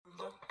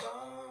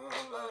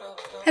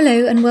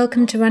Hello and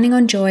welcome to Running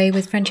on Joy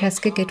with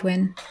Francesca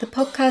Goodwin, the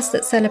podcast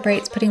that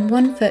celebrates putting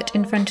one foot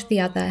in front of the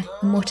other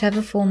in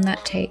whatever form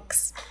that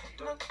takes.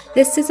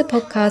 This is a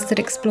podcast that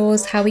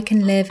explores how we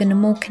can live in a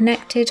more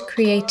connected,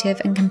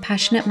 creative and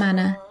compassionate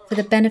manner for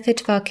the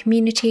benefit of our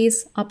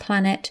communities, our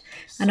planet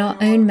and our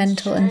own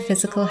mental and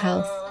physical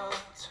health.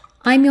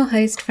 I'm your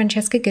host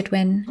Francesca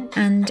Goodwin,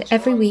 and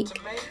every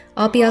week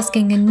I'll be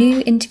asking a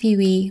new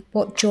interviewee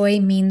what joy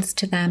means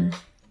to them.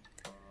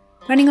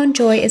 Running on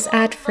Joy is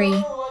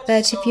ad-free,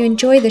 but if you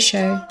enjoy the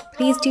show,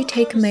 please do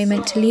take a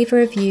moment to leave a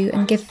review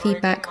and give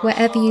feedback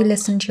wherever you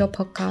listen to your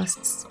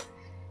podcasts.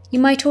 You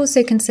might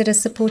also consider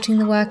supporting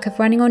the work of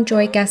Running on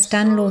Joy guest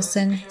Dan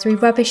Lawson through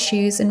Rubbish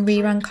Shoes and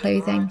Rerun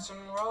Clothing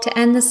to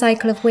end the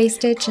cycle of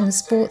wastage in the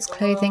sports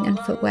clothing and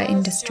footwear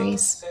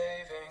industries.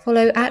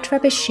 Follow at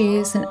Rubbish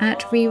Shoes and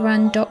at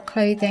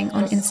rerun.clothing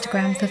on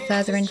Instagram for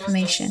further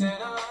information.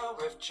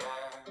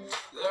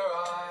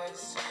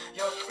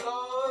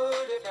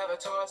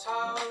 Taught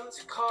how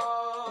to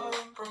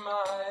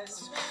compromise.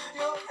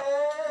 You'll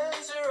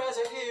enter as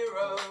a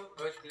hero,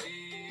 but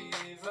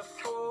leave a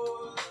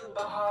fool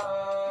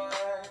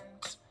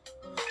behind.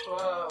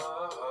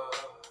 Whoa.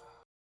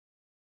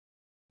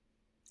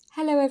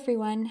 Hello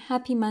everyone,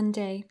 happy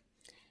Monday.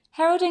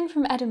 Heralding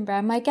from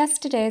Edinburgh, my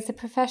guest today is a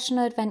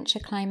professional adventure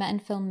climber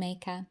and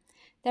filmmaker.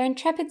 Their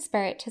intrepid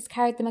spirit has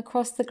carried them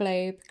across the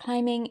globe,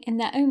 climbing, in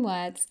their own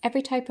words,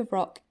 every type of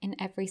rock in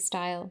every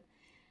style.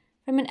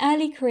 From an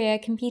early career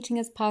competing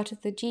as part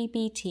of the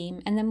GB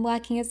team and then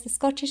working as the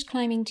Scottish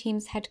climbing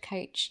team's head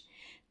coach,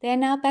 they are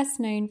now best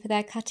known for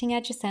their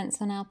cutting-edge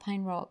ascents on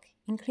alpine rock,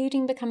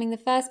 including becoming the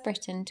first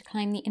Briton to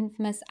climb the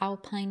infamous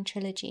Alpine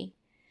Trilogy.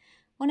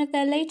 One of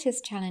their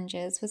latest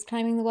challenges was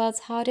climbing the world's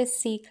hardest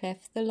sea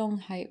cliff, the Long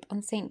Hope,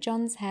 on St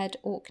John's Head,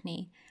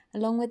 Orkney,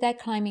 along with their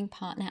climbing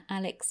partner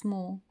Alex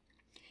Moore.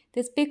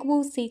 This big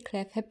wall sea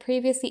cliff had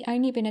previously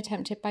only been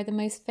attempted by the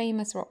most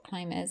famous rock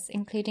climbers,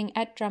 including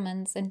Ed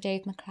Drummonds and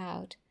Dave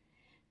McLeod.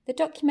 The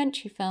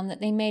documentary film that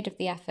they made of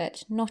the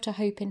effort, Not a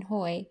Hope in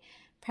Hoy,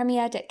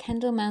 premiered at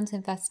Kendal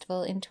Mountain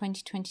Festival in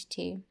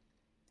 2022.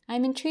 I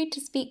am intrigued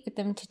to speak with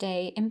them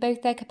today in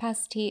both their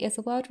capacity as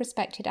a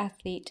world-respected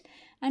athlete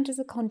and as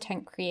a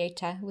content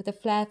creator with a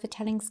flair for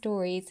telling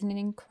stories in an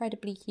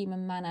incredibly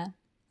human manner.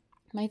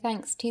 My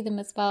thanks to them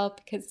as well,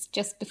 because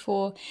just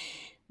before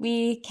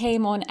we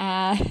came on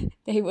air,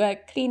 they were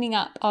cleaning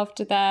up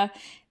after their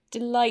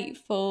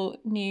delightful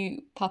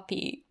new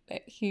puppy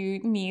who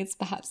needs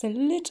perhaps a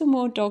little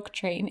more dog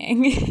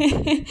training.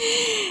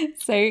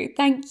 So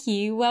thank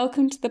you.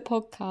 Welcome to the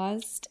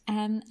podcast.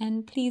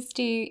 And please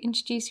do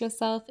introduce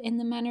yourself in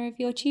the manner of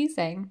your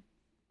choosing.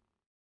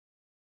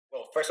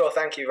 Well, first of all,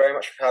 thank you very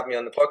much for having me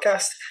on the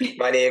podcast.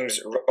 My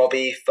name's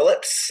Robbie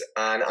Phillips,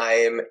 and I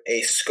am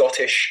a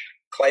Scottish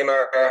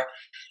climber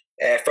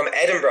from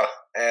Edinburgh.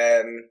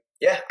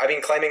 I've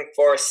been climbing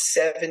for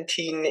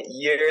 17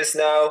 years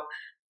now.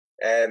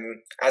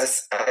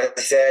 As I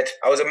said,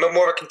 I was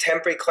more of a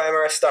contemporary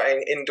climber,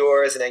 starting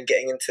indoors and then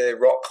getting into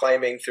rock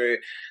climbing through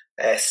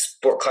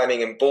sport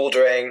climbing and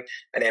bouldering.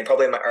 And then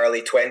probably in my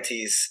early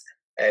 20s,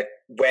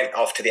 went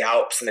off to the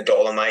Alps and the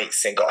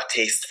Dolomites and got a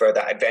taste for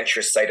that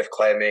adventurous side of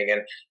climbing.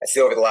 And I'd say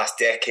over the last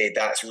decade,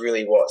 that's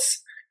really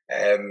what's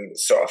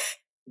sort of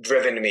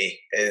driven me,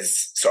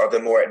 is sort of the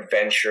more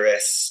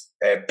adventurous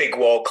big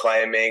wall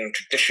climbing,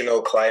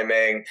 traditional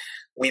climbing,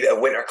 wee bit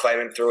of winter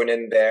climbing thrown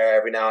in there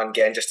every now and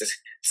again just to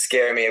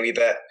scare me a wee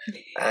bit.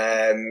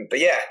 But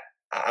yeah,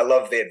 I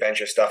love the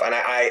adventure stuff, and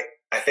I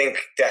think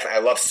definitely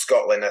I love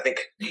Scotland. I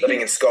think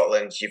living in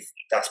Scotland,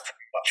 that's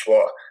pretty much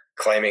what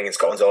climbing in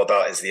Scotland's all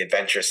about, is the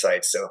adventure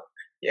side. So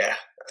yeah,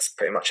 that's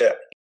pretty much it.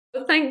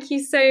 Well, thank you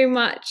so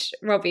much,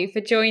 Robbie, for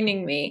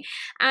joining me.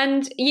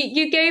 And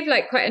you gave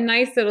quite a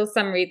nice little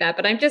summary there,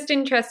 but I'm just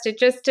interested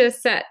just to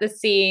set the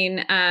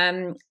scene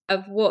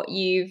of what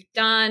you've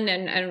done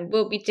and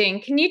will be doing.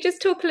 Can you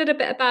just talk a little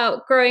bit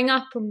about growing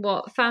up and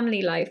what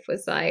family life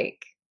was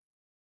like?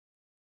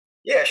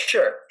 Yeah,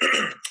 sure.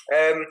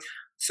 I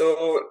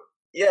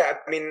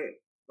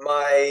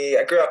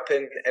grew up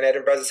in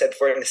Edinburgh, as I said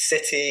before, in the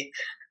city.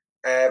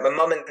 My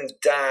mum and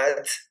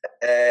dad,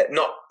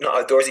 not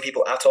outdoorsy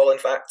people at all, in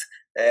fact.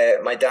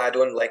 My dad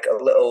owned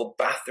a little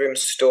bathroom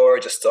store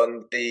just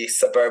on the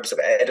suburbs of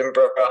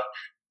Edinburgh.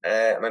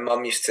 My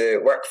mum used to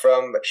work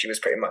from, but she was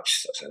pretty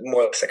much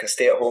more like a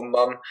stay-at-home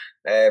mum.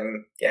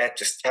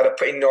 Just had a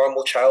pretty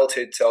normal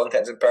childhood to all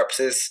intents and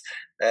purposes.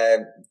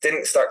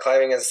 Didn't start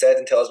climbing, as I said,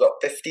 until I was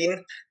about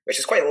 15, which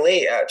is quite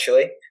late,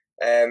 actually.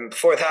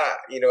 Before that,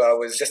 I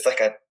was just like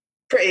a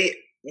pretty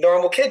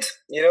normal kid,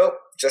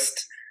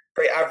 just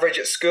pretty average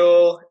at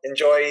school,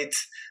 enjoyed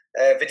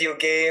video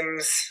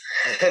games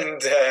and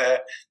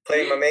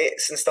playing with my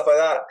mates and stuff like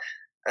that.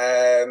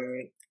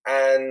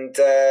 And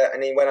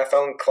then when I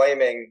found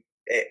climbing,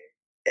 it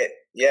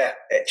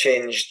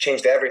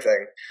changed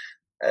everything.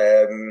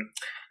 I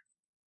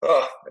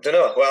don't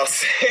know what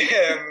else.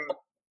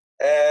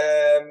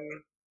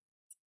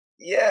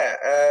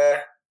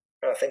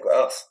 I think what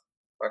else.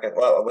 Okay,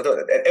 well,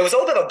 it was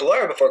all a bit of a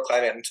blur before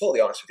climbing. I'm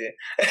totally honest with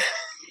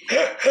you.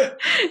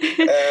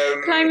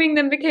 Climbing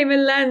then became a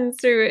lens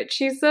through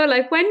which you saw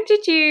life.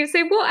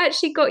 So what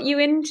actually got you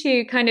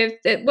into kind of,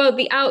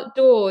 the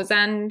outdoors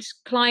and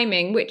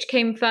climbing? Which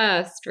came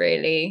first,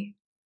 really?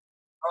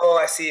 Oh,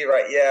 I see.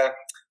 Right. Yeah.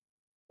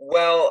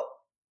 Well,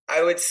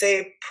 I would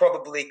say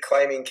probably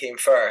climbing came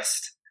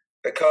first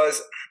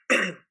because,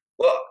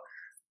 well,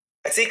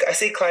 I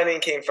say climbing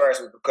came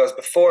first because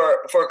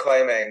before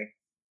climbing,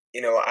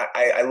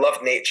 I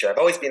loved nature. I've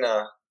always been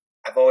an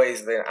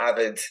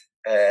avid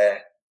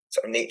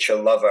sort of nature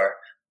lover.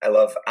 I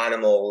love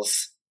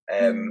animals.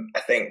 I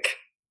think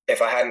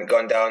if I hadn't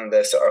gone down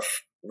the sort of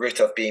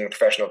route of being a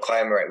professional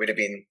climber, it would have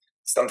been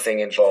something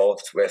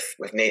involved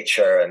with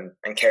nature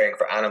and caring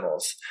for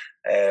animals.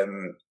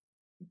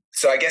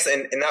 So I guess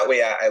in that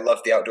way, I love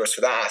the outdoors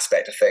for that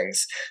aspect of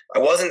things. I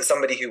wasn't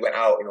somebody who went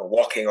out,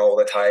 walking all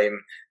the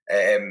time.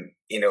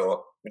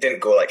 We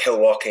didn't go like hill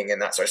walking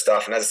and that sort of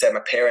stuff. And as I said,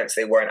 my parents,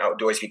 they weren't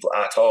outdoors people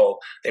at all.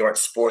 They weren't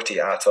sporty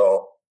at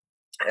all.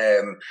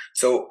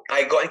 So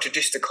I got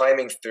introduced to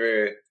climbing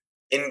through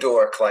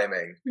indoor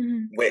climbing,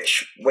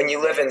 which when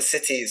you live in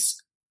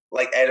cities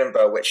like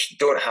Edinburgh, which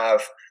don't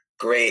have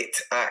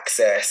great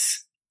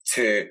access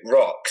to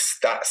rocks,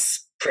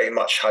 that's pretty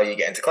much how you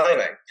get into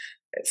climbing.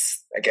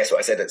 It's, I guess what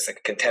I said, it's like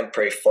a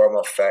contemporary form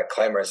of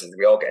climbers, and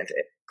we all get into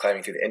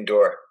climbing through the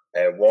indoor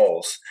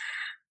walls.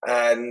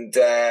 And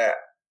yeah,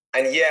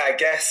 I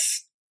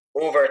guess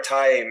over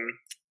time,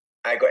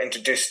 I got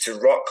introduced to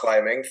rock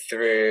climbing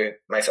through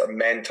my sort of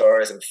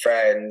mentors and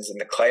friends in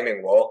the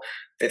climbing wall.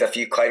 Did a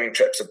few climbing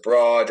trips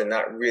abroad, and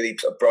that really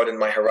sort of broadened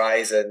my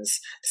horizons,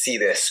 see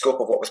the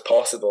scope of what was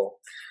possible.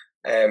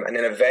 And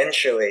then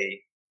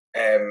eventually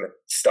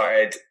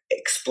started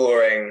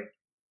exploring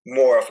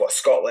more of what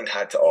Scotland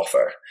had to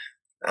offer.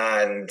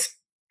 And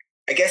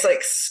I guess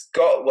like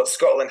what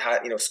Scotland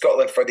had,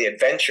 Scotland for the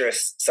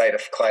adventurous side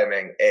of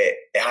climbing, it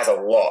has a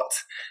lot.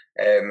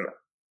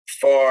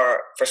 For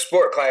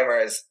sport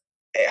climbers,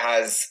 it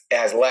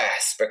has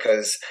less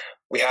because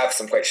we have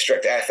some quite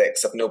strict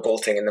ethics of no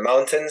bolting in the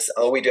mountains.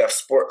 Although we do have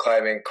sport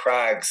climbing,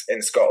 crags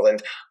in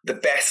Scotland, the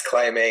best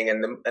climbing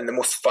and the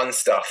most fun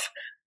stuff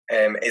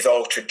is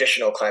all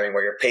traditional climbing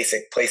where you're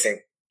placing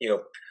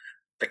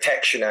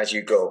protection as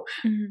you go.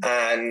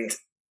 And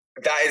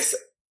that is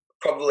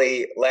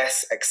probably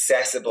less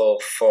accessible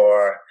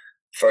for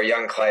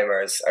young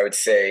climbers, I would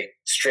say,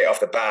 straight off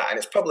the bat. And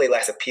it's probably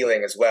less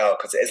appealing as well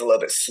because it is a little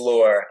bit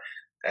slower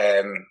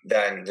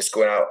than just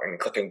going out and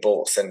clipping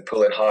bolts and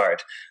pulling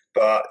hard.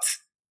 But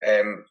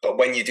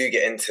when you do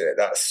get into it,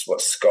 that's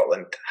what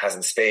Scotland has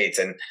in spades.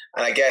 And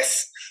I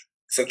guess,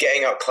 so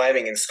getting out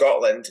climbing in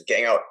Scotland,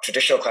 getting out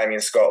traditional climbing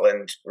in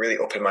Scotland really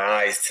opened my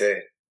eyes to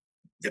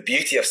the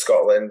beauty of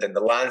Scotland and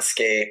the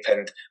landscape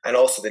and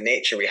also the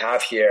nature we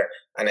have here.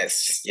 And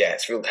it's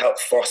really helped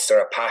foster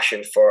a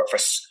passion for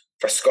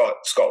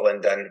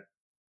Scotland and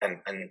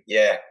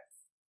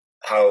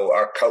how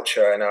our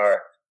culture and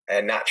our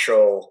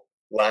natural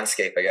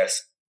landscape, I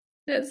guess.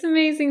 That's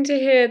amazing to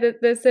hear,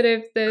 that the sort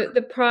of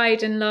the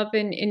pride and love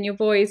in your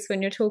voice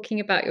when you're talking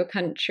about your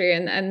country,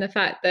 and the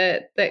fact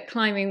that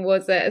climbing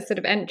was a sort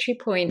of entry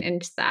point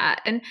into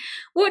that. And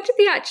what did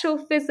the actual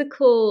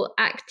physical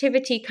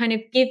activity kind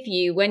of give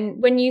you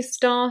when you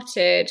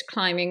started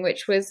climbing,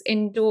 which was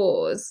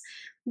indoors?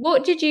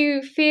 What did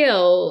you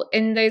feel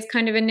in those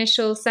kind of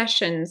initial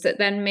sessions that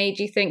then made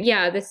you think,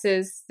 yeah, this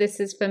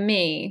is for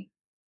me?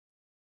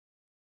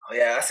 Oh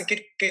yeah, that's a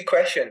good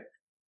question.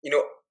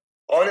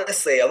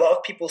 Honestly, a lot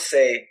of people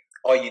say,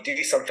 "Oh, you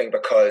do something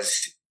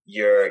because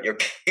you're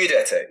good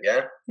at it."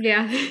 Yeah.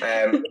 Yeah.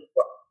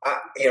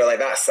 Like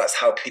that's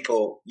how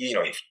people,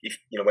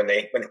 when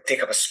they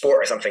take up a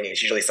sport or something,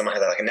 it's usually someone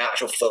has like a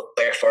natural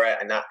flair for it,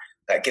 and that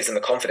gives them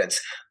the confidence.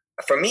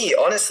 For me,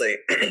 honestly,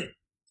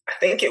 I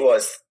think it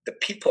was the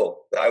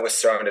people that I was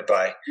surrounded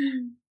by,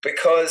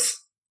 because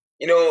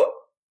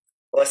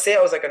let's say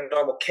I was like a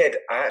normal kid.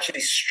 I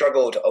actually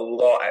struggled a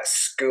lot at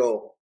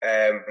school.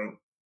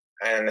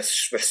 And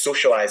with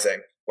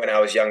socializing when I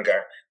was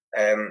younger,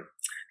 and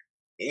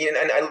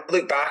I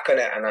look back on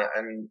it, and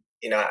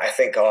I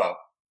think, oh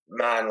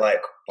man,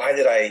 like why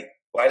did I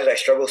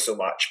struggle so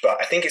much? But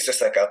I think it's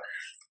just like I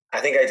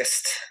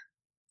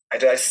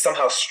just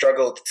somehow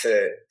struggled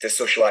to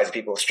socialize with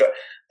people.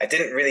 I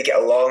didn't really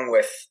get along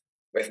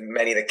with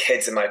many of the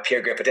kids in my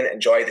peer group. I didn't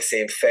enjoy the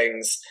same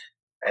things,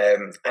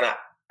 and I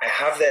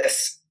have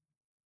this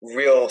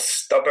real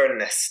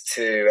stubbornness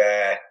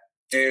to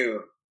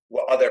do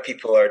what other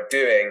people are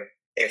doing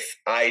if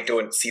I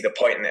don't see the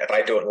point in it, if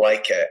I don't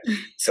like it.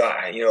 So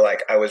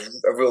I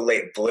was a real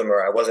late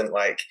bloomer. I wasn't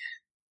like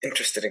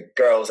interested in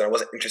girls, and I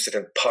wasn't interested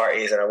in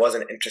parties, and I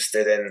wasn't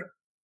interested in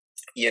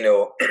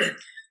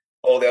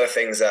all the other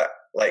things that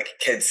like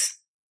kids,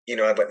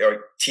 but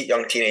they're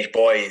young teenage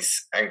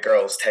boys and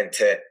girls tend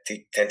to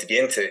be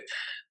into.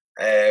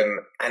 And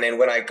then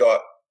when I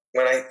got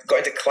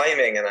into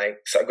climbing and I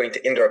started going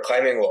to indoor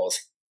climbing walls,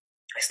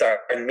 I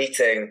started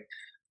meeting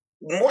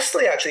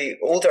mostly actually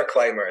older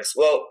climbers.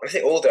 Well, when I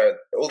say older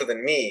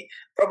than me,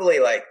 probably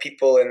like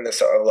people in the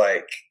sort of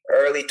like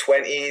early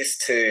 20s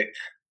to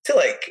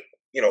like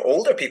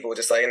older people,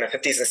 just like in their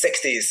 50s and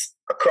 60s,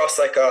 across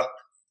like a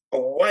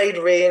wide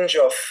range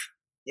of,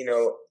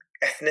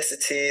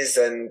 ethnicities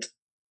and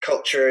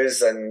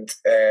cultures and,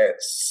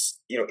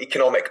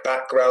 economic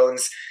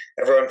backgrounds,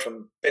 everyone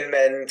from bin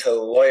men to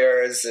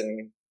lawyers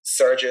and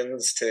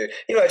surgeons to,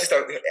 just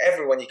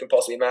everyone you can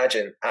possibly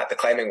imagine at the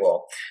climbing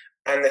wall.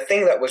 And the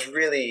thing that was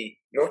really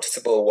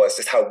noticeable was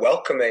just how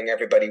welcoming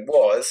everybody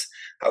was,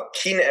 how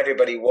keen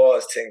everybody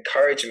was to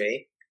encourage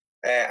me.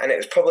 And it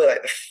was probably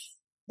like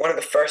one of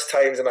the first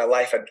times in my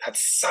life I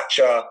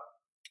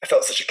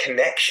felt such a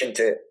connection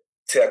to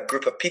a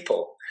group of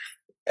people.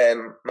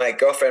 My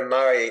girlfriend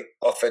Mary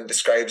often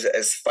describes it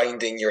as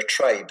finding your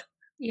tribe,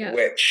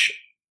 which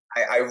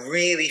I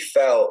really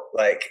felt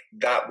like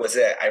that was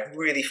it. I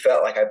really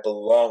felt like I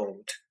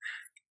belonged.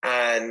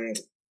 And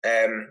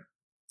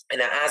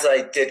as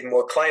I did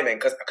more climbing,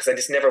 because I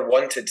just never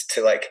wanted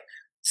to like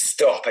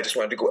stop. I just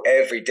wanted to go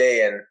every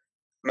day. And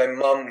my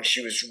mum,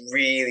 she was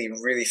really,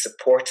 really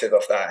supportive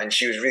of that. And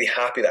she was really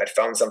happy that I'd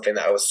found something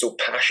that I was so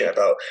passionate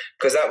about.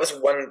 Because that was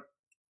one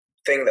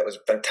thing that was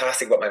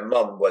fantastic about my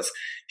mum, was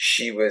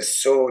she was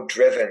so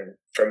driven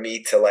for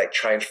me to like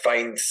try and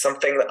find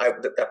something that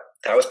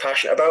I was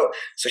passionate about.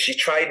 So she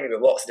tried me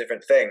with lots of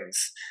different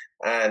things.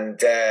 And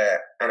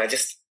I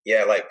just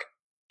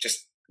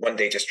one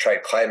day just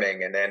tried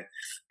climbing, and then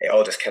it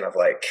all just kind of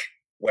like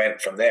went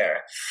from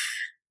there.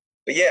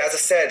 But yeah, as I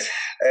said,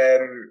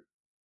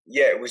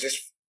 it was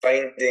just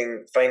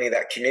finding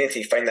that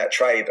community, finding that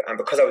tribe. And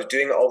because I was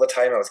doing it all the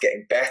time, I was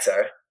getting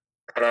better.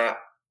 And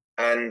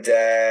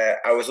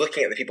I was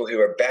looking at the people who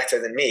were better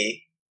than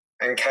me,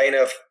 and kind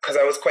of, because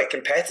I was quite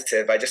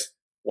competitive, I just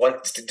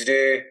wanted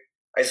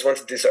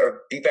to sort of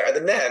be better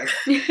than them,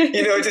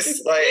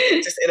 just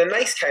in a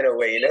nice kind of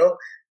way,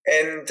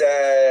 And,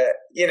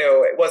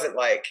 it wasn't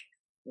like,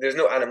 there's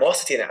no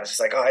animosity in it. I was just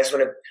like, I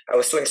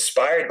was so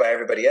inspired by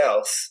everybody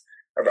else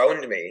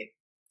around me.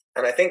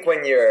 And I think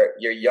when you're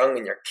young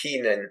and you're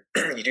keen and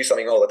you do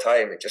something all the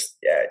time,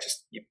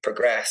 you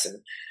progress.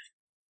 And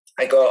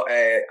I got,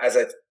 as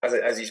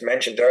you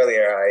mentioned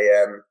earlier,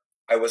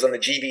 I was on the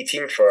GB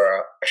team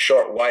for a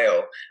short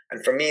while.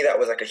 And for me, that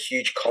was like a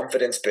huge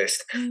confidence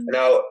boost.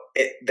 Now,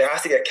 there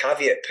has to be a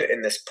caveat put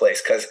in this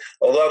place, because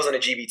although I was on a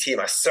GB team,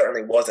 I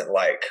certainly wasn't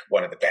like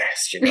one of the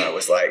best. I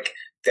was like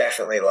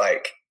definitely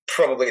like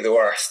probably the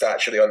worst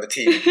actually on the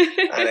team.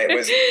 And it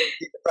was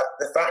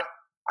the fact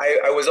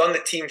I was on the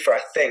team for,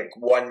 I think,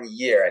 1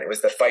 year, and it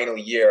was the final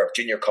year of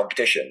junior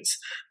competitions.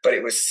 But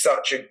it was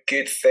such a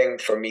good thing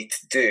for me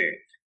to do,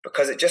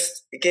 because it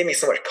gave me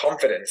so much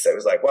confidence. It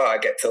was like, wow, I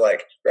get to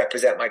like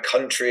represent my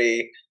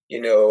country.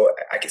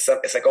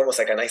 It's like almost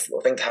like a nice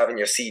little thing to have in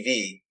your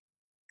CV.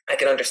 I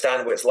can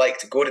understand what it's like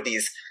to go to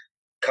these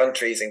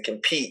countries and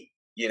compete,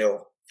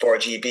 for a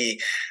GB.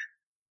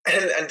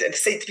 And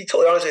to be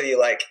totally honest with you,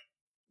 like,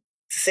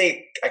 to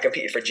say I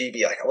competed for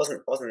GB, like I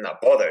wasn't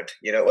that bothered.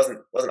 It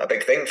wasn't a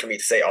big thing for me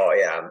to say, oh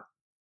yeah, I'm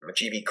a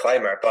GB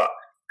climber. But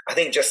I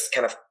think just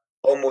kind of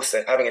almost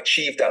having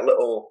achieved that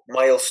little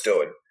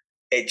milestone,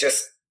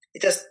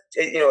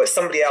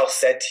 somebody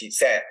else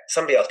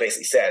somebody else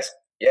basically says,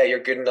 yeah, you're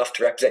good enough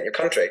to represent your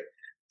country.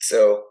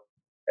 So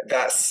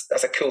that's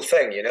a cool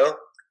thing,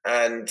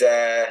 And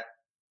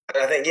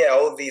I think,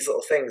 all of these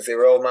little things, they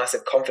were all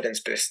massive confidence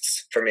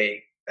boosts for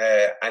me.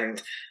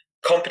 And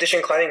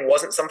competition climbing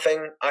wasn't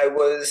something I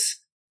was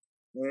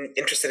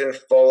interested in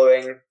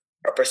following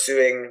or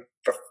pursuing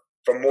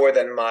for more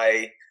than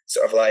my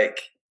sort of like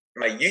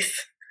my youth.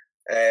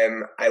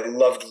 I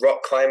loved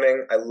rock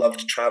climbing. I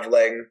loved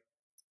traveling.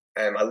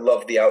 I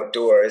loved the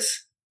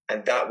outdoors,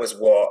 and that was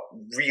what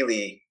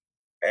really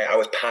I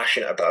was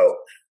passionate about.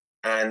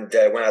 And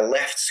when I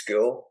left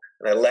school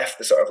and I left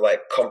the sort of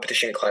like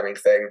competition climbing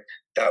thing,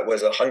 that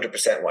was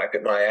 100% what I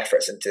put my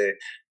efforts into.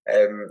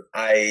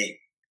 I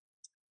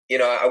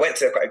went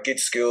to quite a good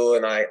school,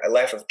 and I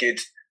left with good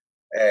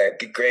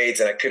grades,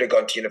 and I could have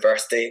gone to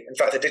university. In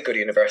fact, I did go to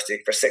university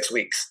for 6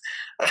 weeks,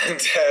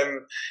 and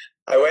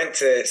I went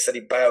to study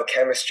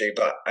biochemistry.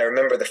 But I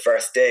remember the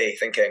first day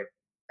thinking,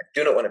 I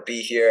do not want to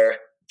be here,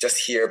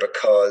 just here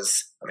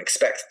because I'm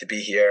expected to be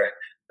here.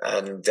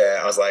 And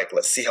I was like,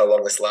 let's see how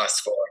long this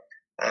lasts for.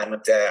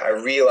 And I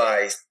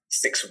realized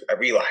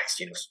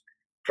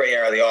pretty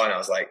early on, I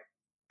was like,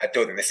 I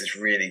don't think this is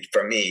really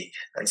for me.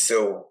 And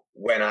so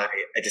when I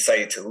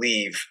decided to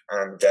leave,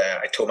 and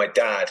I told my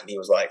dad, and he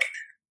was like,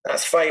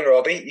 that's fine,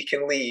 Robbie, you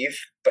can leave,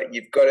 but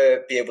you've got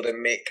to be able to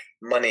make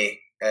money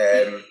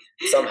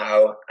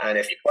somehow. And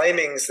if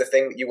climbing's the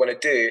thing that you want to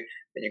do,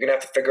 then you're going to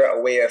have to figure out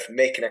a way of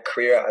making a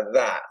career out of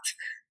that.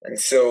 And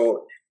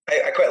so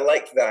I quite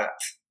liked that.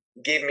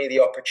 It gave me the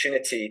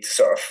opportunity to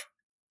sort of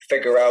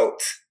figure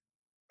out,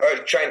 or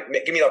give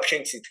me the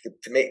opportunity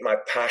to make my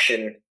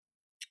passion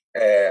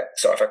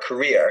sort of a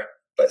career,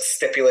 but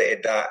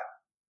stipulated that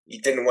you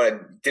didn't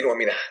want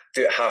me to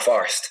do it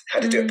half-arsed,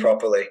 had to do it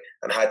properly,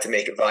 and had to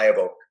make it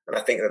viable. And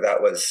I think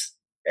that was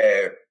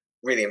a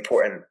really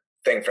important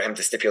thing for him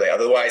to stipulate.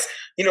 Otherwise,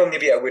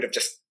 maybe I would have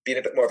just been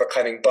a bit more of a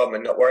climbing bum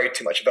and not worried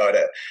too much about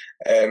it.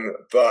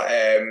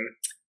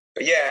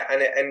 but yeah,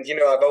 and you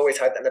know, I've always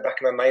had that in the back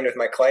of my mind with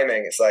my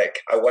climbing. It's like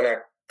I want to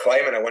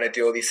climb and I want to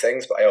do all these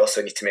things, but I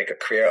also need to make a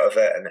career out of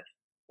it.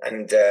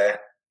 And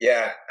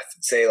yeah,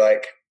 I'd say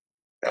like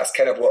that's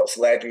kind of what's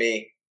led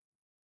me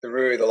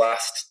through the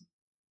last.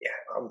 Yeah,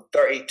 I'm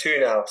 32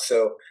 now,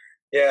 so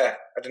yeah,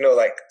 I don't know,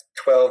 like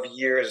 12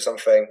 years or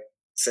something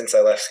since I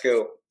left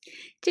school.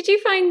 Did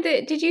you find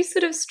that, did you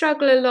sort of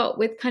struggle a lot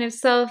with kind of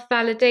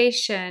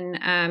self-validation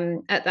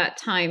at that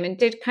time? And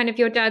did kind of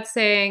your dad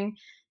saying,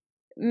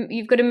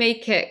 you've got to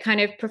make it kind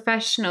of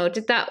professional,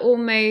 did that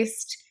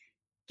almost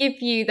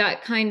give you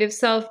that kind of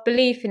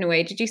self-belief in a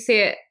way? Did you see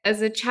it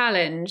as a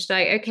challenge?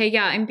 Like, okay,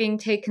 yeah, I'm being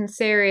taken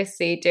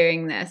seriously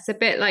doing this. A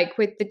bit like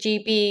with the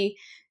GB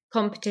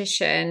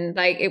competition,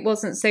 like it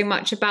wasn't so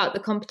much about the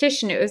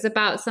competition, it was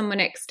about someone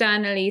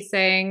externally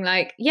saying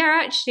like, yeah,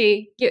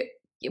 actually,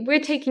 we're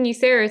taking you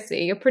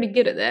seriously, you're pretty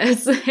good at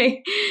this.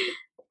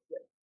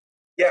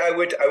 Yeah, I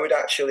would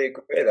actually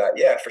agree with that.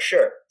 Yeah, for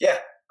sure. Yeah,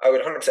 I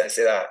would 100%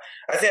 say that.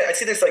 I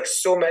see there's like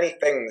so many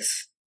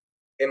things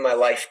in my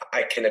life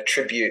I can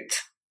attribute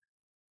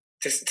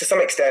to some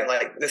extent.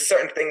 Like there's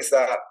certain things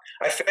that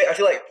I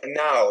feel like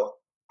now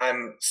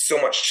I'm so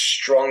much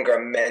stronger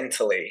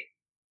mentally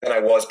than I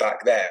was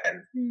back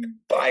then.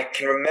 But I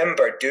can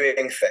remember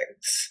doing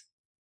things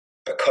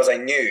because I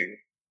knew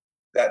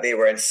that they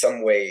were in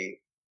some way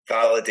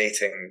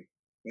validating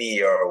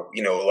me, or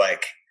you know,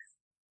 like,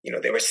 you know,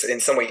 they were in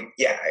some way,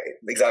 yeah,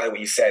 exactly what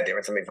you said. They were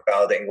in some way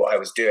validating what I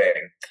was doing.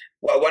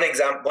 Well, one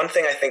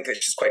thing I think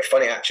which is quite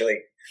funny actually.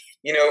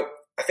 You know,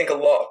 I think a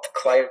lot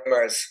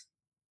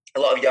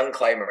of young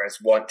climbers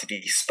want to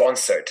be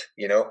sponsored.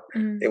 You know,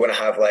 they want to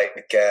have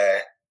like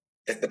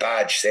the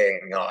badge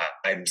saying, "No,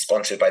 I'm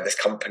sponsored by this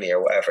company"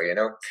 or whatever. You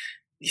know,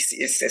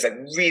 it's like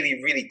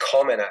really, really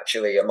common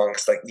actually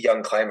amongst like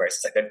young climbers.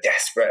 It's like they're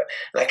desperate,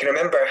 and I can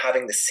remember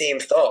having the same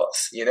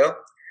thoughts. You know,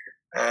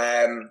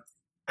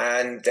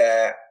 and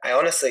I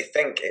honestly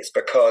think it's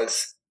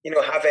because, you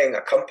know, having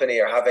a company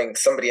or having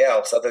somebody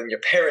else other than your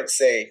parents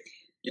say,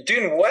 "You're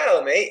doing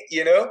well, mate,"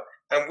 you know,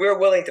 and we're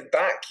willing to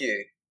back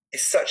you,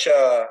 is such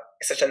a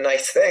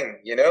nice thing,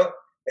 you know.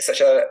 It's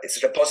such a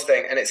positive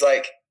thing, and it's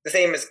like the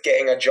same as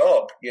getting a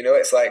job, you know.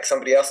 It's like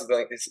somebody else is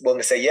willing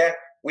to say, "Yeah,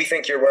 we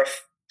think you're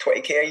worth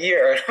 20K a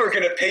year, and we're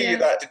going to pay you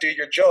that to do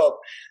your job."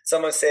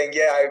 Someone's saying,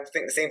 "Yeah, I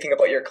think the same thing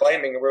about your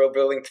climbing, and we're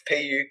willing to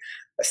pay you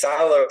a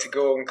salary to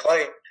go and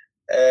climb."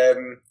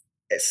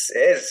 It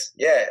is,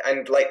 yeah,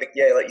 and like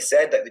you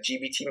said, like the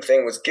GB team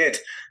thing was good.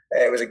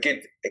 It was a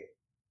good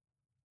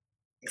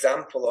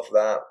example of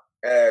that.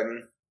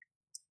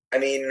 I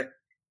mean,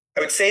 I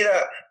would say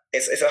that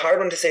it's a hard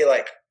one to say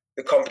like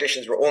the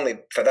competitions were only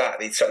for that.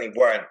 They certainly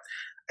weren't.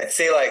 I'd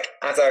say like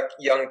as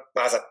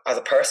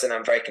a person,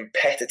 I'm very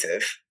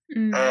competitive,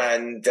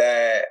 and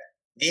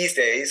these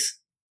days,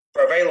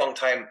 for a very long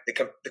time,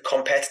 the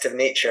competitive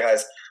nature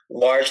has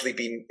largely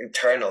been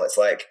internal. It's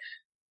like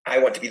I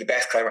want to be the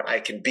best climber I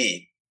can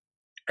be,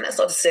 and that's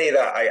not to say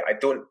that I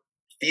don't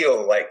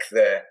feel like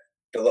the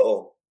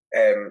little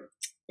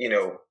you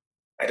know,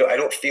 I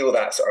don't feel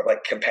that sort of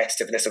like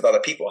competitiveness with other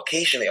people.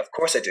 Occasionally, of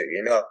course, I do.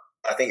 You know,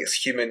 I think it's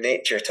human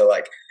nature to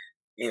like,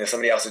 you know,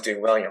 somebody else is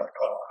doing well, and you're like,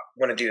 oh, I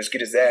want to do as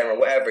good as them or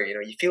whatever. You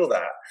know, you feel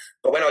that.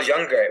 But when I was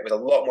younger, it was a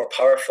lot more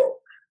powerful,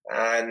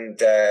 and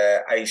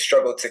I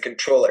struggled to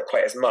control it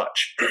quite as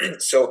much.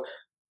 So,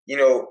 you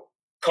know,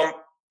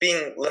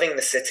 living in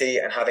the city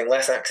and having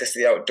less access to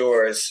the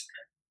outdoors,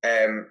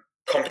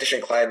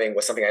 competition climbing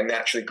was something I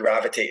naturally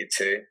gravitated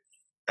to,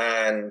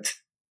 and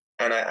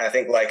I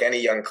think like any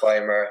young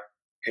climber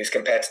who's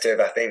competitive,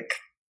 I think,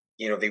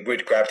 you know, they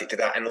would gravitate to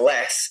that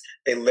unless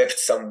they lived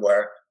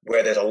somewhere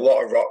where there's a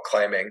lot of rock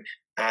climbing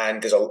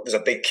and there's a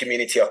big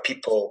community of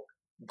people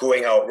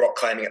going out rock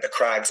climbing at the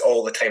crags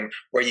all the time,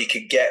 where you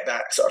could get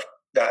that sort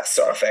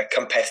of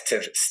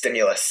competitive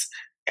stimulus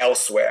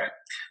elsewhere.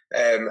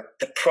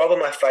 The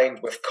problem I find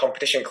with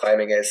competition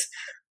climbing is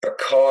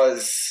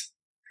because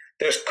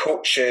there's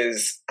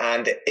coaches,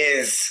 and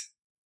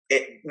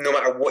no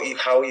matter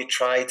how you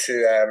try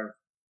to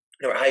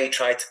no matter how you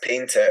try to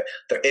paint it,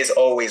 there is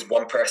always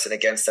one person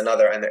against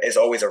another, and there is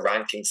always a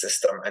ranking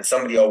system, and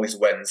somebody always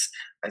wins,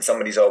 and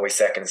somebody's always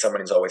second, and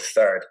somebody's always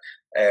third.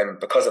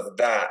 Because of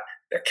that,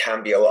 there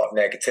can be a lot of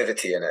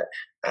negativity in it.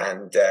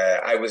 And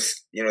I was,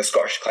 you know,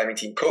 Scottish climbing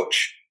team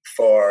coach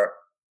for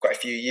quite a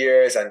few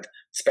years, and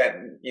spent,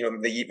 you know,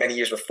 the many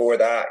years before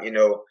that, you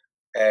know,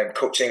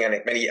 coaching,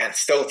 and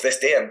still to this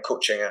day I'm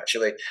coaching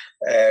actually,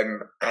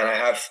 and I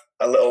have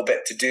a little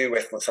bit to do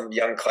with some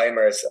young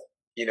climbers,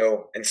 you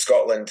know, in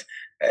Scotland,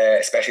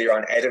 especially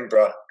around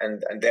Edinburgh,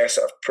 and their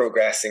sort of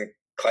progressing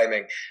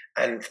climbing.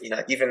 And, you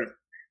know, even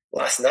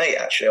last night,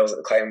 actually, I was at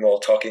the climbing wall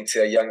talking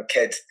to a young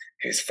kid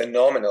who's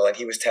phenomenal, and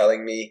he was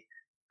telling me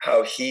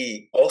how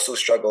he also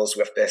struggles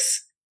with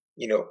this,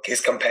 you know,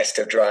 his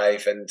competitive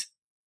drive,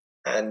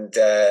 and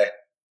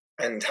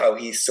how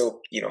he's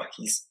so, you know,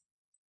 he's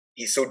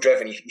so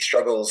driven. He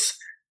struggles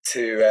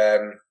to,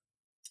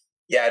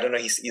 I don't know,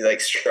 he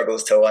like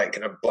struggles to like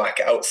kind of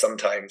black out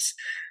sometimes.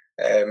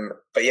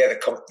 But yeah,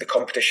 the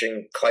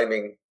competition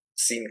climbing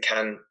scene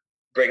can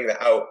bring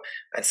that out.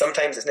 And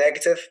sometimes it's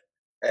negative,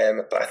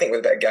 but I think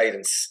with a bit of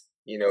guidance,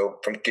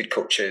 from good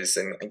coaches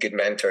and good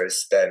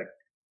mentors, then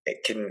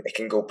it can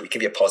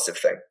be a positive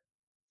thing.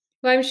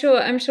 Well,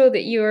 I'm sure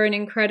that you are an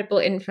incredible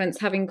influence,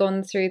 having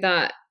gone through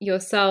that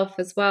yourself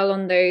as well,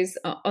 on those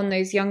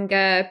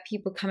younger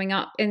people coming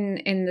up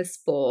in the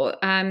sport.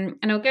 And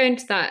I'll go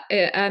into that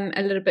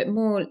a little bit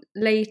more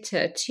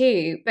later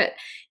too. But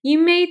you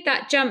made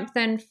that jump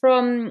then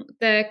from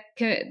the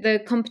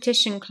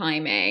competition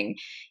climbing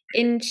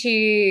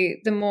into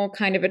the more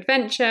kind of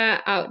adventure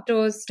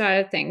outdoors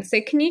style of things.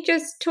 So can you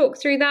just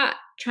talk through that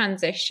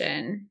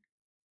transition?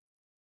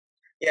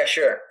 Yeah,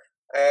 sure.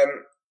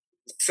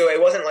 So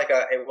it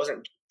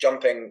wasn't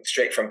jumping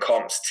straight from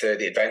comps to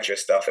the adventure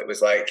stuff. It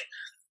was like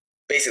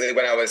basically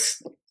when I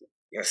was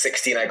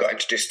 16, I got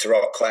introduced to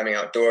rock climbing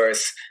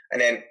outdoors,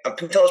 and then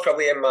up until I was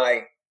probably in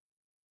my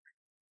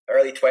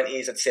early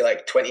 20s, I'd say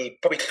like 20,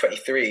 probably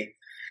 23.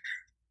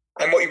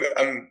 I'm what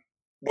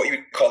you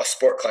would call a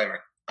sport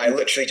climber. I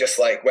literally just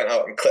like went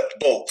out and clipped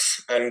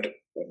bolts. And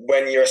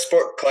when you're a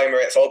sport climber,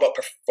 it's all about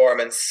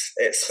performance.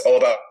 It's all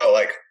about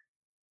like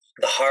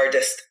the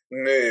hardest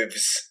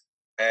moves,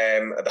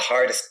 the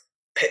hardest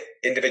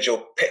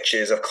individual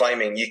pitches of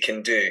climbing you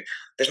can do.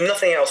 There's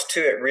nothing else to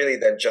it really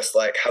than just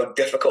like how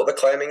difficult the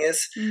climbing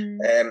is,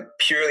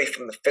 purely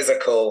from the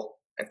physical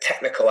and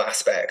technical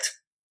aspect.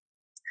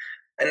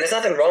 And there's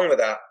nothing wrong with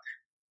that,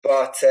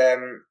 but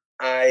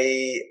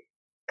I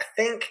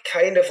think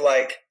kind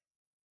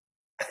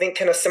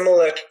of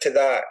similar to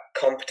that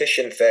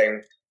competition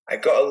thing, I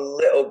got a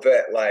little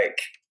bit like,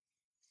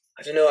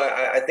 I don't know,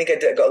 I think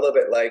got a little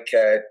bit like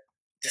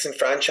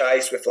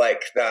disenfranchised with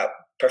like that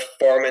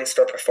performance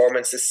for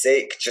performance's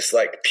sake, just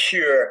like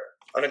pure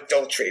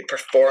unadulterated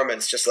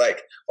performance, just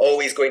like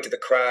always going to the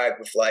crag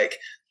with like,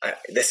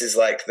 this is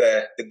like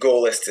the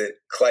goal is to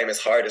climb as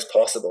hard as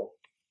possible.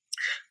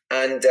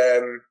 And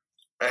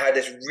I had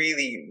this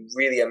really,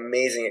 really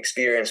amazing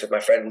experience with my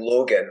friend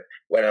Logan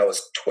when I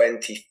was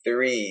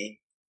 23.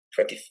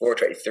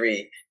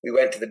 We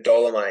went to the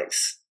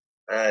Dolomites,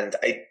 and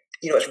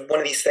it's one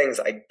of these things,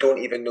 I don't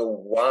even know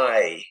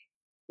why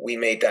we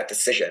made that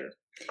decision.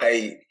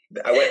 We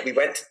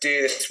went to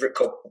do this route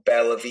called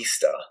Bella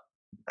Vista,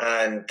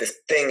 and this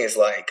thing is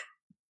like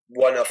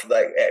one of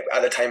like,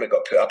 at the time it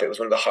got put up, it was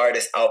one of the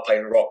hardest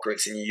alpine rock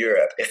routes in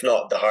Europe, if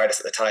not the hardest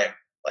at the time,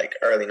 like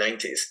early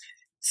 90s.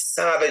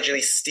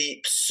 Savagely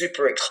steep,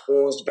 super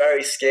exposed,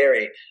 very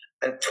scary,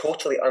 and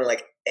totally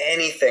unlike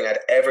anything I'd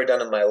ever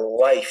done in my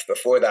life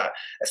before that,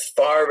 as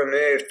far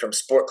removed from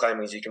sport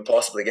climbing as you can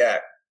possibly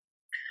get.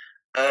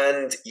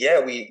 And yeah,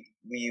 we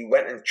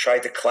went and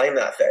tried to climb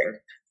that thing,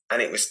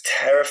 and it was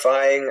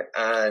terrifying,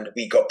 and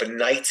we got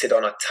benighted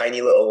on a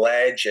tiny little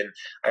ledge. And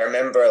I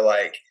remember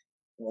like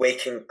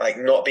waking, like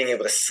not being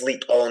able to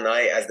sleep all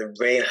night as the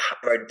rain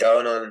hammered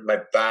down on my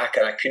back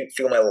and I couldn't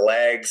feel my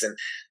legs. And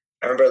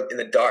I remember in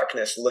the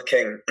darkness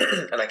looking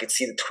and I could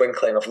see the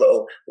twinkling of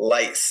little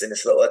lights in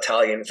this little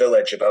Italian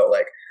village about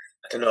like,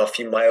 I don't know, a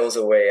few miles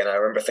away. And I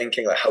remember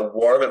thinking like how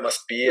warm it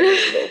must be in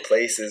these little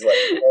places.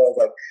 I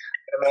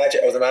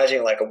was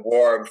imagining like a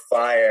warm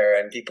fire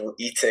and people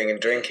eating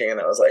and drinking.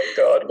 And I was like,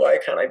 God, why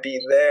can't I be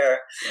there?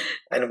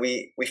 And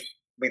we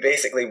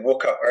basically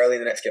woke up early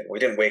the next day. We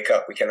didn't wake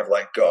up. We kind of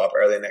like got up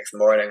early the next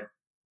morning.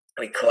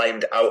 We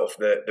climbed out of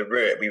the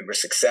route. We were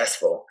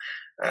successful.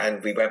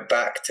 And we went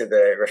back to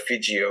the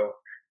refugio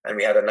and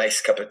we had a nice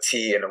cup of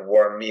tea and a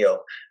warm meal.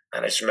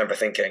 And I just remember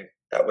thinking,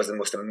 that was the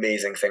most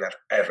amazing thing I've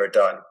ever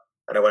done.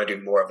 And I want to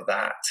do more of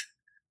that.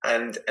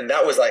 And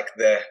that was like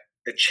the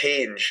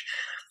change.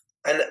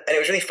 And it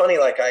was really funny.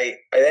 Like I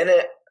then,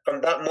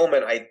 from that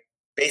moment,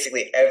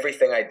 basically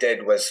everything I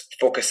did was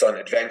focus on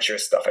adventure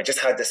stuff. I just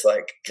had this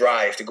like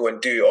drive to go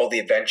and do all the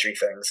adventure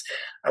things.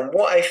 And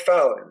what I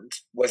found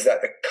was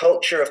that the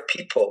culture of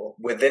people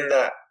within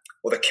that,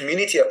 or the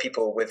community of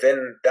people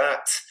within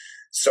that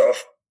sort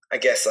of, I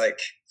guess, like,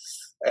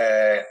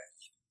 I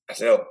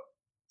don't know,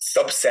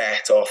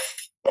 subset of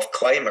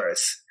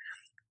climbers,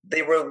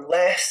 they were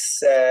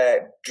less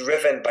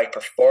driven by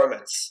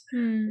performance.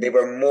 They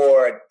were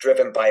more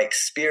driven by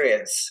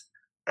experience.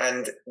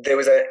 And there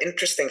was an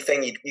interesting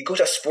thing. You go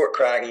to a sport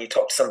crag and you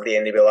talk to somebody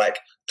and they'd be like,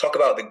 talk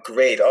about the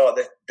grade. Oh,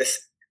 this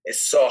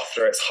is soft,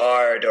 or it's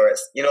hard, or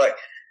it's, like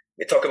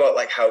they talk about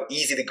like how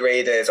easy the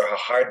grade is or how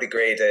hard the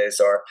grade is,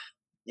 or,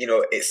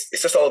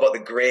 it's just all about the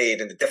grade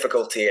and the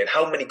difficulty and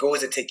how many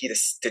goes it take you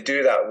to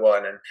do that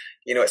one. And,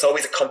 it's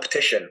always a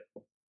competition.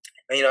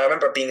 And, I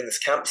remember being in this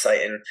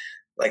campsite in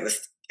like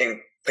this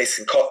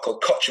place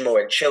called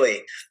Cochimo in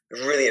Chile,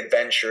 really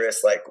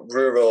adventurous, like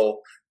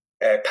rural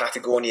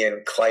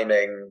Patagonian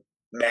climbing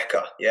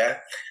mecca, yeah?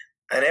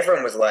 And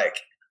everyone was like,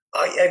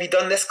 oh, have you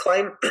done this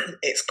climb?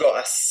 It's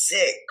got a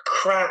sick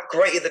crack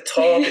right at the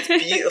top. It's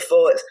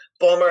beautiful. It's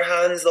bomber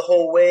hands the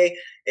whole way.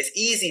 It's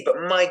easy, but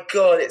my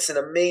God, it's an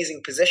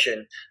amazing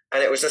position.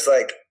 And it was just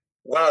like,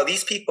 wow,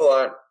 these people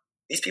are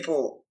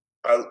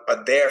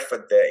there for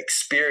the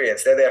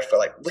experience. They're there for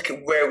like, look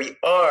at where we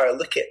are.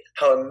 Look at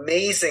how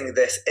amazing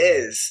this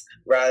is,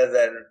 rather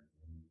than,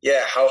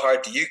 yeah, how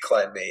hard do you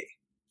climb, mate?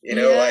 you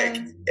know,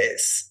 like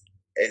it's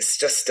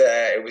just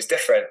it was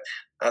different,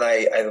 and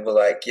I was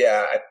like,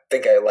 yeah, I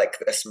think I like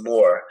this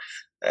more,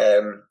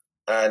 and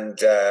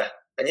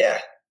yeah,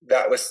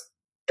 that was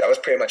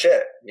pretty much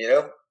it, you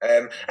know.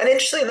 And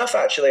interestingly enough,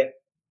 actually,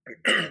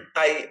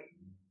 I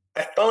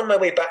found my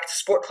way back to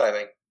sport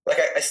climbing. Like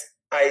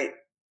I'm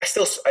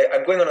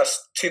going on a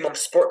 2 month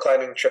sport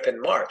climbing trip in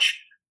March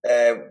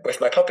with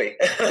my puppy,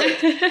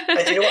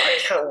 and you know what? I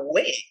can't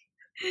wait.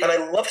 And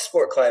I love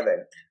sport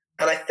climbing,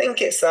 and I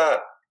think it's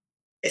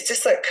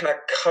just like kind of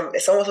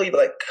it's almost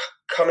like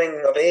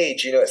coming of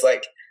age. You know, it's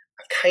like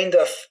I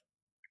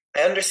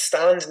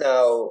understand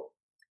now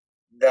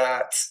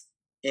that,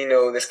 you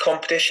know, this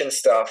competition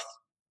stuff,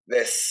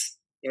 this,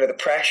 you know, the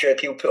pressure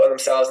people put on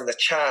themselves in the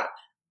chat,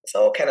 it's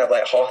all kind of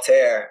like hot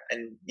air,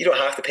 and you don't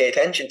have to pay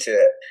attention to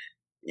it.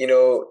 You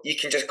know, you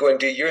can just go and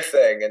do your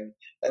thing,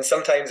 and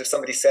sometimes if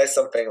somebody says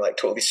something like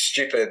totally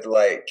stupid,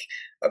 like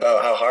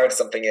about how hard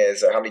something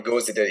is or how many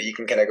goes to do it, you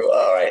can kind of go,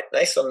 all right,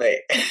 nice one,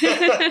 mate.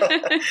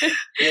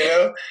 You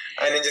know,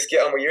 and then just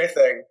get on with your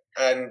thing.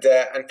 And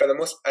for the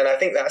most, and I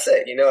think that's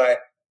it. You know,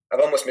 I've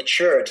almost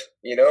matured.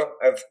 You know,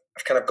 I've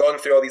kind of gone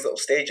through all these little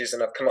stages,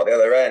 and I've come out the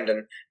other end,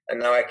 and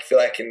now I feel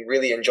I can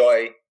really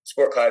enjoy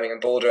sport climbing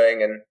and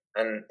bouldering, and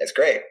it's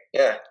great.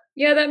 Yeah.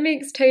 Yeah, that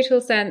makes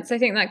total sense. I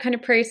think that kind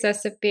of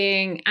process of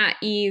being at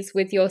ease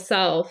with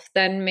yourself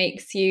then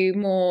makes you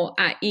more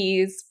at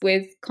ease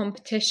with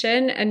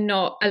competition, and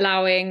not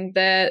allowing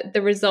the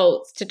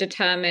results to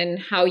determine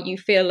how you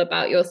feel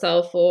about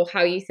yourself or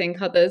how you think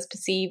others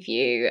perceive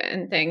you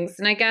and things.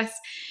 And I guess,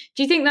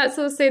 do you think that's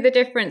also the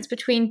difference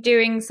between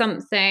doing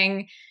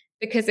something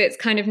because it's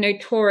kind of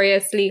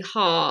notoriously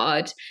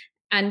hard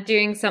and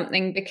doing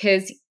something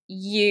because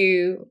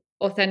you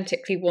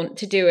authentically want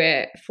to do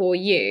it for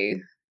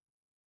you?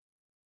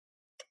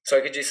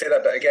 Sorry, could you say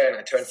that bit again?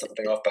 I turned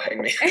something off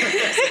behind me.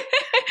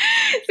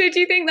 So do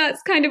you think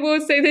that's kind of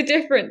also the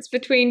difference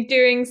between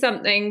doing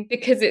something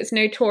because it's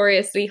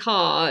notoriously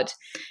hard,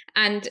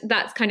 and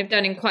that's kind of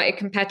done in quite a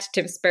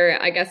competitive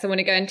spirit? I guess I want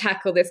to go and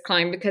tackle this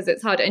climb because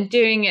it's hard, and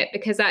doing it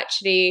because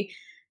actually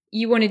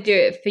you want to do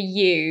it for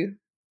you.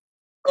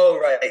 Oh,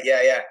 right.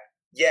 Yeah.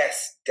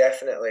 Yes,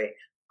 definitely.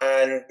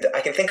 And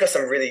I can think of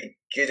some really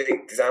good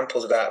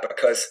examples of that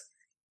because,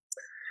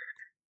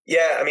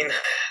 yeah, I mean,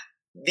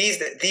 these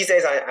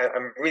days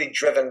I'm really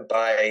driven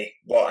by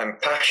what I'm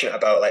passionate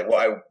about. Like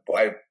what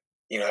I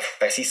you know, if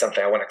I see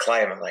something I want to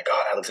climb, I'm like,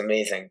 oh, that looks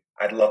amazing.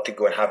 I'd love to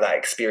go and have that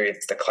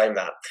experience to climb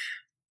that.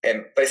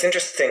 But it's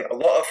interesting.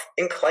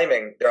 In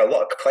climbing, there are a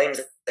lot of climbs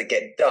that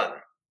get done.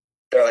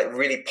 They're like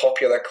really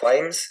popular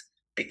climbs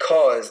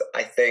because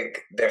I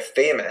think they're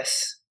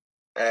famous,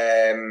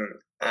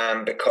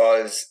 and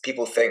because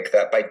people think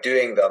that by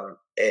doing them,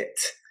 it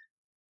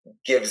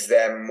gives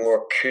them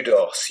more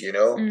kudos. You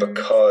know,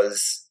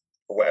 because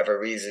for whatever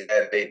reason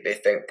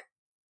they think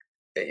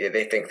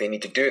they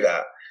need to do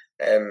that.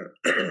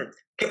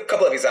 A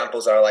couple of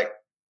examples are like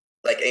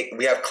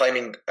we have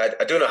climbing. I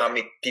don't know how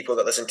many people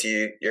that listen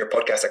to your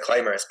podcast are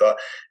climbers, but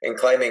in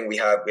climbing we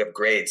have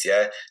grades,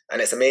 yeah,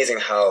 and it's amazing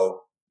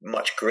how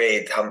much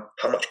grades have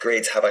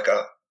like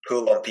a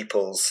pull on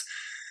people's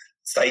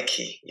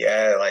psyche,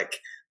 yeah. Like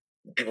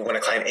people want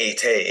to climb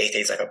 8A. 8A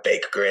is like a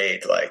big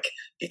grade. Like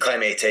if you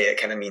climb 8A, it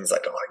kind of means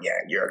like, oh yeah,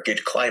 you're a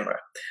good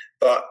climber.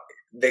 But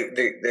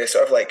the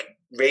sort of like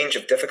range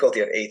of difficulty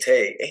of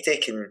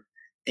 8A can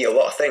be a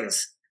lot of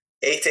things.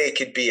 8A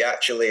could be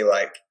actually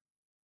like,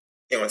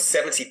 you know,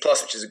 7C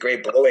plus, which is a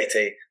grade below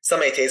 8A.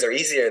 Some 8As are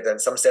easier than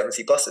some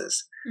 7C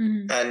pluses.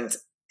 And,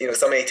 you know,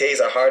 some 8As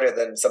are harder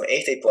than some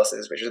 8A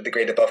pluses, which is the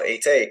grade above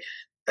 8A.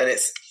 And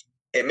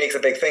it makes a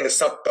big thing.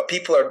 But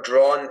people are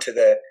drawn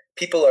to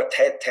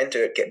tend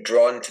to get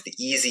drawn to the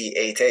easy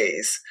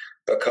 8As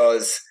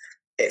because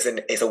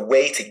it's a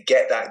way to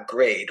get that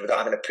grade without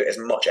having to put as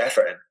much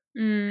effort in.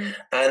 And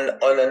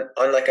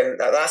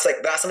that's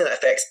something that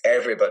affects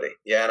everybody,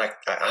 yeah. And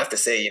I have to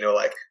say, you know,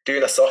 like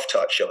doing a soft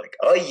touch, you're like,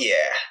 oh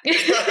yeah,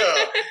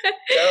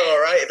 all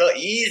right, not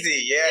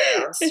easy,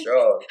 yeah, I'm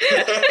strong.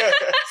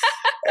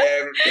 But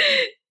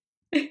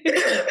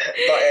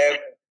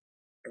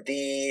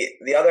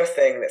the other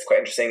thing that's quite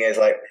interesting is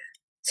like,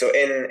 so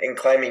in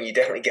climbing you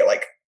definitely get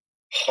like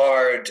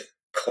hard,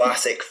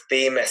 classic,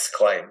 famous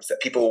climbs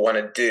that people want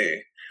to do.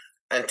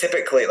 And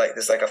typically, like,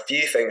 there's like a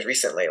few things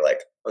recently, like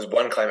there was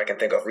one climb I can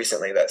think of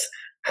recently that's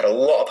had a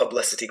lot of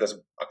publicity because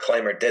a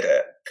climber did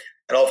it.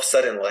 And all of a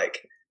sudden,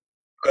 like,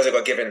 because it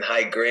got given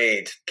high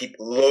grade,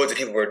 loads of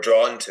people were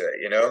drawn to it,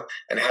 you know,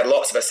 and it had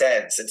lots of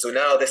ascents. And so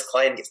now this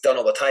climb gets done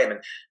all the time.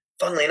 And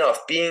funnily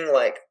enough, being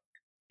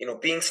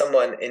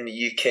someone in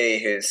the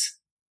UK who's,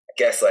 I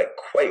guess, like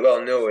quite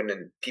well known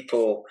and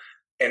people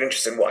are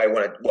interested in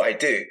what I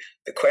do,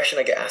 the question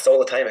I get asked all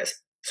the time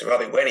is, so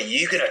Robbie, when are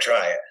you going to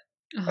try it?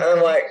 And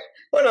I'm like,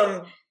 when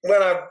I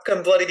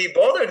can bloody be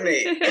bothered,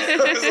 mate.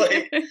 I was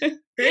like,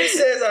 who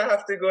says I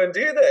have to go and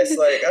do this?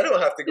 Like, I don't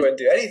have to go and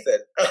do anything.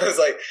 I was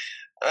like,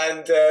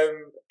 and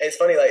it's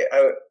funny, like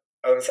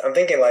I'm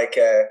thinking like,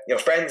 you know,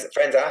 friends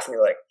ask me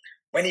like,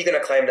 when are you going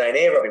to climb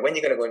 9A, Robbie? When are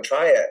you going to go and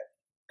try it?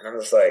 And I'm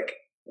just like,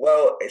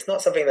 well, it's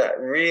not something that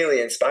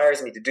really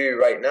inspires me to do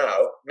right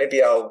now.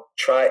 Maybe I'll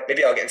try,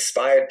 maybe I'll get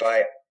inspired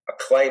by a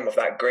climb of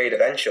that grade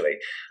eventually.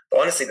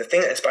 But honestly, the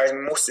thing that inspires me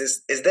most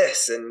is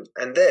this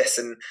and this,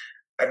 and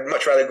I'd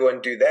much rather go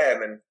and do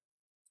them. And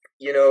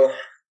you know,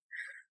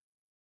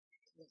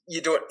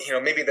 you don't,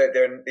 maybe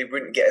they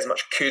wouldn't get as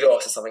much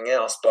kudos as something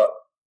else, but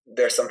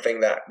there's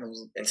something that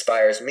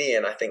inspires me,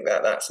 and I think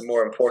that that's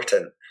more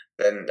important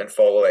than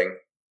following,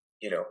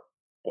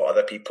 what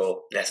other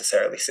people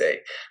necessarily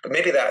say. But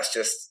maybe that's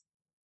just,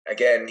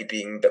 again, me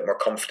being a bit more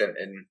confident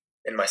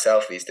in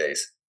myself these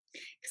days.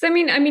 Because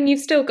I mean,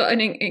 you've still got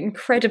an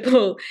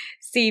incredible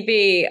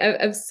CV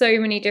of so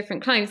many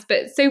different climbs.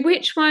 But so,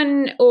 which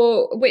one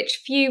or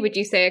which few would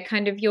you say are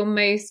kind of your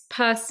most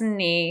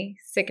personally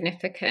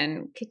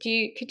significant? Could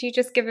you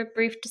just give a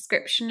brief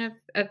description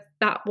of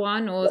that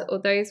one or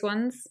those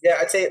ones? Yeah,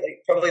 I'd say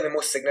probably the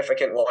most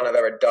significant one I've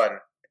ever done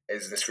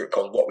is this route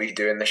called What We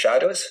Do in the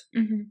Shadows.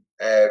 Mm-hmm.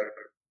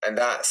 And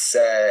that's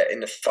in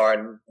the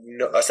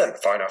that's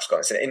not far north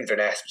Scotland. It's in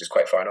Inverness, which is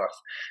quite far north.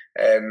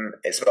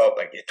 It's about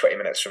 20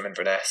 minutes from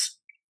Inverness.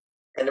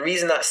 And the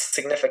reason that's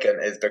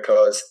significant is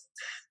because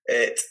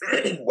it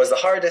was the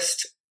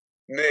hardest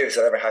moves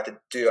I've ever had to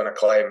do on a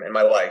climb in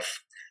my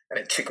life. And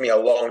it took me a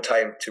long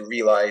time to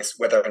realize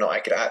whether or not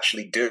I could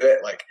actually do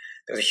it. Like,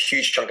 there was a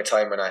huge chunk of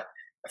time when I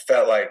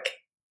felt like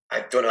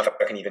I don't know if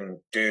I can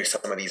even do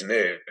some of these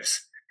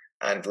moves.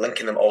 And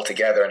linking them all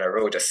together in a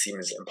row just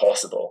seems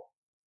impossible.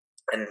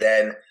 And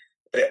then,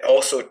 but it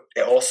also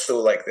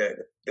like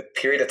the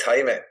period of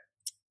time it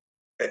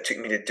took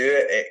me to do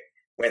it, it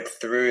went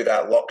through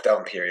that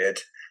lockdown period,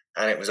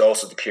 and it was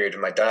also the period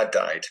when my dad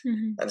died.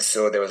 Mm-hmm. And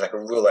so there was like a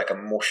real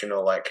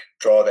emotional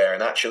draw there,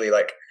 and actually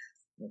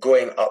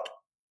going up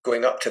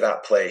to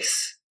that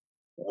place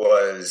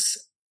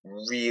was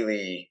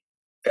really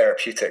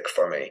therapeutic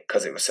for me,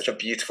 because it was such a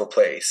beautiful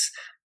place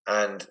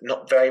and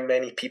not very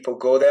many people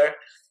go there,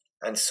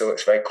 and so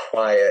it's very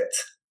quiet.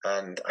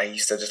 And I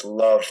used to just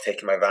love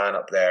taking my van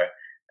up there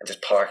and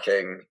just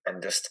parking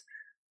and just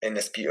in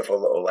this beautiful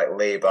little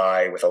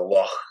lay-by with a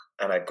loch,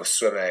 and I'd go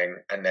swimming.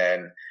 And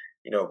then,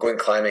 going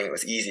climbing, it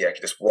was easy. I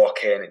could just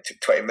walk in. It took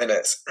 20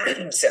 minutes,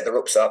 set the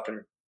ropes up,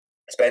 and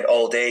spend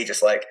all day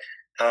just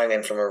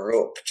hanging from a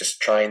rope, just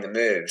trying the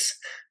moves.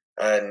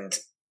 And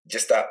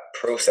just that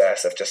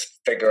process of just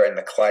figuring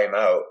the climb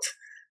out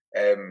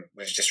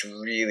was just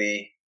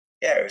really,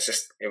 it was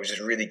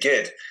just really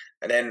good.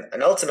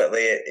 And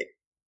ultimately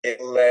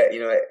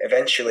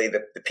eventually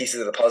the pieces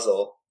of the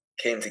puzzle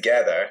came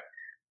together,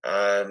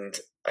 and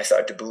I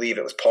started to believe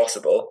it was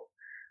possible.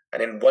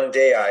 And then one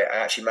day I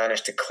actually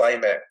managed to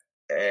climb it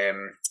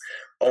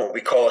on what we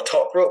call a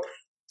top rope.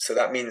 So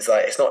that means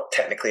it's not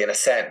technically an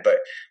ascent, but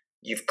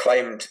you've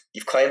climbed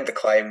the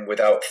climb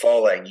without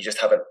falling. You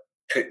just haven't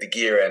put the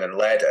gear in and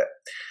led it.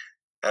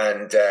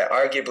 And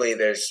arguably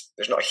there's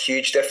not a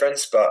huge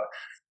difference, but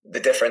the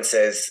difference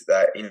is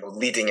that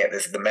leading it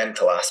is the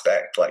mental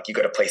aspect. You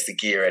got to place the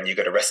gear and you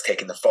got to risk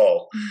taking the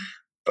fall.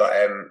 But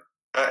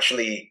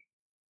actually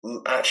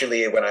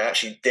when I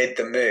actually did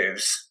the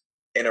moves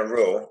in a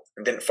row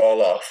and didn't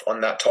fall off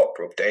on that top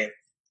rope day,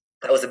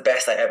 that was the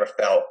best I ever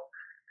felt.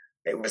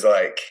 It was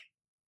I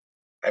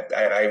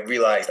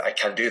realized I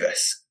can do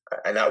this,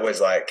 and that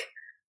was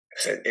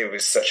it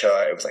was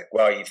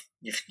wow,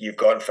 you've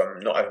gone from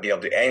not having been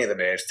able to do any of the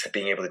moves to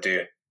being able to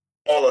do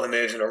all of the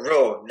moves in a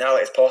row. Now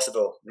it's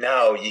possible.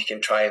 Now you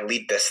can try and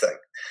lead this thing.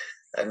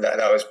 And that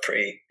was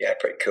pretty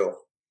cool.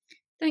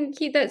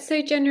 Thank you. That's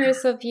so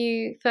generous of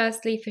you,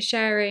 firstly, for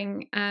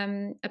sharing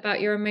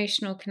about your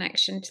emotional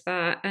connection to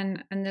that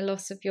and the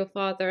loss of your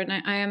father. And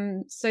I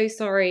am so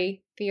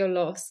sorry for your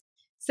loss.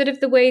 Sort of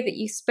the way that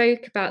you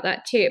spoke about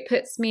that too, it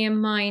puts me in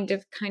mind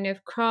of kind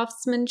of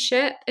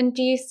craftsmanship. And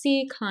do you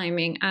see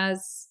climbing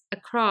as a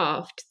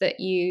craft that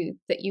you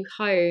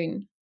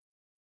hone?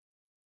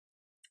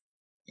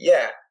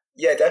 Yeah,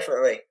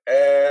 definitely.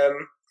 I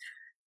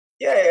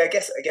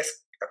guess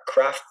a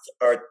craft,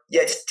 or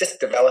just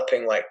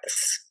developing the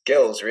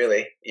skills,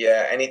 really.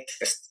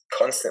 Just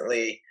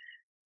constantly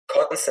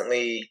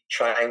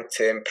trying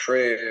to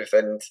improve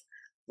and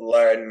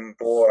learn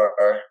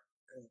more,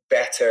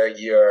 better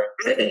your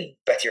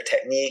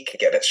technique,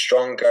 get a bit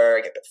stronger,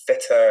 get a bit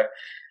fitter.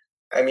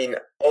 I mean,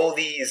 all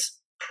these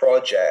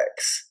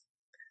projects,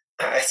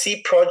 I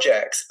see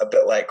projects a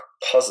bit like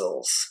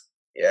puzzles.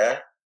 Yeah.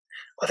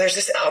 Well, there's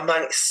just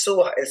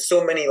it's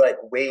so many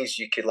ways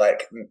you could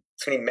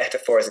so many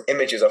metaphors and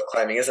images of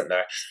climbing, isn't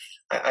there?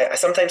 I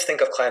sometimes think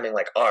of climbing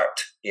like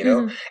art,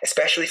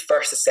 especially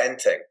first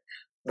ascending.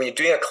 When you're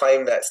doing a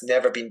climb that's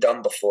never been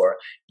done before,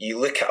 you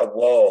look at a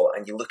wall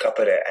and you look up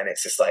at it, and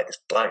it's just this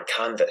blank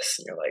canvas,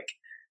 and you're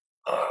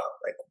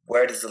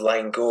where does the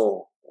line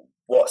go?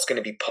 What's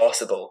going to be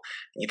possible?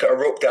 And you put a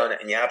rope down it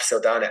and you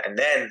abseil down it, and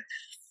then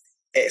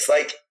it's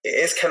it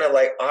is kind of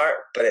like art,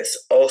 but it's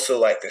also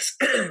this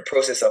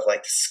process of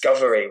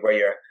discovery, where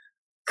you're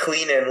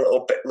cleaning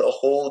little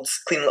holds,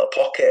 cleaning little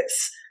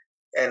pockets,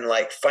 and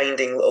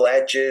finding little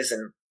edges,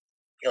 and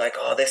you're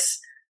oh, this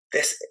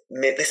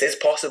is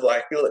possible.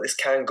 I feel this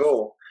can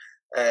go,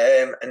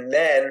 and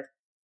then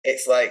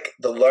it's like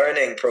the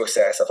learning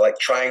process of like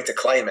trying to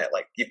climb it.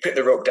 Like you put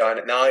the rope down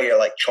and now you're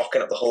like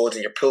chalking up the holds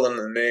and you're pulling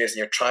the moves and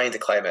you're trying to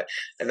climb it.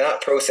 And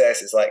that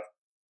process is like,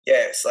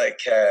 yeah, it's like,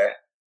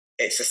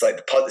 it's just like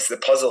the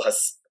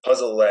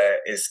puzzle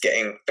is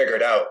getting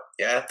figured out.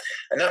 Yeah.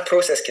 And that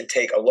process can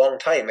take a long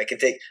time. It could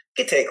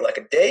take like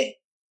a day,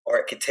 or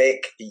it could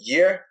take a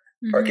year,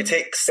 or it could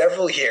take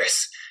several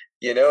years.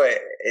 You know,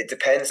 it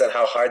depends on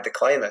how hard the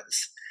climb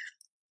is.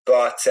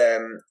 But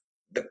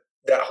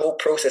that whole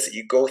process that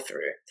you go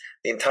through,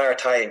 the entire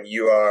time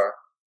you are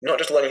not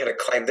just learning how to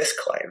climb this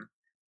climb,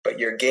 but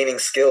you're gaining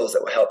skills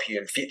that will help you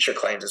in future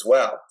climbs as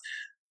well.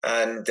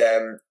 And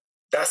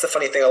that's the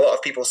funny thing. A lot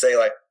of people say,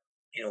 like,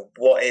 you know,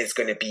 what is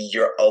going to be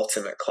your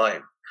ultimate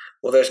climb?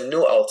 Well, there's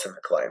no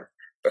ultimate climb,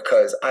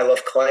 because I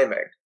love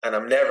climbing and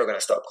I'm never going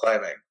to stop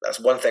climbing. That's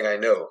one thing I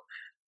know.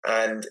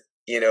 And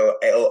you know,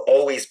 it'll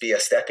always be a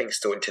stepping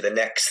stone to the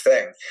next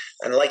thing.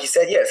 And like you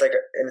said, yeah, it's like,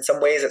 in some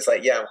ways it's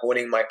like, yeah, I'm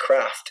honing my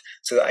craft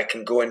so that I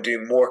can go and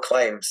do more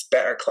climbs,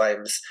 better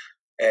climbs,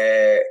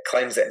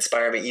 climbs that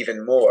inspire me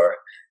even more.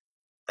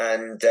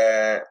 And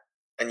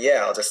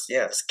yeah, I'll just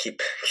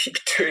keep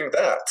doing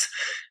that.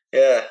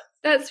 Yeah.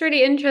 That's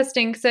really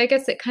interesting. So I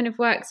guess it kind of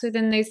works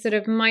within those sort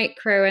of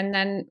micro and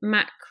then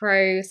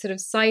macro sort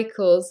of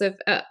cycles of,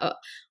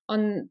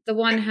 on the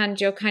one hand,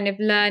 you're kind of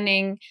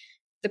learning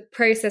the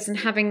process and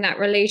having that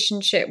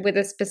relationship with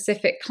a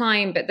specific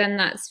climb, but then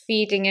that's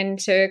feeding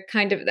into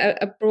kind of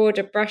a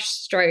broader brush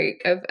stroke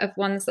of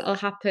ones that will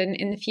happen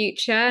in the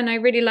future. And I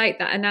really like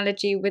that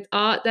analogy with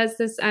art. There's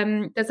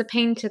a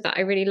painter that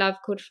I really love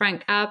called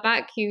Frank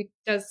Auerbach, who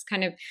does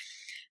kind of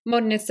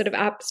modernist sort of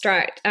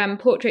abstract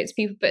portraits of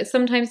people, but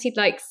sometimes he'd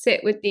like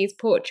sit with these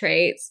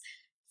portraits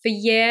for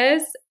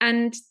years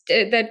and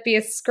there'd be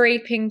a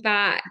scraping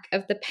back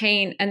of the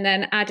paint and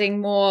then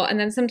adding more, and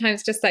then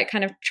sometimes just like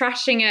kind of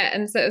trashing it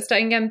and sort of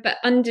starting again. But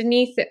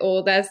underneath it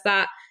all, there's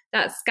that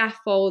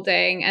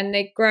scaffolding, and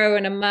they grow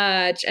and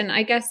emerge. And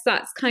I guess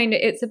that's kind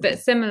of, it's a bit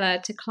similar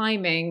to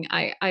climbing,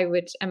 I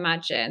would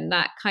imagine,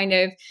 that kind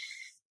of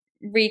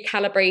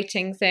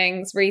recalibrating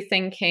things,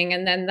 rethinking,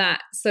 and then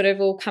that sort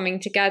of all coming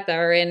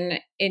together in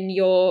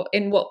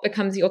what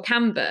becomes your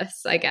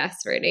canvas, I guess,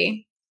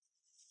 really.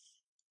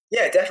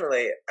 Yeah,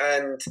 definitely.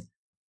 And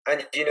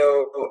you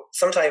know,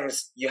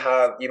 sometimes you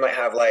might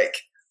have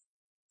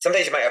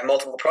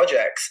multiple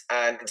projects,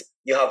 and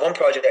you have one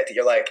project that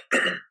you're like,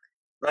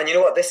 man, you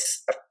know what,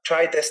 I've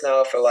tried this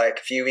now for like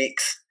a few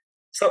weeks.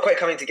 It's not quite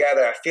coming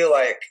together. I feel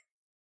like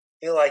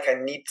I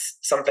need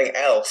something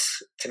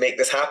else to make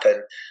this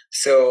happen.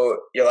 So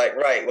you're like,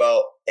 right,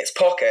 well, it's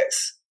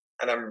pockets,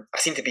 and I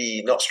seem to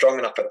be not strong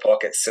enough at the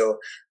pockets. So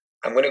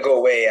I'm going to go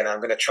away and I'm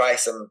going to try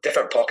some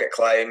different pocket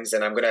climbs,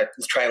 and I'm going to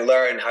try and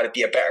learn how to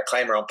be a better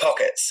climber on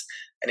pockets.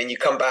 And then you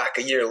come back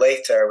a year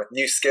later with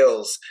new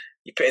skills.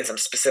 You put in some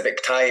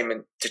specific time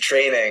into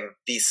training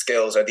these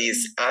skills or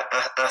these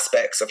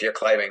aspects of your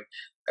climbing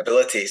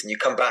abilities, and you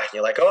come back and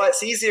you're like, oh,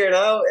 it's easier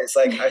now. It's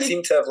like I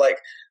seem to have like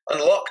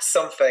unlocked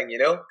something, you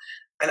know.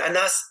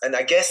 And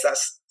I guess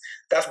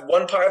that's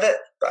one part of it.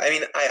 But I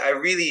mean, I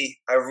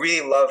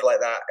really love like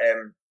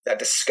that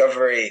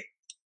discovery.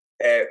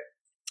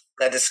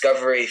 That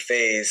discovery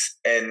phase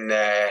in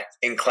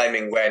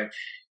climbing, when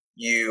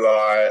you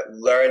are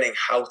learning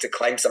how to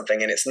climb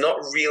something, and it's not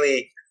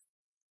really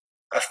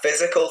a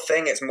physical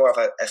thing. It's more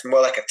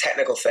like a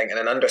technical thing, and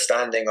an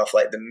understanding of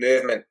like the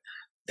movement,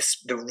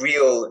 the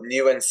real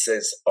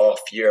nuances of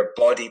your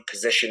body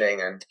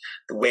positioning and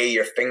the way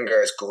your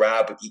fingers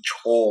grab each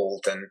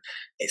hold, and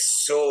it's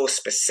so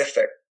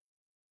specific.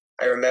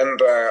 I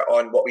remember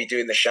on What We Do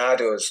in the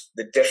Shadows,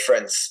 the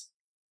difference.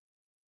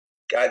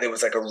 There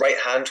was like a right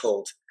hand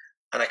hold,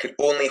 and I could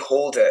only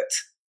hold it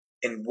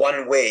in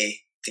one way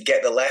to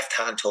get the left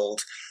hand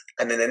hold.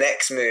 And then the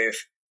next move,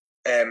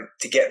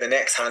 to get the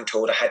next hand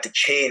hold, I had to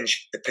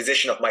change the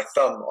position of my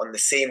thumb on the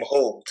same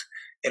hold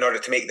in order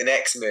to make the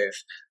next move.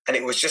 And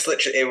it was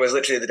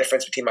literally the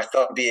difference between my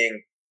thumb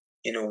being,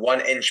 you know,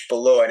 1 inch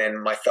below and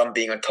then my thumb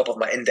being on top of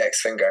my index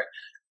finger.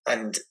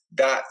 And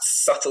that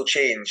subtle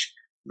change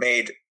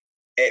made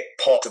it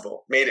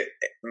possible, made it,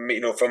 you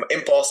know, from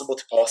impossible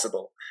to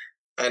possible.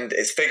 And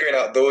it's figuring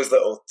out those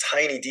little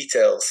tiny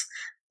details,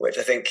 which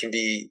I think can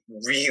be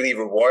really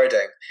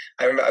rewarding.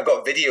 I remember I've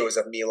got videos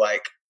of me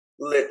like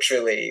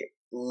literally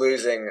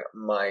losing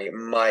my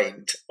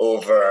mind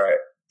over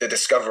the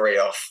discovery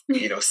of,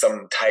 you know,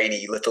 some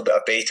tiny little bit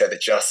of beta that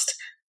just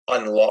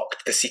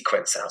unlocked the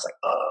sequence. And I was like,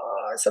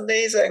 it's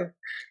amazing.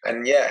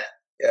 And yeah,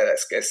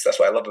 that's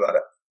what I love about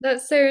it.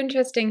 That's so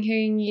interesting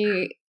hearing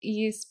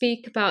you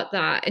speak about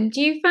that. And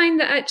do you find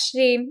that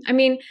actually, I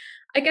mean,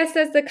 I guess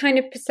there's the kind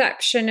of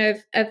perception of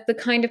the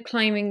kind of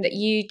climbing that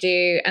you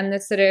do and the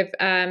sort of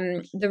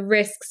the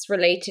risks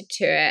related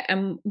to it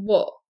and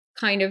what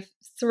kind of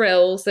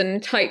thrills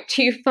and type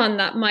 2 fun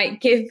that might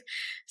give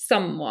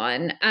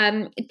someone.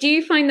 Do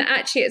you find that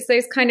actually it's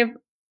those kind of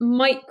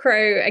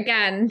micro,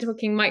 again,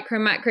 talking micro,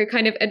 macro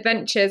kind of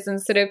adventures and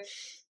sort of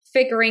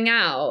figuring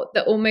out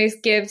that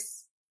almost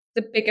gives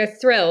the bigger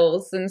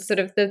thrills and sort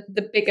of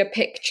the bigger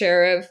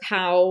picture of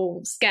how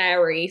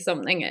scary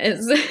something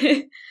is.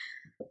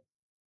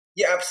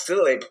 Yeah,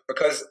 absolutely.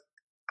 Because,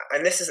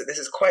 and this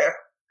is quite a,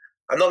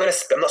 I'm not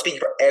speaking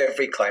for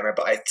every climber,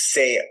 but I'd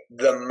say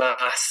the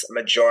mass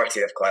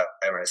majority of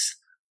climbers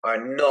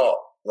are not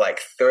like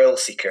thrill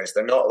seekers.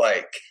 They're not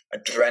like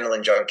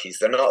adrenaline junkies.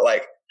 They're not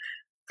like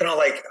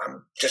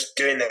I'm just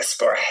doing this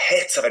for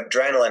hits of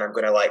adrenaline. I'm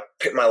going to like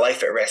put my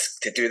life at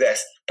risk to do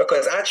this,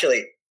 because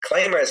actually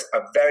climbers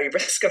are very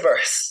risk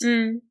averse.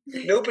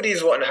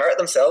 Nobody's wanting to hurt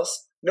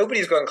themselves.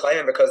 Nobody's going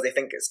climbing because they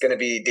think it's going to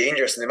be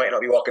dangerous and they might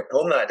not be walking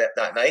home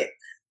that night.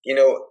 You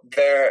know,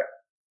 they're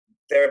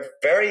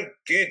very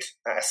good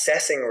at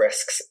assessing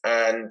risks,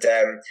 and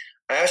I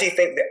actually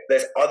think that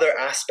there's other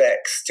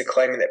aspects to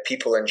climbing that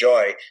people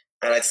enjoy.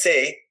 And I'd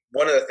say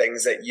one of the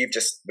things that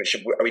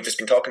we've just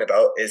been talking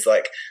about is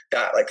like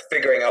that, like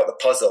figuring out the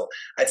puzzle.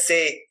 I'd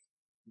say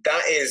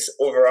that is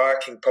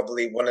overarching,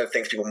 probably one of the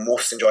things people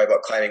most enjoy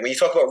about climbing. When you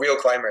talk about real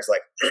climbers,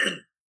 like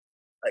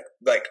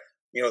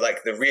you know,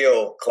 like the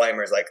real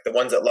climbers, like the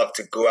ones that love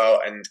to go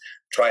out and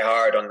try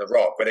hard on the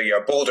rock, whether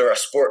you're a boulder, a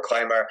sport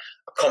climber,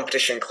 a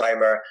competition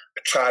climber,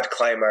 a trad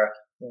climber,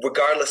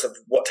 regardless of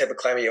what type of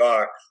climber you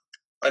are,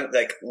 and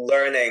like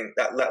learning,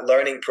 that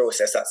learning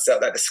process,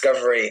 that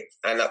discovery,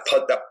 and that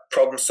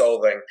problem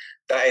solving,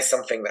 that is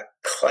something that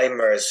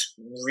climbers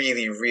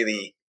really,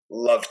 really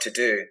love to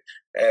do.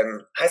 I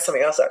had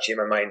something else actually in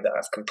my mind that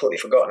I've completely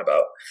forgotten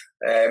about.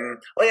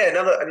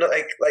 Another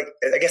like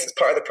I guess it's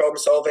part of the problem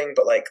solving,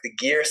 but like the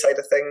gear side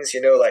of things,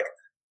 you know, like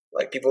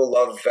people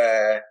love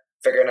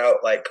figuring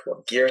out like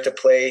what gear to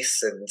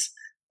place and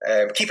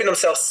keeping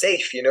themselves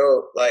safe. You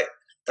know, like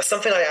that's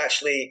something I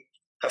actually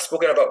have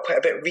spoken about quite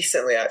a bit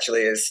recently.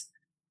 Actually, is,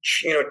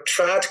 you know,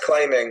 trad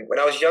climbing. When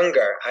I was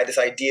younger, I had this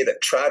idea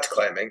that trad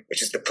climbing,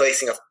 which is the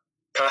placing of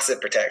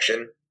passive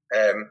protection,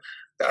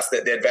 that's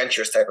the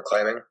adventurous type of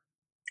climbing.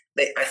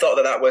 I thought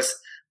that was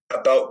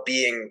about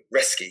being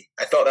risky.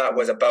 I thought that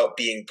was about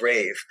being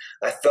brave.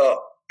 I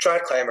thought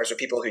trad climbers were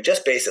people who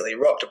just basically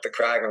rocked up the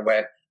crag and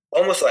went,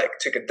 almost like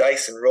took a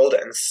dice and rolled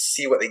it and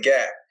see what they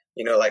get.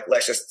 You know, like,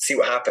 let's just see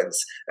what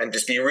happens and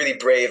just be really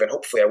brave and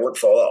hopefully I won't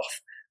fall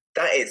off.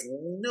 That is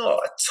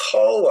not at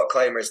all what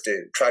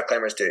trad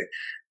climbers do.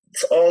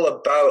 It's all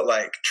about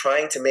like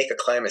trying to make a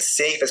climb as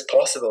safe as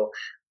possible,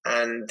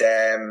 and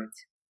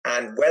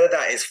whether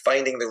that is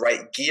finding the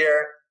right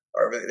gear,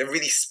 or the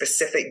really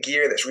specific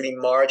gear that's really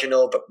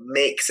marginal but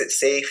makes it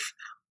safe,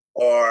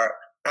 or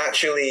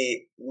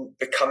actually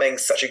becoming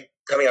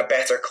a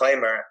better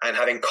climber and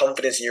having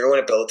confidence in your own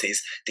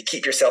abilities to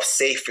keep yourself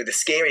safe through the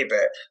scary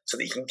bit, so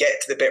that you can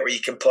get to the bit where you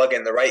can plug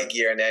in the right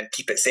gear and then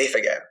keep it safe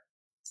again.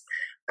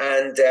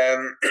 And I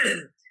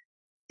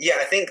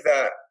think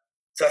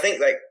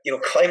like, you know,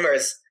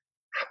 climbers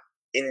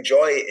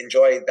enjoy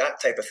that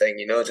type of thing,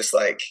 you know, just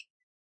like,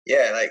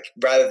 yeah, like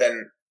rather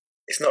than,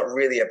 it's not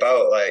really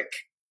about like,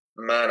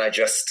 man, I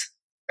just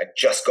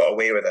got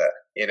away with it,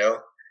 you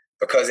know,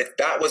 because if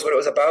that was what it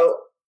was about,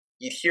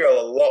 you'd hear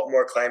a lot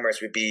more climbers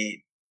would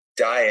be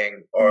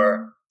dying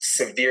or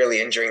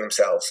severely injuring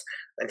themselves.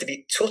 And to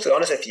be totally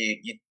honest with you,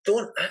 you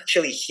don't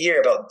actually hear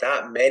about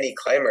that many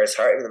climbers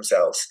hurting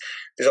themselves.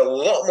 There's a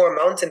lot more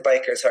mountain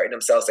bikers hurting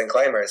themselves than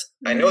climbers.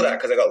 I know that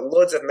because I got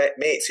loads of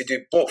mates who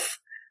do both,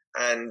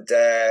 and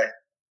they're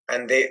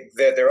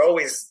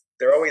always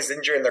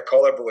injuring their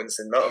collarbones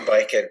in mountain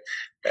biking,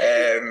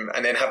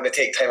 and then having to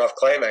take time off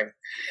climbing.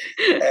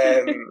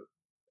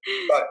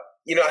 But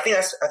you know, I think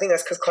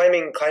that's because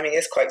climbing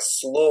is quite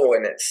slow,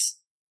 and it's,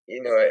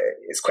 you know,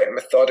 it's quite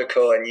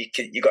methodical, and you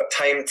got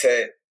time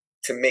to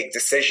make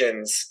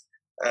decisions,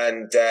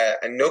 and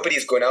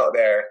nobody's going out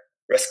there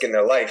risking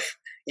their life.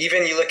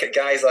 Even you look at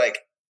guys like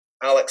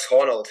Alex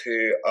Honnold,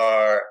 who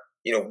are,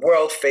 you know,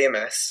 world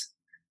famous,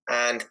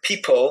 and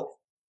people,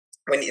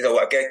 when, you know,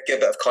 I'll give a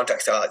bit of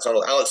context to Alex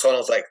Honnold. Alex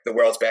Honnold's like the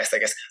world's best, I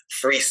guess,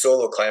 free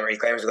solo climber. He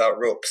climbs without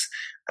ropes,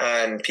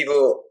 and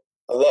people,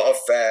 a lot of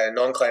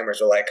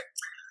non-climbers are like,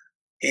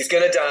 he's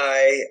going to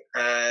die,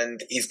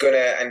 and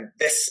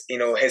this, you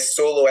know, his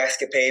solo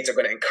escapades are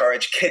going to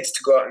encourage kids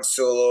to go out and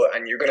solo,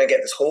 and you're going to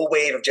get this whole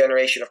wave of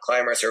generation of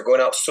climbers who are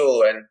going out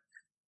soloing.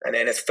 And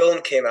then his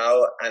film came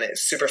out, and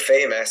it's super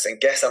famous,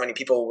 and guess how many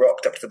people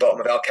rocked up to the bottom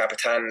of El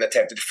Capitan and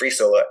attempted to free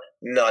solo it?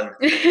 None.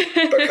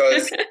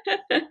 because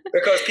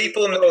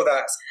people know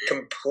that's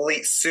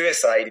complete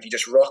suicide if you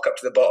just rock up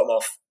to the bottom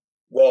of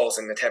walls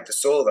and attempt to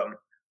solo them.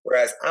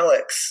 Whereas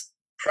Alex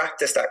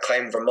practiced that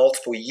climb for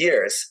multiple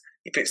years.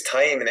 He puts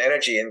time and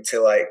energy into,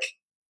 like,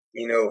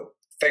 you know,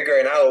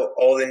 figuring out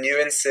all the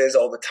nuances,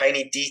 all the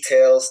tiny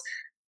details.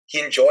 He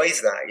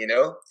enjoys that, you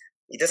know.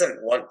 He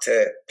doesn't want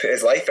to put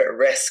his life at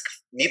risk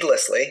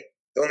needlessly.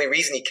 The only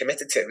reason he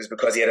committed to it was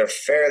because he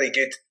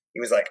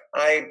was like,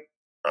 I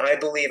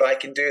believe I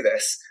can do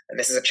this, and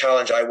this is a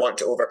challenge I want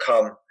to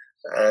overcome,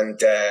 and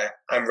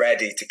I'm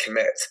ready to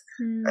commit.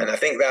 And I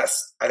think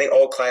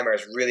all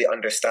climbers really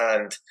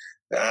understand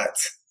that.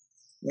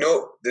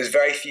 No, there's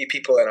very few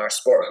people in our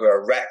sport who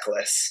are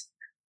reckless.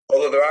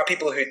 Although there are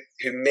people who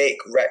make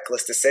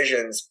reckless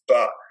decisions,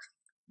 but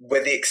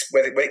with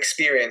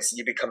experience,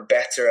 you become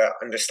better at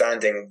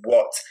understanding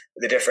what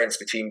the difference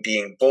between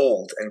being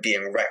bold and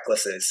being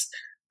reckless is,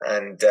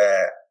 and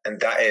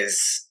that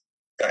is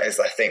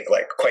I think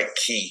like quite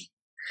key,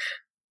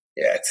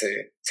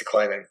 to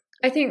climbing.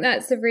 I think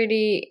that's a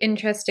really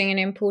interesting and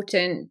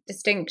important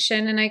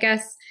distinction, and I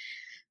guess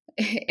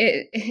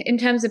in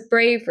terms of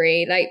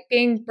bravery, like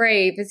being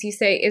brave, as you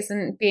say,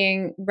 isn't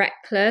being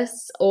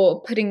reckless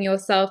or putting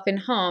yourself in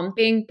harm.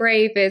 Being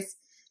brave is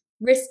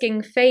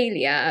risking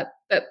failure,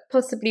 but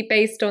possibly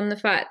based on the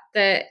fact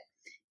that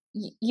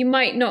you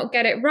might not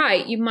get it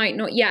right. You might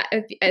not yet,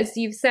 as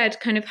you've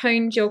said, kind of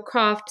honed your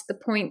craft to the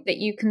point that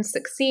you can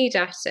succeed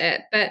at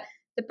it. But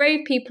the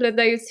brave people are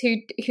those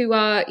who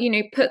are,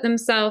 put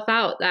themselves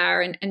out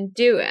there and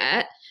do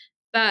it,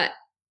 but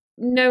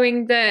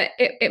knowing that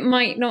it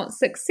might not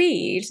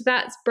succeed.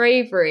 That's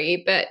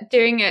bravery, but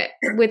doing it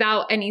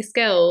without any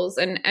skills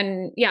and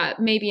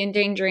maybe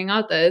endangering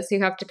others who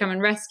have to come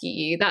and rescue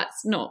you,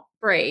 that's not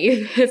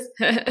brave, is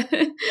it?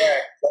 Yeah,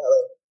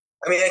 exactly.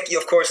 I mean,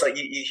 of course, like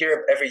you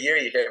hear every year,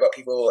 you hear about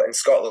people in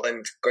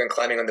Scotland going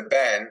climbing on the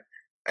Ben,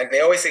 and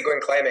they always say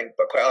going climbing,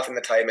 but quite often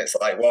the time it's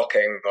like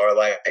walking or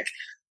like,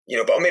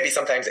 but maybe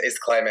sometimes it is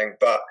climbing,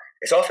 but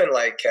it's often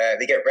like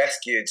they get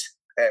rescued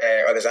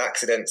or there's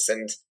accidents,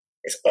 and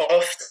it's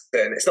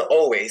not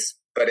always,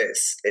 but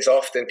it's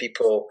often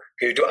people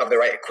who don't have the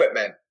right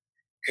equipment,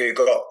 who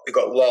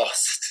got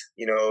lost,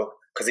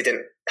 because they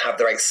didn't have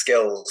the right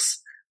skills,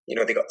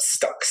 they got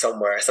stuck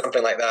somewhere,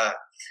 something like that.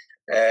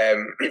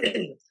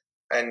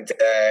 And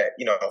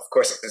of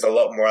course, there's a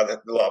lot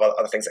of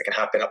other things that can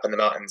happen up in the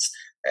mountains.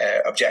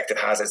 Objective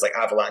hazards like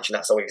avalanche, and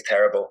that's always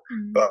terrible.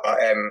 But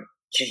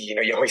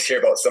you always hear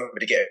about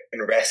somebody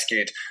getting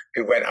rescued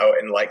who went out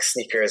in like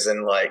sneakers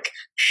and like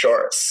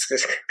shorts,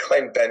 just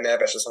climbed Ben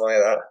Nevis or something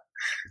like that.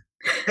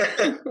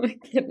 Oh my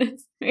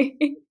goodness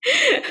me.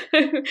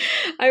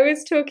 I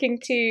was talking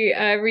to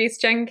Rhys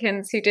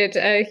Jenkins, who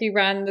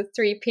ran the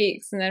 3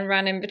 peaks and then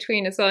ran in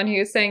between as well, and he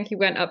was saying he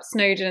went up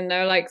Snowdon and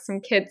there were like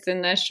some kids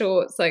in their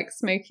shorts like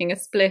smoking a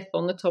spliff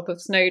on the top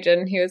of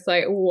Snowdon. He was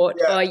like,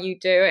 what are you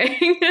doing?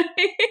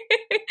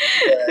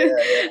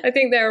 Yeah. I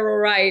think they're all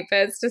right, but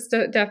it's just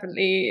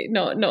definitely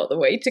not the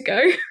way to go,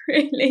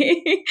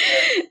 really.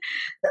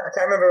 I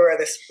can't remember where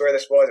this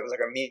was. It was like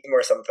a meme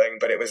or something,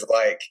 but it was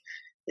like,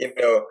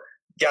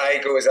 guy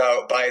goes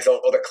out, buys all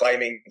the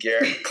climbing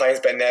gear, climbs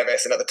Ben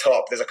Nevis, and at the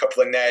top there's a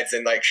couple of Neds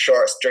in like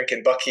shorts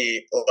drinking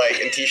Bucky like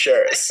in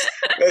t-shirts.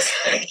 It's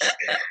like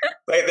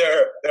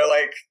they're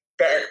like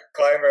better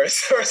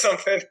climbers or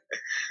something.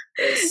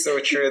 It's so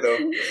true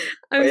though.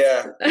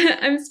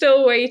 I'm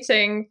still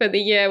waiting for the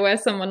year where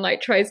someone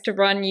like tries to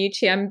run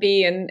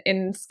UTMB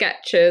in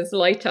Skechers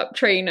light up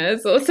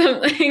trainers or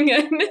something.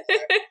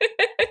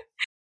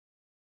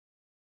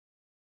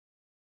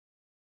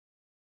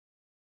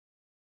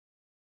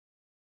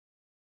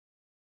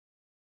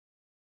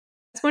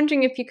 I was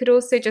wondering if you could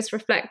also just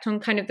reflect on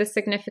kind of the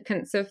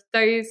significance of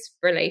those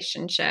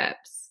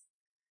relationships.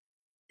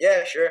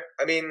 Yeah, sure.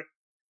 I mean,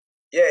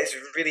 it's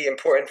really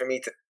important for me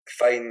to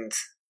find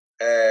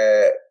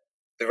the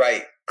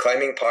right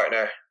climbing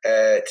partner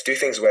to do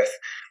things with.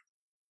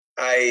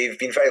 I've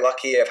been very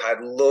lucky. I've had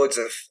loads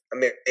of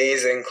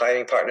amazing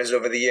climbing partners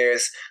over the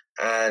years,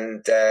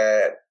 and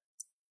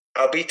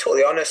I'll be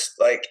totally honest,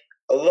 like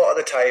a lot of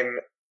the time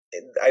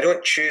I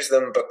don't choose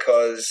them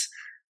because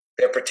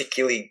they're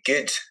particularly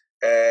good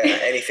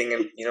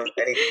anything,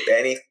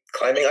 any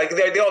climbing. Like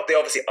they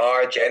obviously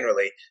are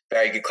generally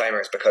very good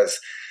climbers because,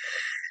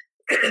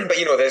 but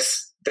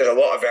there's a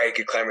lot of very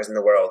good climbers in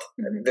the world.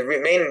 Mm-hmm. The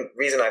main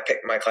reason I pick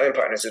my climbing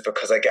partners is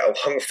because I get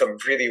along with them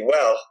really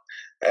well.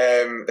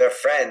 They're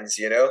friends,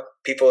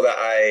 people that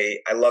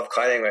I love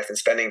climbing with and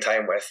spending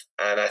time with,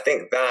 and I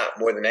think that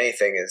more than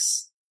anything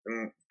is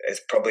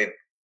probably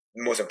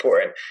most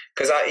important,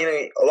 because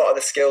a lot of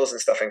the skills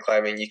and stuff in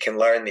climbing, you can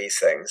learn these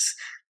things.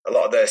 A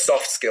lot of the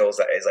soft skills,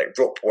 that is like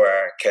rope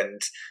work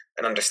and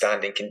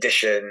understanding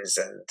conditions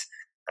and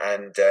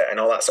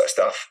all that sort of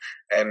stuff.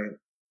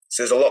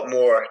 So there's a lot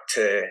more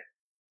to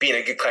being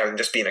a good climber than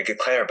just being a good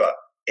climber, but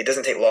it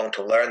doesn't take long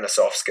to learn the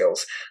soft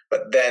skills.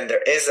 But then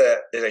there's a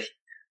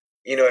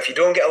if you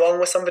don't get along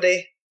with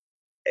somebody,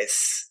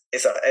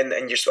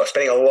 and you're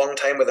spending a long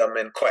time with them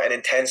in quite an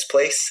intense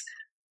place,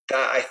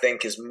 that I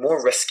think is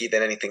more risky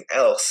than anything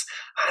else.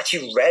 I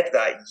actually read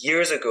that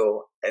years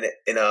ago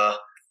in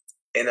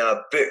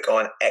a book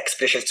on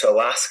expeditions to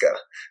Alaska,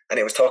 and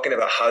it was talking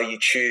about how you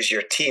choose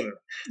your team.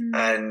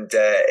 And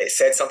it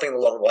said something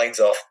along the lines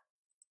of,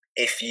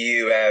 if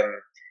you've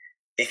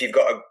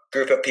got a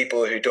group of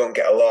people who don't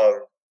get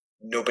along,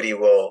 nobody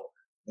will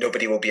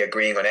be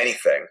agreeing on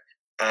anything,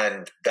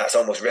 and that's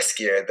almost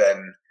riskier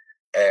than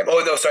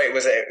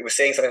it was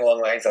saying something along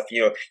the lines of,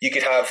 you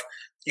could have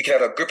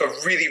a group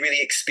of really, really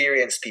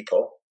experienced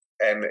people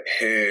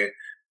who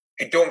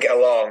don't get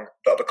along,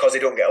 but because they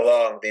don't get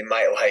along, they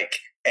might like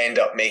end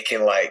up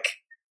making like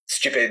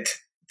stupid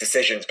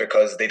decisions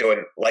because they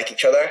don't like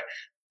each other.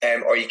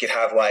 Or you could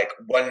have like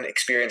one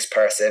experienced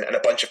person and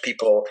a bunch of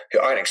people who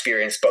aren't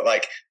experienced, but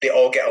like they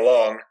all get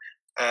along,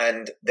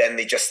 and then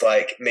they just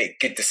like make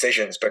good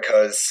decisions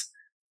because,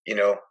 you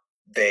know,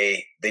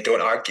 they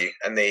don't argue,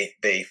 and they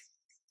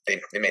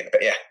make the,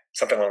 yeah,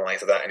 something along the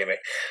lines of that anyway.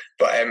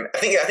 But I do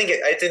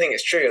think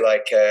it's true.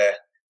 Like,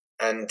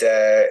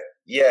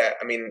 yeah,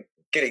 I mean,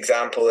 good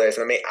example is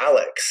my mate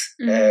Alex,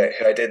 who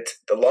I did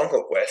the Long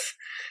Hope with.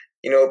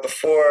 You know,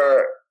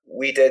 before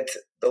we did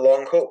the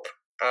Long Hope,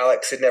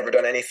 Alex had never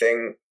done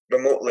anything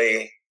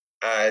remotely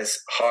as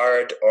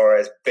hard or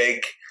as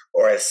big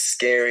or as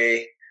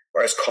scary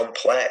or as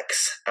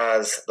complex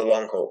as the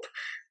Long Hope.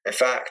 In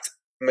fact,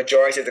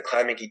 majority of the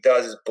climbing he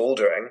does is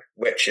bouldering,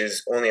 which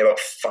is only about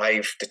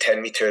 5 to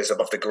 10 meters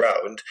above the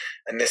ground,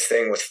 and this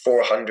thing was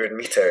 400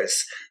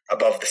 meters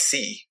above the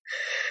sea.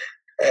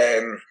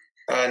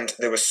 And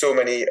there were so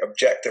many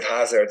objective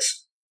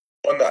hazards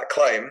on that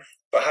climb.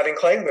 But having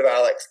climbed with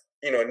Alex,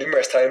 you know,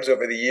 numerous times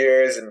over the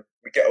years, and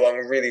we get along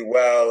really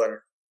well, and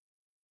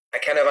I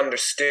kind of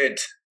understood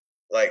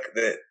like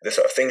the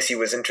sort of things he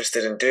was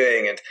interested in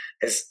doing, and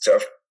his sort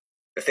of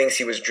the things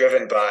he was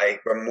driven by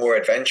were more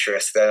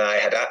adventurous than I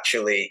had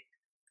actually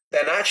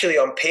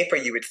on paper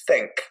you would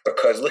think,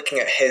 because looking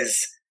at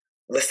his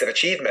list of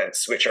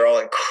achievements, which are all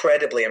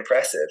incredibly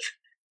impressive,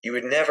 you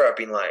would never have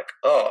been like,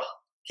 oh,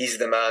 he's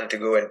the man to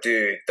go and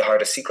do the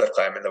hardest sea cliff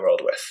climb in the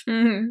world with.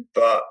 Mm-hmm.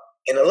 But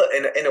in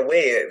a way,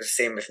 it was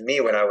the same with me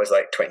when I was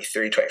like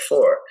 23,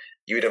 24.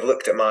 You would have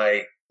looked at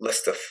my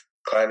list of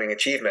climbing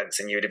achievements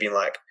and you would have been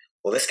like,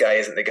 well, this guy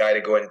isn't the guy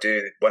to go and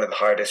do one of the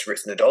hardest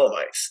routes in the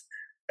Dolomites.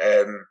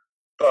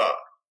 But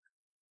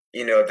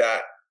you know,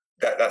 that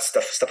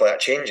stuff like that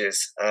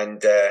changes,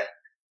 and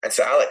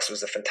so Alex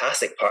was a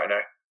fantastic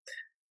partner,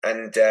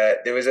 and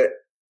there was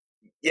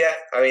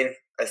I mean,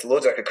 there's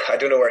loads I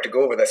don't know where to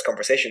go with this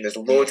conversation. There's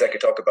loads I could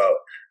talk about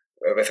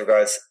with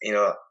regards, you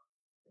know,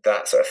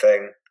 that sort of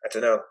thing. I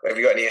don't know. Have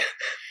you got any?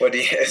 What do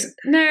you?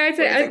 No,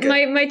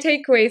 my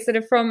takeaway sort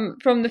of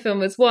from the film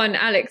was, one,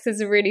 Alex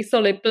is a really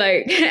solid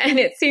bloke, and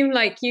it seemed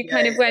like you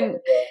kind of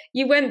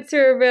went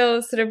through a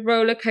real sort of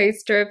roller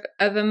coaster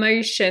of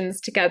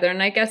emotions together,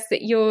 and I guess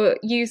that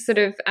you sort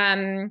of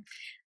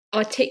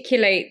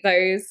articulate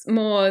those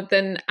more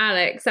than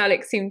Alex.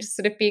 Alex seemed to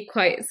sort of be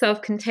quite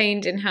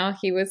self-contained in how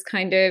he was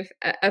kind of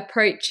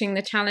approaching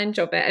the challenge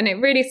of it, and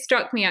it really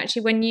struck me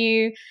actually when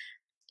you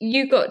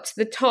got to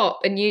the top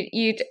and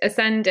you'd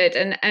ascended,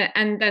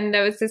 and then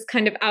there was this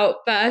kind of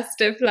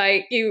outburst of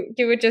like you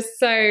were just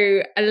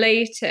so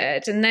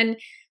elated,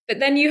 but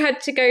then you had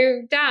to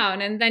go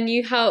down, and then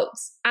you helped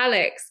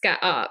Alex get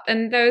up,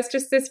 and there was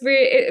just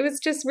it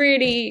was just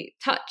really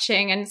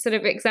touching, and sort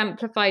of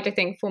exemplified, I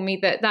think, for me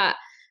that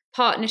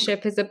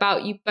partnership is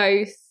about you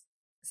both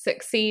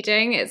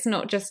succeeding. It's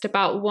not just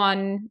about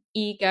one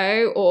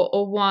ego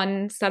or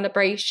one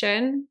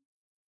celebration.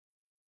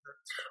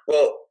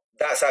 Well,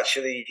 that's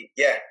actually,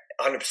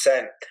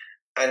 100%.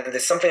 And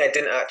there's something I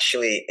didn't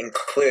actually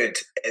include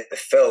in the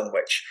film,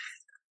 which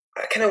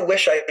I kind of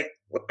wish I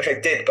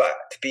did, but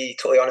to be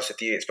totally honest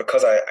with you, it's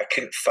because I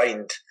couldn't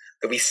find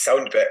the wee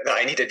sound bit that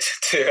I needed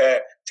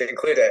to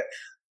include it.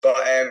 But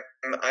I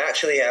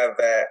actually have,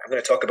 I'm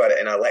going to talk about it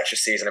in our lecture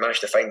series, and I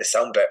managed to find the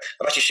sound bit.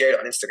 I've actually shared it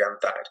on Instagram, in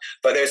fact.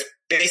 But there's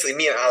basically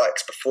me and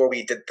Alex, before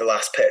we did the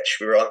last pitch,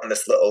 we were on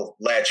this little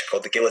ledge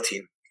called the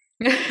Guillotine.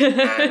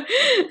 And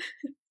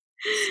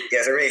yeah,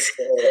 it's a really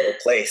small little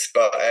place,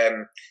 but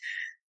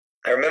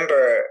I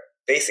remember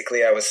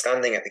basically I was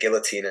standing at the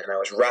Guillotine and I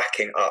was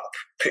racking up,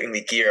 putting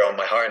the gear on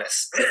my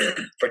harness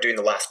for doing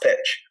the last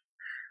pitch.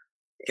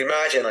 You can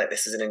imagine, like,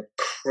 this is an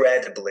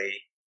incredibly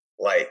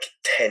like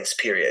tense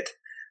period,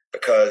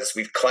 because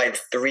we've climbed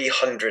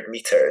 300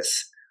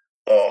 meters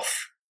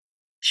off,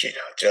 you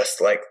know,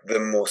 just like the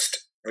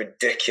most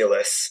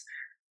ridiculous,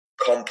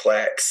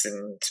 complex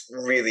and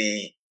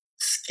really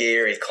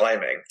scary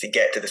climbing to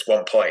get to this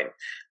one point.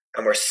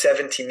 And we're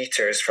 70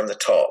 meters from the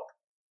top.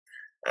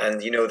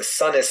 And, you know, the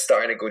sun is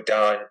starting to go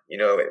down. You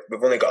know,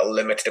 we've only got a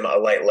limited amount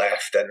of light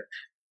left. And,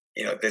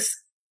 you know, this,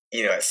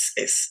 you know,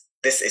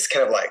 it's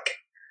kind of like,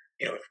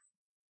 you know,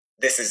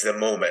 this is the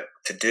moment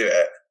to do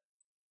it.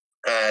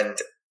 And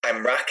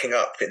I'm racking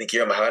up, putting the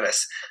gear on my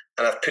harness,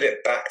 and I've put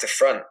it back to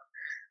front.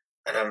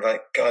 And I'm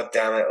like, God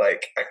damn it.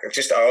 Like,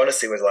 I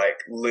honestly was like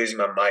losing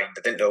my mind.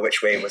 I didn't know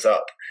which way it was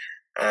up.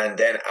 And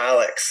then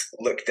Alex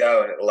looked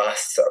down at the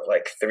last sort of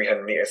like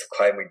 300 meters of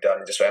climb we'd done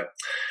and just went,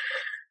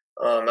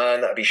 oh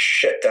man, that'd be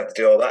shit to have to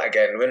do all that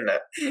again, wouldn't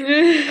it?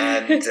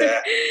 And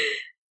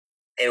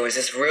it was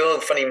this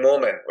real funny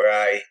moment where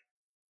I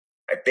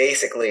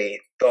basically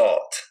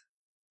thought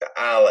that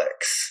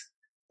Alex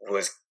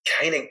was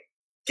kind of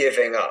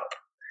giving up.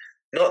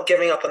 Not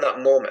giving up on that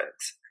moment,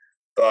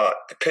 but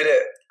to put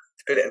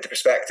it into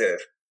perspective,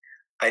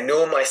 I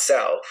know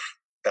myself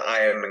that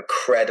I am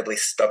incredibly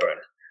stubborn.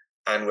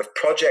 And with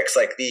projects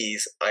like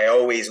these, I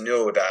always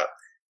know that,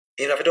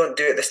 you know, if I don't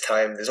do it this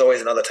time, there's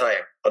always another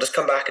time. I'll just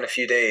come back in a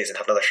few days and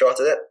have another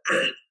shot at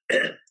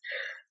it.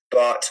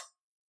 But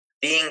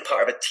being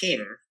part of a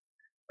team,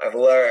 I've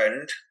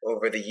learned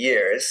over the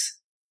years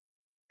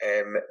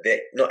that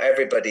not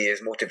everybody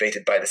is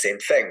motivated by the same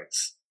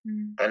things.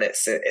 And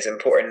it's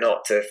important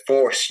not to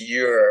force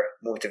your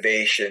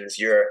motivations,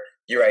 your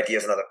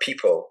ideas on other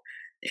people.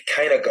 You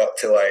kind of got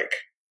to like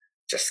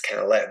just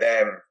kind of let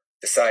them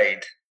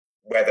decide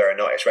whether or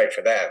not it's right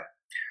for them.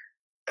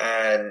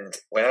 And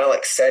when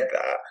Alex said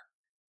that,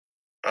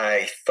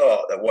 I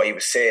thought that what he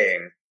was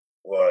saying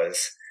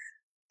was,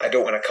 I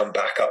don't want to come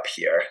back up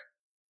here.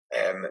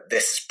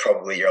 This is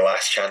probably your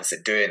last chance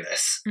at doing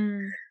this.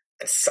 And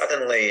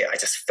suddenly I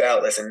just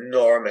felt this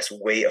enormous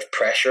weight of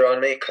pressure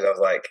on me, because I was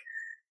like,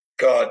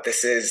 God,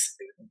 this is,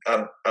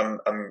 I'm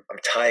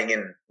tying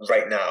in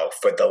right now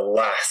for the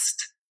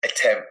last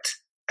attempt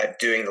at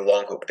doing the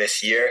long hope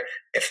this year.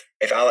 If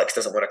Alex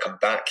doesn't want to come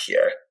back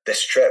here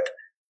this trip,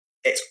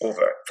 it's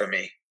over for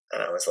me.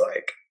 And I was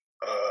like,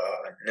 oh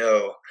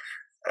no.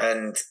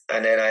 And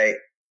then I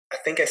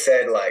think I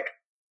said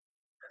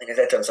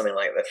to him something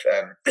like this,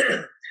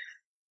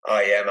 oh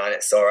yeah, man,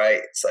 it's all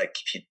right. It's like,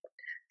 if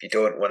you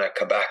don't want to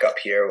come back up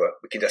here,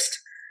 we can just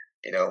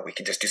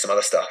do some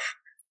other stuff.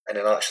 And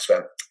then Alex just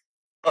went,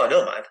 oh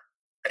no, man,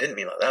 I didn't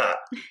mean like that.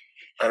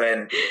 I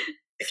mean,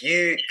 if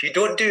you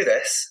don't do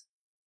this,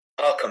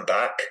 I'll come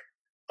back.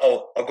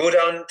 I'll go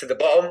down to the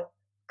bottom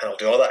and I'll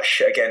do all that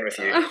shit again with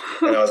you.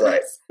 And I was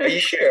like, are you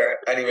sure?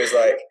 And he was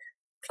like,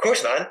 of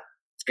course, man.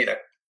 It's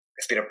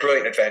been a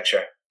brilliant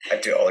adventure.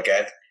 I'd do it all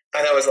again.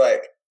 And I was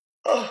like,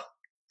 oh,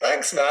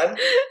 thanks, man.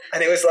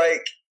 And it was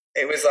like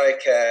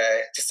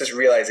just this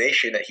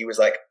realization that he was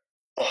like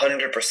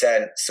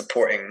 100%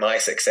 supporting my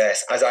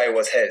success as I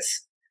was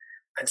his.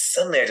 And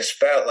suddenly I just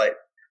felt like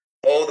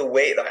all the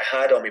weight that I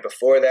had on me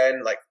before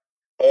then, like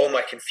all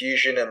my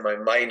confusion in my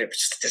mind, it was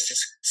just this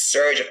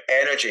surge of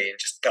energy and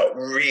just felt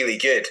really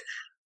good.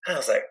 And I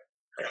was like,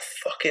 I'm going to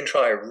fucking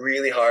try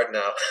really hard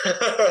now.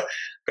 I'm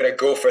going to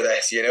go for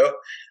this,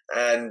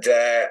 And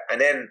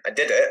then I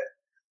did it.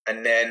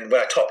 And then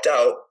when I topped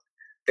out,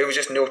 there was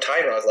just no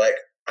time. I was like,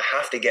 I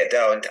have to get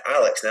down to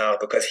Alex now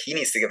because he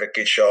needs to give a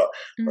good shot.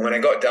 And when I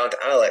got down to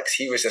Alex,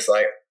 he was just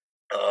like,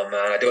 oh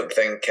man, I don't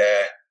think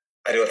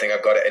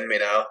I've got it in me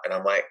now. And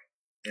I'm like,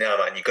 no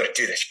man, you got to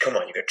do this. Come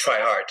on, you got to try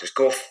hard. Just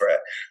go for it.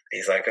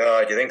 He's like,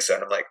 oh, do you think so?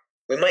 And I'm like,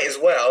 we might as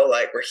well.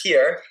 Like, we're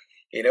here,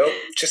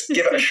 just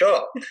give it a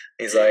shot.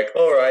 He's like,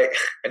 all right.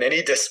 And then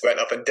he just went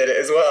up and did it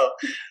as well.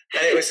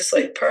 And it was just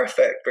like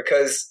perfect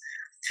because,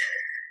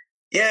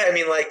 yeah, I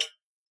mean, like,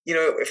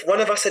 if one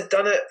of us had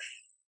done it,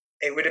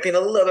 it would have been a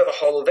little bit of a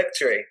hollow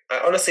victory.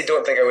 I honestly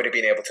don't think I would have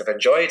been able to have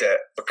enjoyed it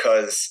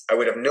because I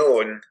would have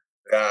known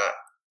that,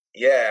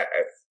 yeah,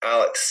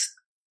 Alex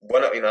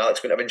wouldn't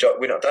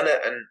have done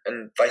it,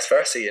 and vice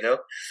versa.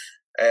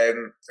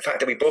 The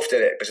fact that we both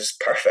did it was just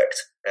perfect,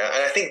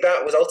 and I think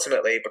that was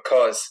ultimately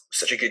because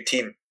such a good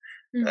team.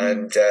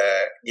 And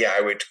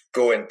I would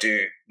go and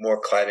do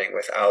more climbing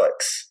with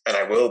Alex, and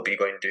I will be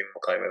going to do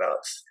more climbing with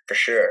Alex for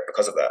sure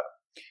because of that.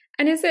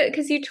 And is it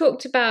because you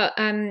talked about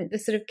the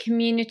sort of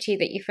community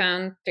that you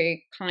found through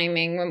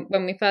climbing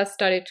when we first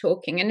started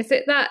talking, and is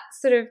it that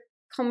sort of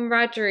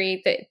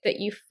camaraderie that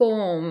you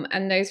form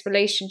and those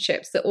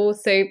relationships that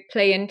also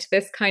play into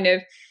this kind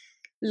of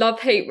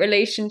love-hate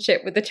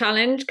relationship with the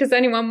challenge? Because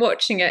anyone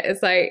watching it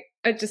is like,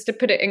 just to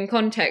put it in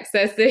context,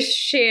 there's this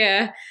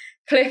sheer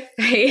cliff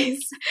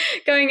face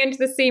going into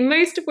the sea,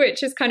 most of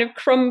which is kind of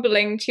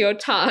crumbling to your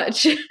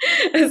touch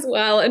as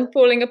well and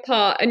falling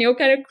apart, and you're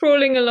kind of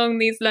crawling along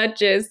these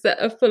ledges that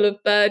are full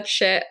of bird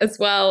shit as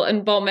well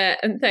and vomit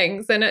and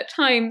things, and at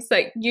times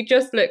like you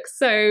just look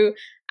so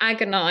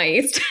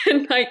agonized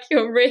and like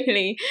you're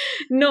really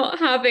not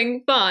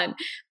having fun.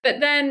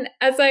 But then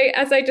as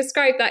I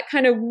described, that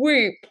kind of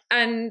whoop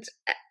and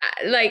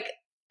like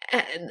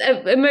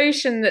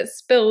emotion that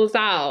spills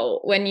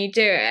out when you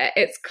do it,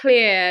 it's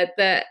clear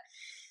that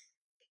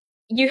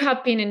you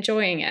have been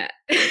enjoying it.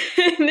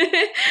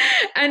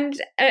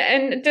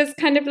 and does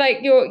kind of like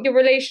your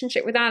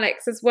relationship with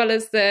Alex, as well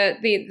as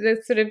the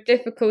sort of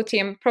difficulty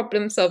and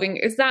problem solving,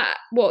 is that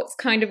what's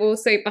kind of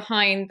also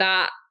behind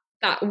that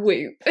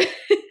whoop?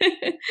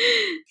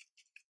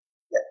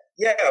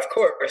 Yeah, of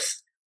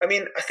course. I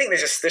mean, I think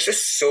there's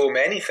just so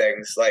many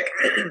things. Like,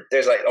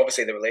 there's like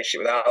obviously the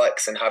relationship with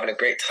Alex and having a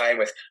great time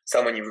with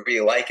someone you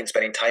really like and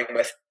spending time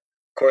with.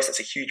 Of course, that's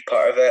a huge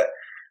part of it.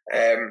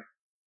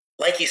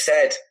 Like you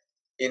said,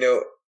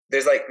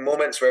 there's like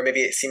moments where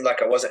maybe it seemed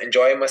like I wasn't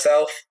enjoying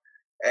myself,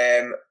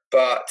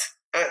 but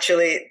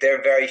actually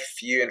they're very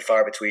few and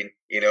far between.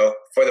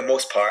 For the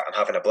most part, I'm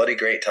having a bloody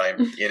great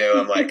time.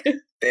 I'm like,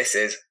 this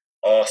is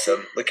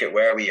awesome. Look at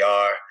where we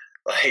are.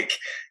 Like,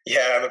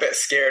 yeah, I'm a bit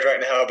scared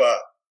right now, but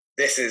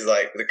this is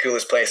like the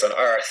coolest place on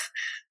earth.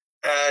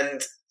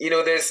 And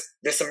there's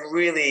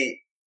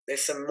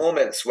some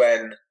moments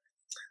when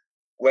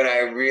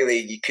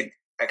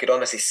I could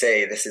honestly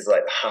say this is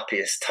like the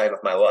happiest time of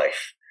my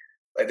life.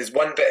 Like, there's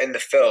one bit in the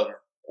film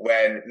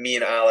when me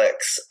and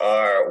Alex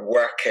are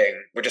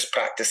working, we're just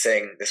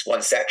practicing this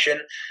one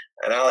section,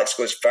 and Alex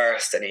goes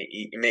first and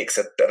he makes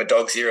a bit of a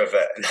dog's ear of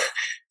it, and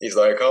he's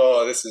like,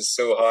 oh, this is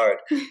so hard.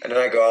 And then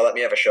I go, oh, let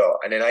me have a shot.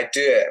 And then I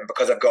do it, and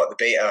because I've got the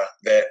beta,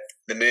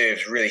 the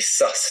moves really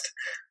sussed,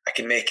 I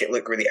can make it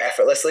look really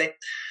effortlessly.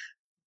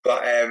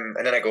 But and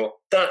then I go,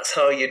 that's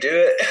how you do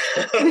it,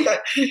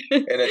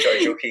 in a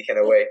jokey kind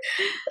of way.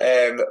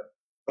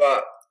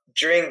 But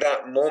during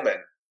that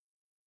moment,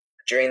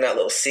 during that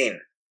little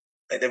scene,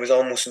 like there was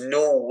almost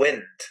no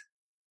wind,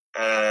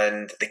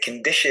 and the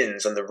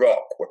conditions on the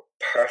rock were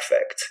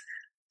perfect,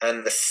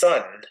 and the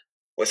sun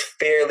was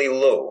fairly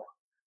low,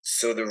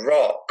 so the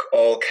rock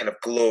all kind of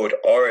glowed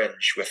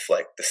orange with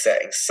like the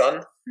setting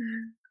sun,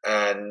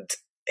 and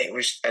it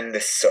was, and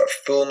this sort of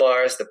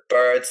fulmars, the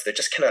birds, they're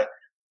just kind of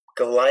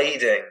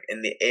gliding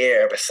in the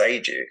air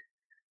beside you,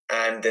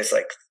 and there's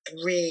like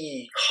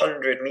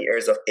 300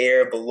 meters of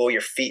air below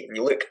your feet, and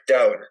you look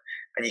down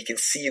and you can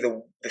see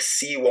the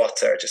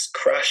seawater just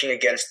crashing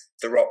against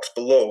the rocks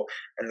below,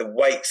 and the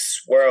white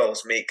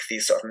swirls make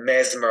these sort of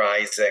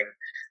mesmerizing,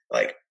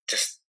 like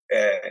just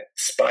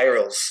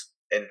spirals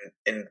in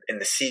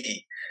the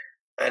sea,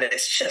 and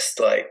it's just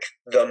like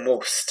the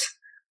most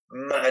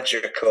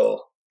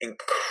magical,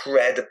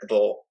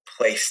 incredible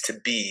place to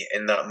be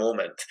in that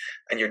moment.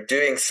 And you're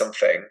doing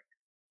something,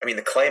 I mean,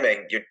 the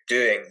climbing you're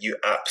doing, you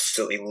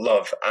absolutely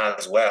love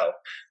as well.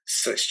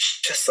 So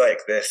it's just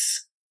like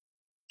this,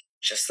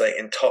 just like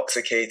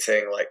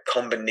intoxicating, like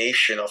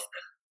combination of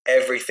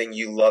everything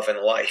you love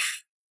in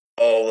life,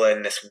 all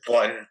in this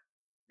one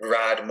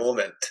rad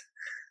moment.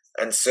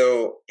 And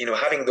so,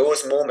 having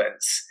those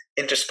moments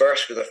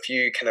interspersed with a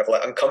few kind of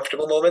like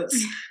uncomfortable moments,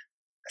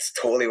 it's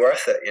totally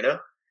worth it.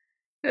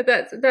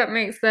 That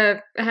makes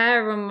the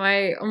hair on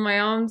my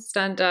arms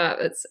stand up.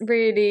 It's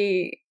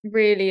really,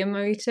 really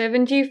emotive.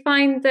 And do you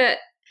find that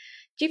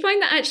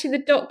actually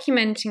the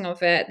documenting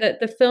of it, that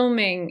the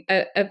filming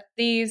of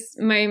these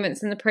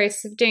moments in the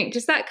process of doing,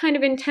 does that kind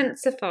of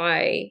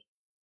intensify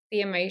the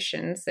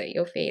emotions that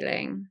you're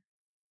feeling?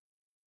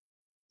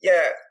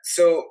 Yeah.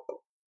 So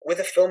with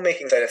the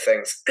filmmaking side of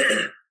things,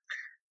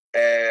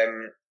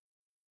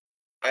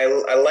 I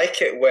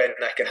like it when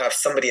I can have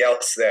somebody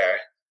else there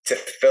to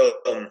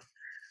film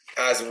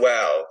as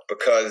well,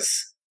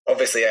 because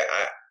obviously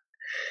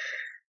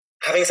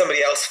having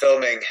somebody else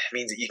filming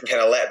means that you can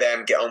kind of let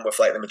them get on with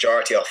like the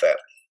majority of it.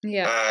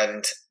 Yeah.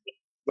 And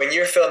when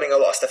you're filming a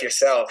lot of stuff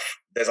yourself,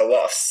 there's a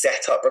lot of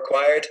setup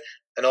required,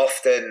 and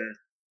often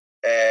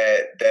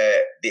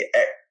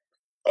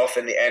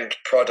often the end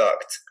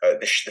product,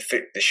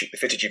 the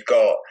footage you've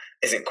got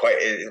isn't quite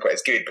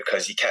as good,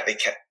 because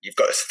you've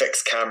got this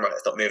fixed camera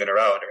that's not moving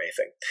around or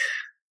anything.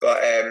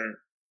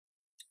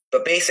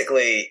 But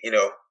basically,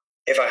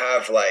 if I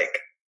have like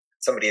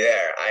somebody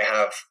there, I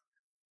have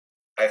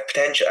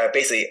potential.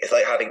 Basically, it's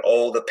like having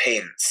all the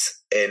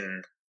paints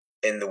in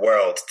the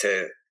world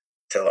to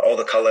all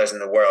the colors in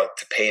the world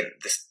to paint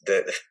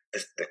the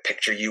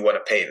picture you want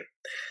to paint.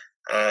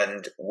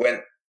 And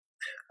when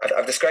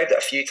I've described it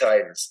a few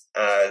times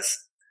as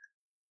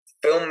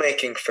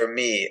filmmaking for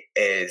me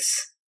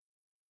is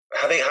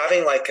having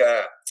like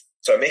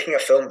making a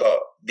film about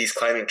these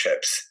climbing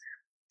trips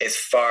is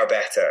far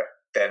better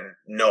than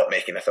not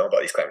making a film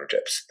about these climbing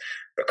trips,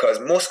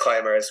 because most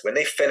climbers, when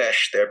they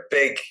finish their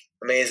big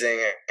amazing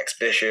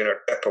expedition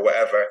or trip or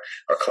whatever,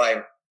 or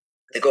climb,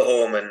 they go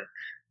home and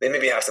they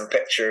maybe have some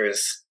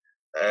pictures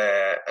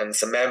and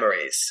some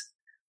memories,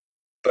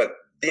 but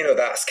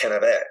that's kind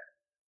of it.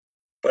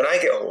 When I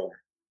get home,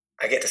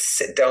 I get to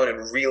sit down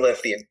and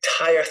relive the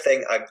entire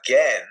thing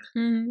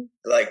again,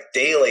 like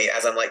daily,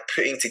 as I'm like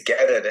putting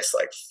together this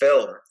like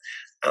film.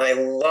 And I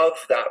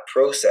love that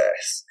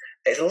process.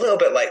 It's a little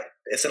bit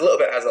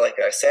as like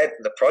I said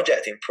in the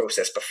projecting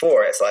process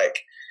before. It's like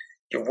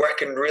you're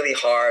working really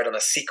hard on a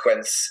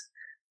sequence,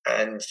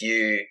 and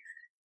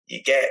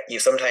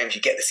sometimes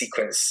you get the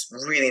sequence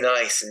really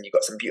nice, and you've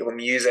got some beautiful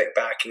music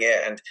backing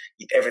it, and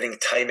everything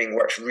timing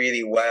works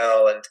really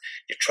well, and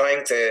you're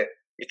trying to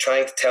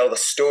tell the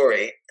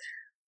story.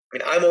 I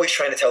mean, I'm always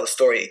trying to tell the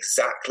story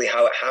exactly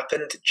how it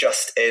happened,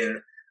 just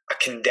in a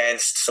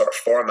condensed sort of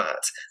format.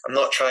 I'm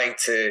not trying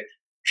to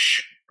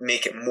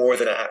make it more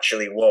than it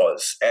actually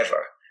was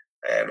ever.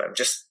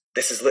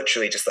 This is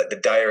literally just like the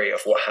diary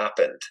of what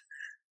happened.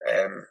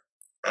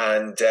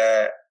 And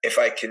if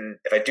I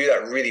do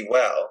that really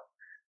well,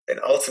 then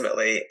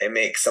ultimately it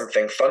makes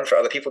something fun for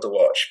other people to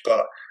watch.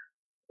 But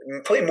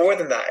probably more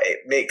than that,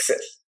 it makes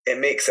it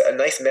a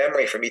nice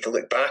memory for me to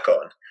look back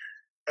on.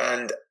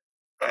 And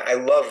I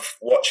love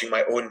watching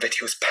my own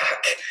videos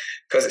back,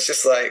 because it's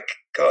just like,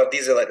 God,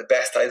 these are like the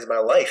best times of my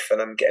life, and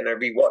I'm getting to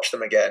rewatch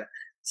them again.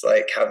 It's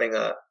like having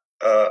a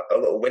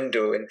little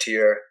window into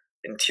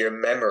your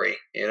memory,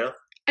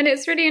 And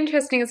it's really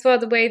interesting as well,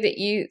 the way that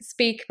you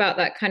speak about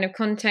that kind of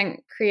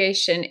content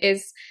creation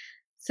is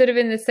sort of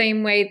in the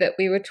same way that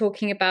we were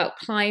talking about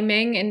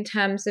climbing, in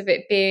terms of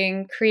it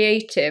being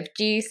creative.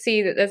 Do you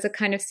see that there's a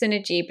kind of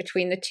synergy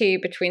between the two,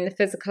 between the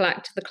physical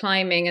act of the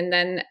climbing and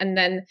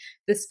then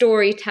the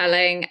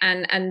storytelling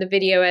and the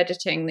video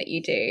editing that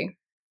you do?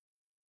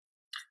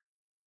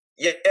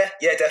 Yeah,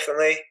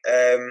 definitely.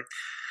 I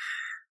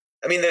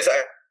mean,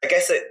 I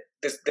guess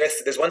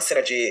there's one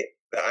synergy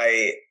that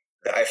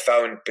I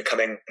found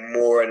becoming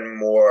more and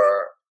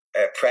more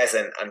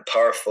present and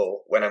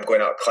powerful when I'm going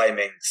out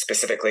climbing,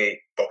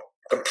 specifically, well,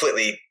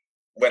 completely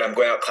when I'm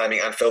going out climbing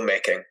and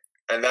filmmaking.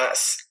 And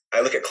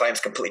I look at climbs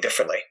completely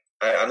differently.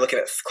 I'm looking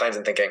at climbs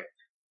and thinking,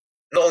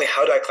 not only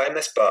how do I climb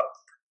this, but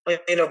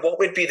what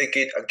would be a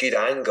good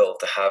angle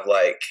to have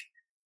like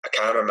a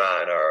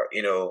cameraman, or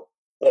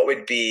what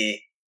would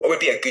be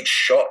a good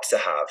shot to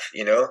have,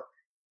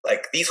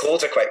 like these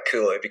holds are quite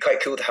cool. It'd be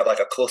quite cool to have like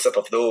a close up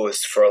of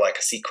those for like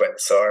a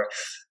sequence, or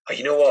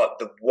you know what,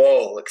 the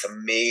wall looks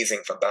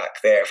amazing from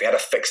back there. If we had a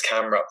fixed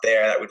camera up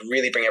there, that would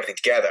really bring everything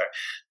together.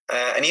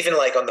 And even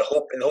like in the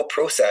whole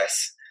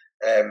process,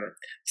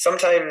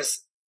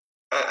 sometimes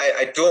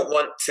I don't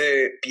want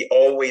to be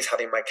always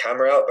having my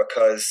camera out,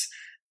 because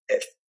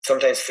it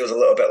sometimes feels a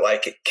little bit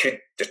like it could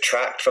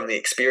detract from the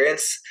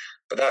experience.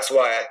 But that's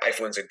why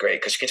iPhones are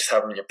great, because you can just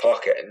have them in your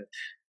pocket. And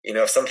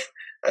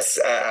as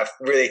a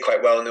really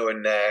quite well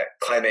known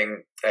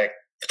climbing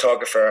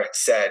photographer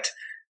said,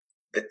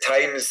 the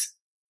times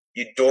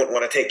you don't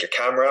want to take your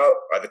camera out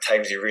are the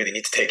times you really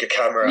need to take your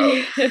camera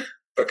out,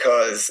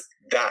 because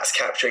that's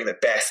capturing the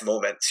best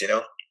moments.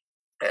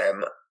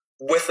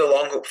 With the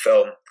Long Hope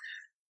film,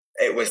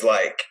 it was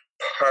like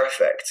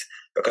perfect,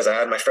 because I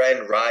had my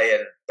friend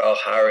Ryan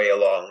Balhari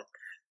along,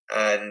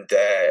 and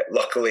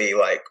luckily,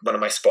 like, one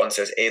of my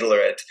sponsors,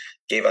 Edelred,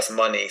 gave us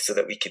money so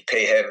that we could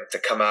pay him to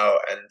come out,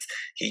 and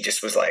he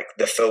just was like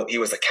he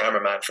was the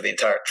cameraman for the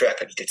entire trip,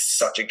 and he did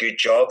such a good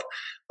job.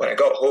 When I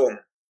got home,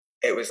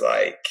 it was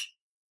like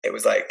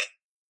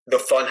the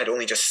fun had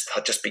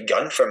just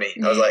begun for me.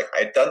 I was like,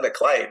 I'd done the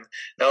climb.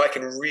 Now I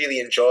can really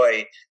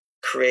enjoy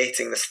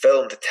creating this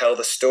film to tell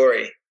the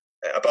story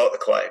about the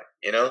climb,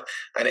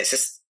 and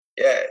it's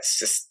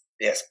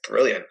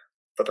brilliant.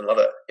 Flipping love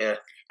it. Yeah.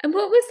 And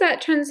what was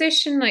that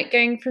transition like,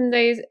 going from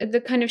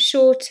the kind of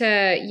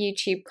shorter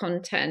YouTube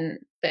content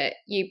that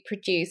you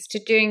produce to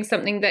doing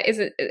something that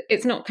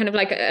it's not kind of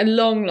like a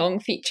long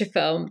feature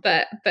film,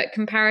 but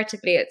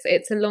comparatively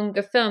it's a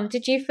longer film?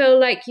 Did you feel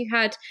like you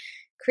had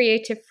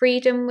creative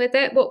freedom with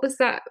it? What was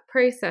that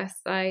process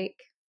like?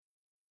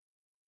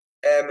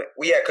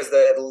 Because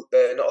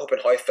the Not Open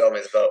Hoy film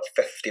is about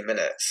 50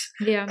 minutes.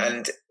 Yeah.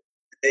 And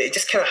it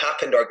just kind of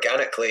happened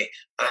organically.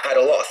 I had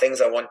a lot of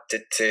things I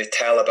wanted to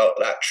tell about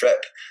that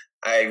trip.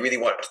 I really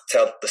wanted to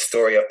tell the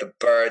story of the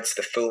birds,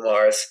 the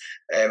fulmars.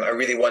 I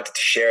really wanted to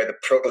share the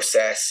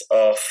process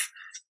of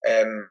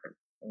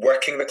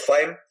working the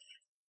climb,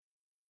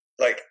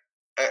 like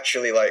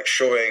actually like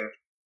showing,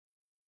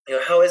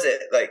 how is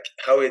it, like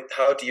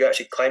how do you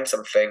actually climb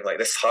something like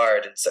this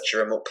hard in such a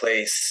remote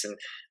place and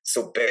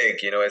so big?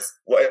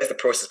 What is the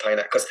process behind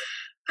that? Because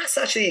that's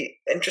actually,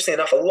 interesting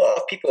enough, a lot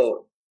of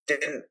people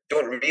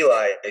don't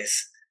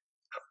realize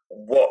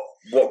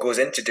what goes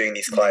into doing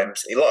these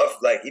climbs. A lot of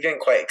like even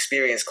quite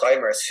experienced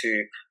climbers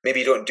who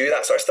maybe don't do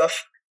that sort of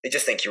stuff, they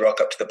just think you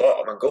rock up to the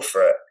bottom and go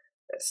for it.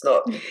 It's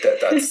not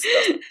that's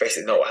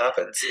basically not what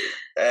happens.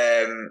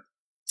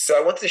 So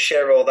I wanted to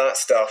share all that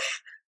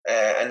stuff,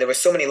 and there were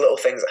so many little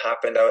things that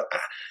happened. I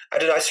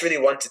don't know, I just really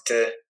wanted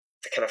to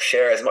kind of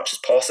share as much as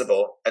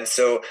possible, and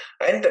so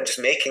I ended up just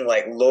making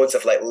like loads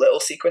of like little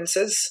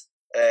sequences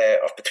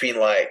of between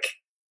like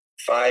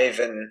 5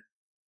 and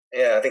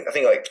I think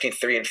like between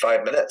 3 and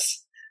 5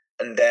 minutes,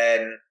 and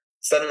then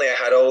suddenly I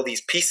had all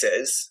these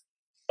pieces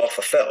off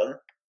a film,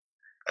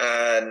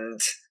 and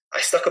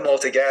I stuck them all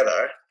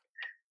together,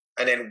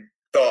 and then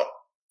thought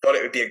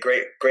it would be a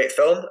great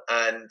film,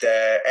 and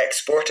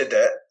exported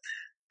it,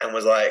 and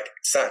was like,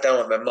 sat down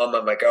with my mum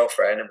and my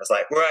girlfriend and was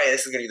like, right,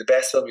 this is going to be the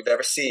best film you've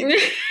ever seen.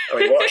 And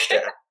we watched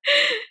it.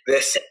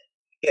 This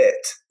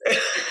hit.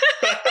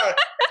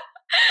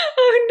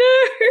 Oh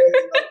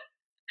no.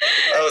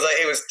 I was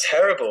like, it was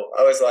terrible.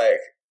 I was like,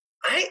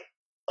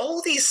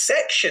 all these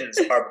sections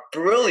are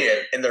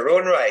brilliant in their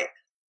own right,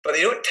 but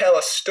they don't tell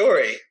a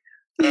story.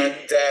 And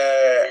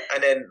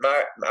then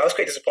I was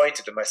quite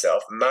disappointed in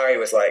myself. Mary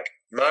is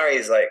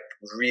like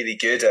really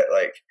good at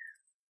like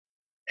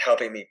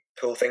helping me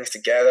pull things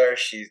together.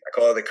 I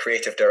call her the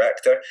creative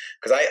director,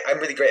 because I'm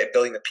really great at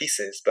building the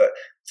pieces, but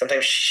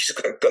sometimes she's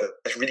got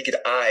this really good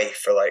eye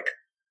for like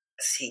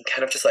seeing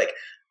kind of just like,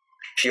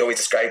 she always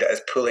described it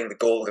as pulling the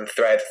golden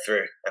thread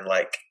through and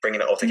like bringing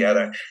it all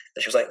together. And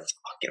she was like,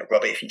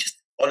 Robbie, if you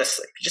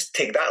just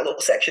take that little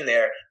section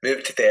there, move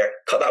it to there,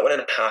 cut that one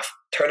in half,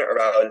 turn it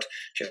around.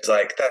 She was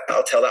like,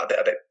 that'll tell that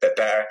a bit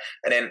better.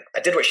 And then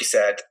I did what she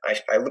said.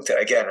 I looked at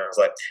it again and I was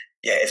like,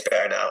 yeah, it's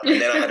better now. And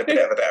then I had a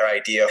bit of a better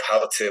idea of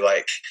how to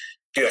like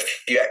do a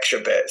few extra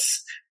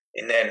bits.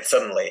 And then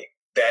suddenly,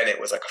 then it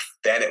was a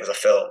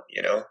film,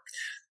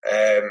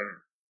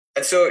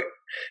 and so,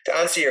 to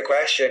answer your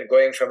question,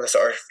 going from the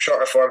sort of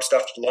shorter form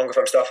stuff to longer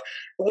form stuff,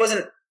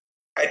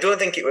 I don't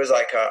think it was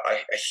like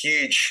a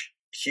huge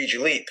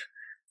leap.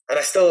 And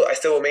I still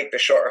will make the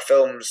shorter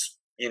films,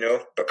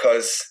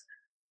 because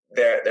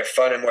they're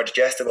fun and more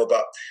digestible.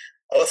 But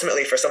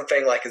ultimately, for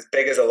something like as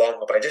big as a Long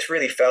Hope, I just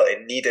really felt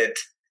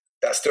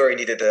that story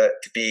needed to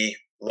be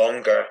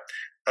longer.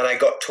 And I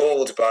got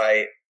told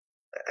by,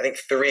 I think,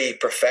 3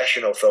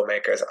 professional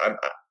filmmakers,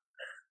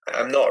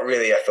 I'm not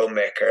really a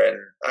filmmaker, and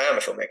I am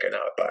a filmmaker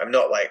now, but I'm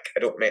not like, I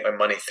don't make my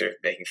money through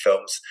making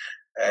films.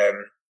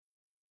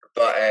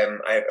 But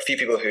I have a few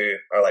people who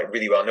are like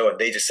really well known.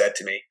 They just said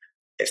to me,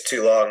 "It's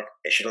too long.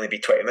 It should only be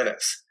 20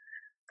 minutes."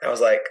 I was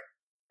like,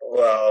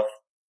 "Well,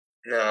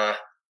 nah,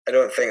 I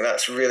don't think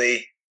that's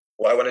really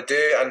what I want to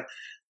do." And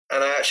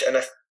I actually, and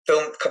a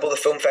couple of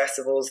the film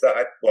festivals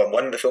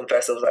one of the film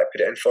festivals that I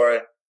put it in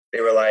for,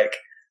 they were like,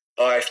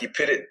 "Oh, if you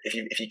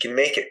can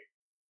make it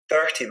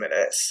 30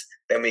 minutes,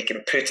 then we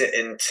can put it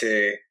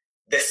into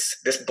this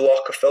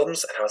block of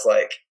films." And I was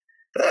like,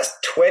 "But that's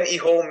 20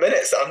 whole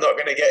minutes that I'm not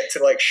going to get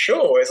to like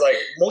show." It's like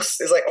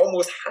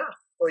almost half.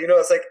 Well,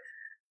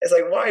 it's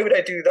like, why would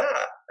I do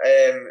that?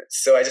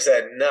 So I just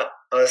said, nah.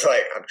 I was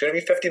like, I'm going to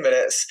be 50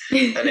 minutes,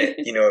 and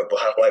we'll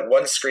have like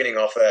one screening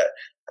of it,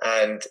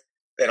 and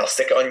then I'll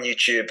stick it on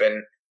YouTube,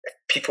 and if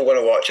people want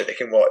to watch it, they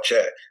can watch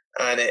it.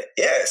 And and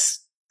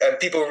I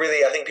think people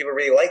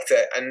really liked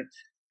it. And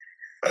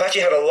I've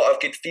actually had a lot of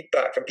good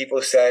feedback from people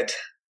who said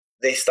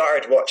they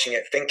started watching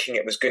it thinking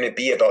it was going to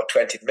be about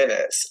 20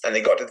 minutes, and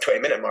they got to the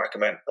 20-minute mark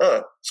and went,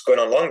 "Oh, it's going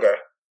on longer."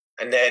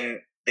 And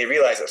then they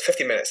realized it was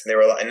 50 minutes, and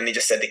and then they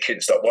just said they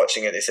couldn't stop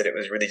watching it. They said it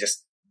was really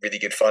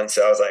good fun.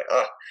 So I was like,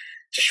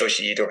 just shows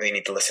you don't really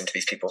need to listen to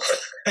these people.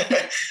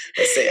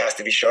 Let's say it has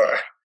to be shorter.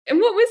 And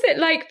what was it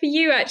like for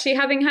you actually,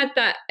 having had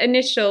that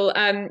initial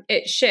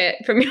it's shit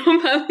from your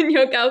mum and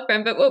your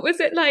girlfriend, but what was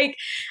it like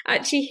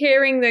actually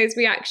hearing those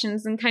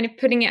reactions and kind of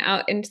putting it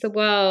out into the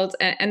world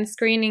and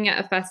screening at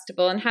a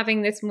festival and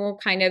having this more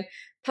kind of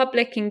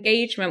public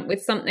engagement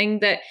with something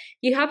that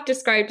you have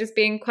described as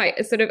being quite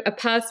a sort of a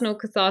personal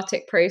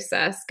cathartic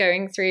process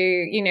going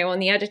through, on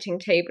the editing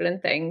table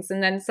and things,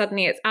 and then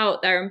suddenly it's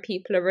out there and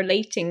people are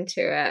relating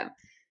to it?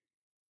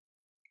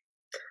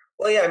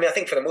 Well, yeah, I mean, I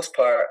think for the most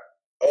part,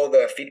 all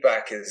the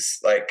feedback is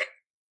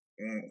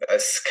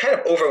kind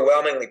of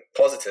overwhelmingly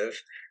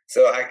positive.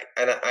 So I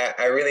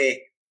really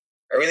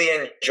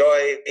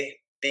enjoy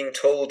being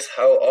told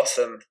how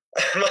awesome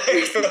my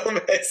film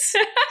is.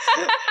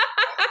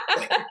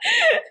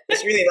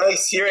 It's really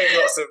nice hearing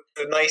lots of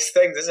nice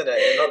things, isn't it?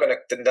 I'm not going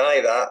to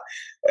deny that.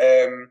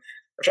 I'm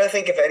trying to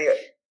think if any. I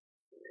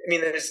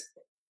mean,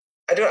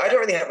 I don't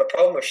really have a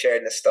problem with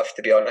sharing this stuff,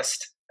 to be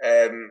honest.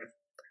 I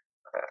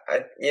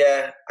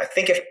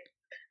think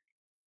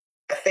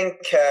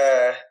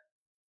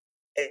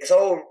it's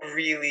all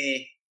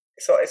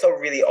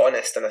really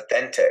honest and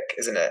authentic,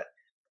 isn't it?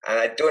 And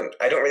I don't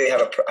really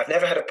I've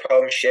never had a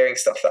problem sharing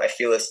stuff that I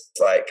feel is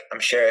like I'm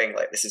sharing,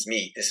 like, this is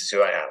me, this is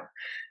who I am.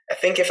 I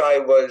think if I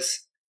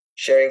was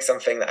sharing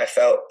something that I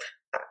felt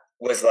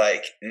was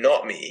like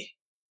not me,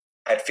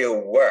 I'd feel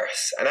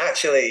worse. And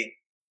actually,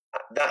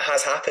 that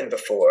has happened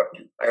before.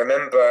 I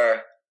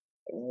remember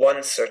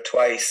once or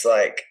twice,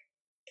 like,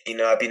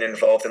 I've been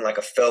involved in like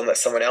a film that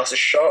someone else has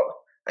shot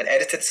and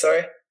edited,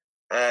 sorry.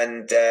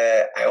 And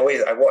I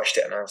watched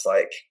it and I was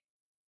like,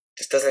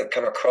 this doesn't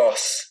come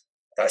across.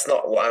 Doesn't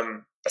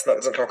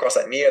come across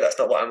like me, or that's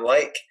not what I'm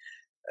like.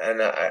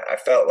 And I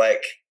felt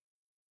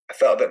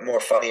a bit more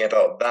funny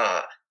about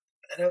that.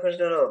 And I don't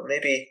know,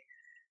 maybe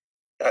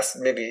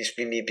just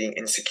be me being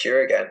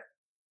insecure again.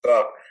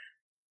 But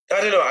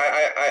I don't know.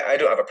 I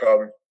don't have a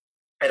problem.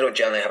 I don't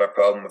generally have a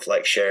problem with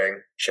like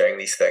sharing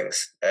these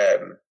things.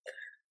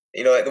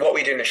 Like what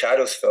we do in the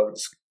Shadows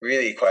films,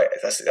 really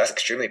that's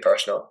extremely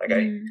personal. Like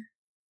I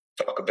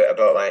talk a bit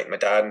about like my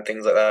dad and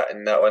things like that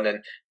in that one,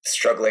 and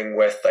struggling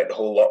with like the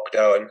whole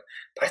lockdown.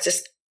 But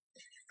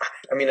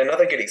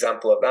another good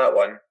example of that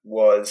one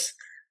was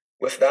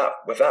with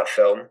that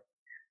film.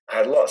 I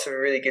had lots of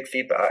really good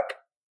feedback,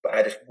 but I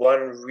had this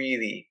one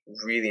really,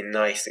 really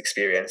nice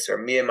experience where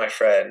me and my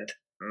friend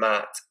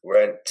Matt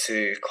went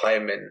to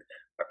climbing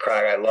a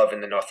crag I love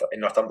in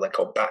Northumberland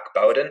called Back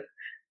Bowden,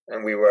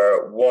 and we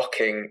were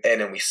walking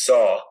in and we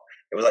saw,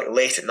 it was like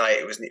late at night.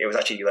 It was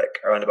actually like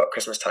around about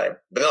Christmas time,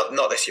 but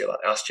not this year,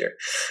 like last year.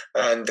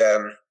 And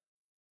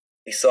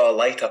we saw a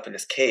light up in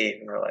this cave,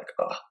 and we were like,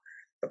 "Oh,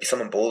 there'll be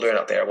someone bouldering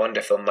up there. I wonder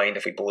if they'll mind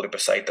if we boulder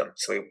beside them."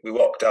 So we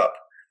walked up,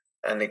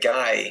 and the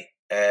guy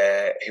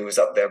who was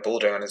up there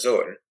bouldering on his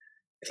own,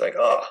 he's like,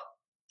 "Oh,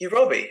 you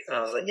Robbie?" And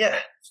I was like,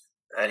 "Yeah."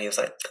 And he was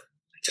like,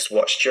 "I just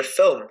watched your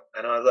film."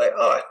 And I was like,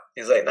 "Oh."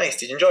 He was like, "Nice,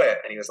 did you enjoy it?"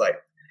 And he was like,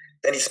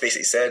 then he just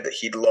basically said that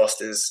he'd lost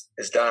his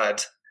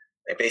dad,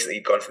 and basically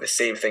he'd gone for the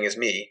same thing as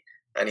me.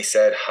 And he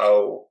said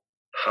how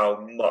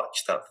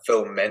much that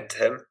film meant to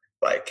him,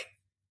 like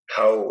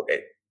how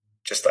it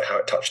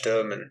touched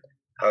him, and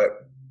how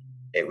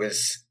it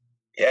was,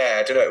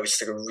 I don't know, it was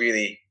just like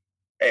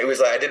it was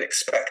like I didn't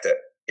expect it,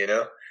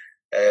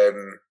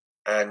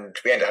 and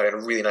we ended up having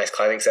a really nice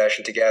climbing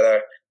session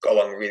together, got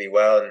along really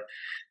well. And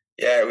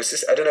it was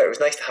just, I don't know, it was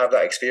nice to have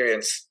that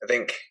experience. I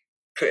think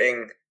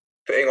putting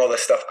all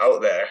this stuff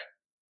out there,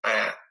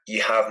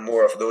 you have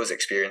more of those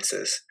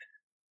experiences.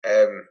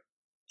 I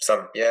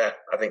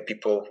think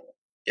people,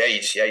 you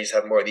just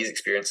have more of these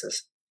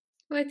experiences.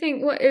 Well, I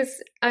think what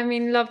is,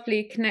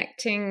 lovely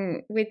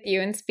connecting with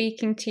you and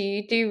speaking to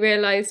you, do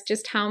realise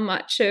just how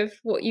much of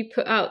what you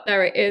put out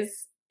there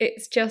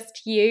it's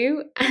just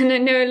you. And I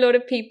know a lot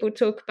of people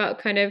talk about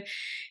kind of,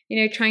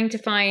 trying to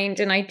find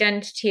an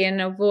identity and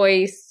a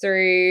voice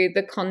through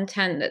the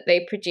content that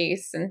they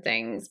produce and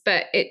things,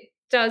 but it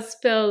does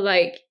feel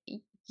like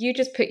you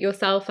just put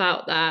yourself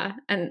out there,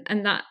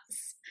 and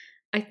that's,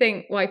 I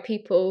think, why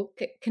people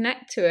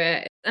connect to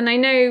it. And I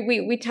know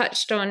we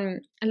touched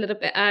on a little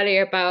bit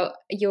earlier about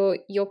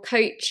your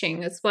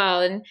coaching as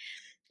well, and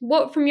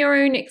what from your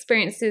own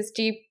experiences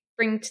do you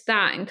bring to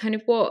that, and kind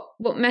of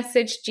what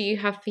message do you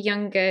have for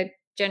younger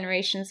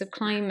generations of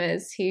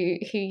climbers who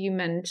you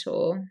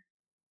mentor?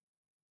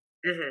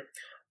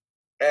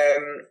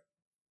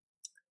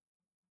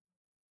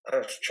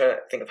 I'm trying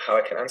to think of how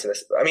I can answer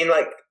this. I mean,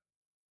 like,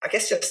 I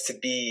guess just to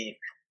be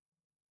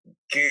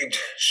good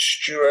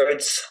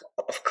stewards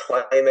of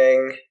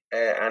climbing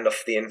and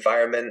of the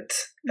environment.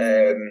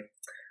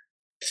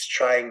 Just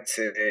trying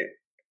to,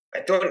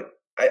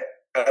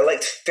 I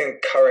like to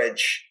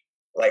encourage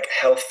like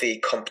healthy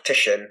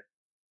competition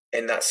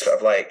in that sort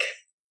of like,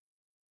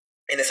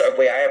 in the sort of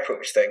way I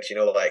approach things,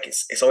 like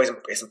it's always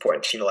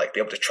important to, like be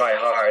able to try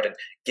hard and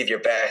give your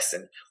best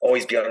and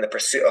always be on the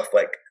pursuit of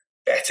like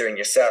bettering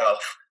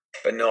yourself,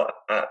 but not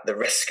at the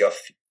risk of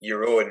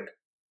your own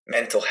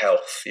mental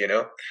health,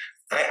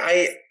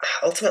 I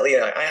ultimately,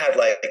 I had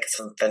like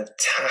some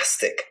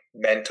fantastic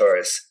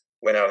mentors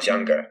when I was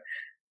younger,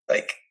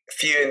 like a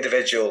few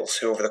individuals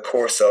who over the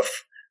course of,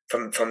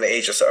 from the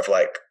age of sort of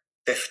like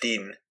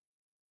 15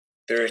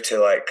 through to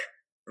like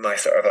my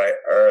sort of like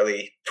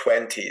early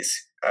 20s,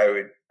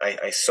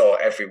 I saw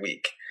every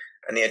week,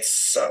 and they had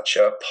such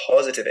a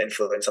positive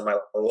influence on my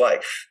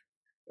life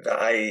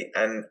that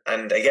and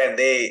again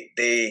they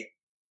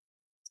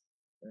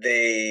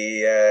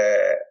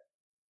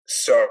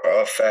sort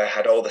of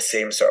had all the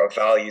same sort of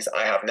values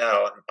I have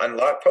now, and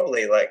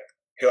probably like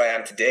who I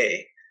am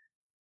today.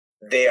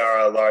 They are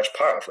a large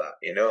part of that,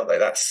 like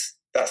that's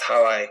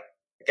how I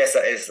guess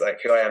that is like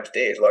who I am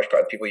today, is a large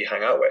part of the people you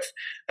hang out with.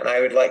 And I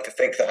would like to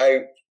think that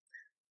I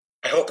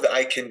hope that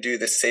I can do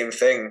the same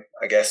thing,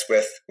 I guess,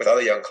 with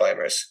other young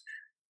climbers.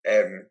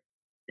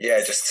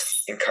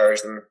 Just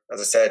encourage them, as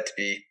I said, to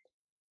be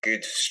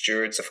good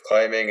stewards of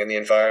climbing and the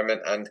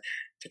environment, and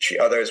to treat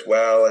others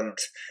well, and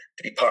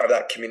to be part of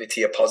that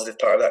community, a positive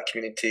part of that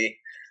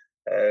community.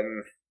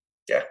 And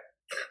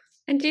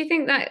do you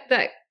think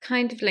that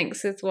kind of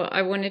links with what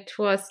I wanted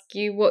to ask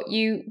you, what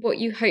you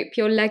hope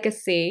your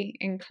legacy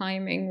in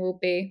climbing will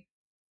be?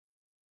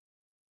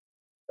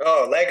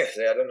 Oh,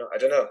 legacy! I don't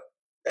know.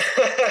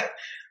 A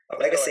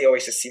legacy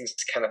always just seems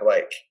kind of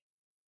like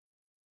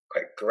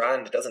quite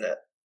grand, doesn't it?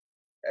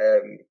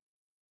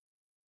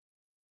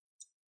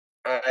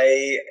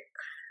 I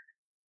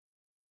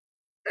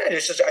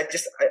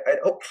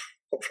hope,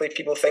 hopefully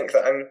people think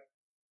that I'm,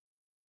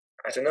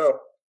 I don't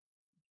know,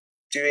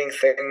 doing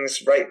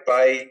things right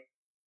by,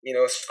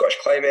 Scottish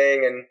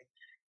climbing, and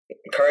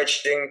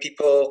encouraging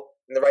people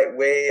in the right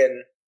way,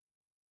 and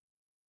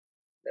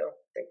I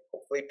think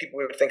hopefully people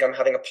would think I'm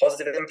having a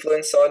positive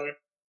influence on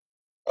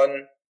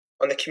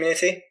the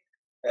community.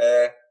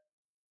 I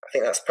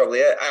think that's probably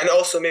it. And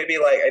also maybe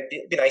like it'd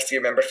be nice to be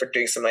remembered for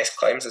doing some nice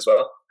climbs as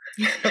well.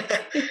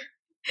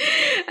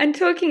 And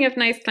talking of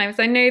nice climbs,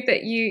 I know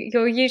that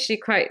you're usually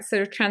quite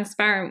sort of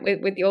transparent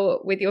with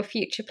your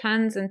future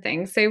plans and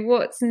things. So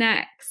what's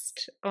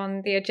next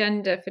on the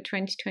agenda for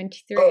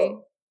 2023?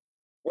 Oh,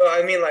 well,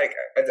 I mean, like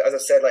as I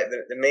said, like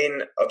the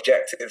main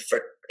objective for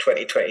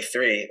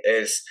 2023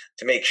 is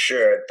to make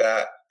sure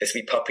that this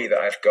wee puppy that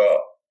I've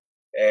got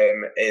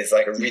is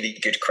like a really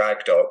good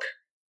crag dog.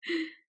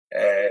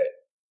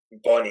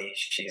 Bonnie,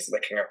 she's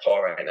licking her paw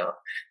right now,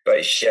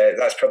 but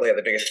that's probably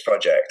the biggest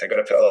project. I got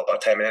to put a lot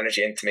of time and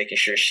energy into making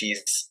sure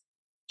she's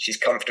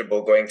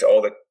comfortable going to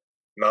all the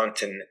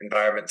mountain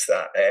environments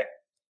that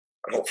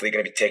I'm hopefully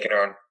going to be taking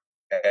her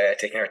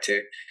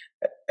to.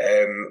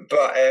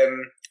 But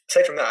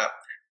aside from that,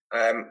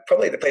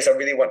 probably the place I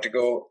really want to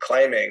go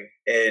climbing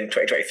in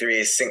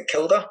 2023 is St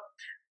Kilda.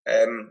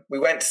 We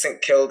went to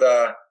St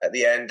Kilda at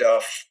the end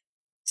of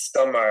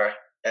summer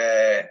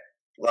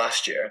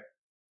last year,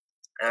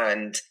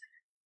 and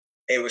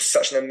it was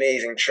such an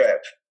amazing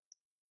trip,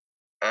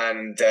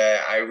 and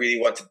I really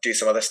want to do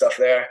some other stuff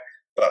there,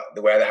 but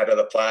the weather had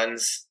other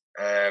plans,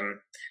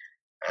 and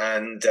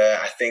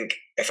I think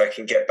if I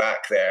can get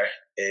back there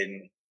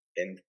in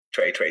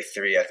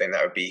 2023, I think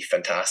that would be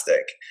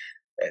fantastic.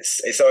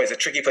 It's always a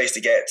tricky place to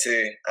get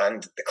to,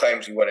 and the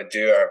climbs we want to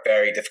do are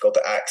very difficult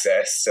to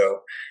access,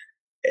 so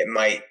it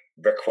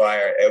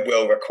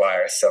will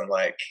require some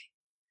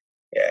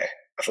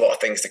a lot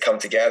of things to come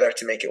together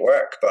to make it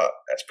work, but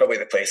that's probably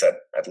the place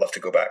I'd love to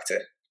go back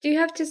to. Do you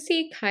have to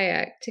sea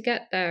kayak to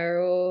get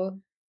there, or?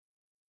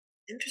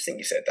 Interesting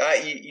you said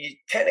that. You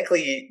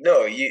technically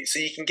no. So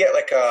you can get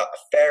like a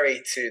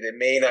ferry to the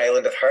main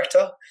island of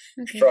Herta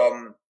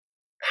from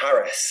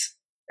Harris.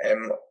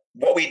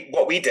 What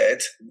we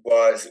did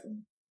was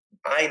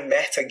I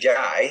met a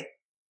guy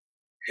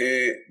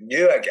who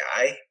knew a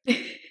guy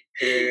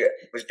who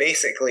was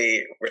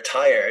basically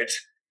retired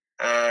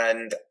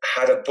and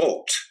had a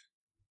boat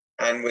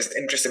and was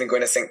interested in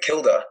going to St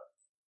Kilda.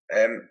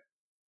 The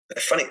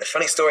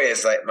funny story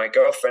is, like, my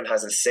girlfriend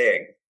has a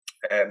saying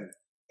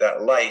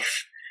that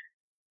life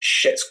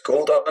shits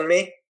gold on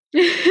me.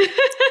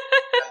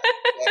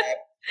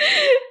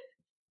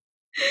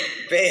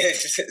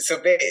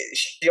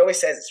 She always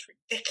says it's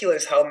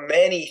ridiculous how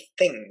many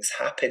things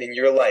happen in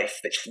your life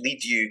that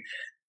lead you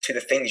to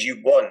the things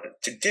you want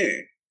to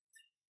do.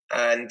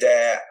 And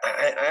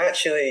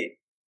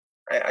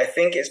I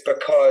think it's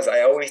because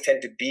I always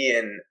tend to be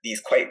in these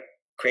quite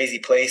crazy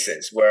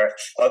places where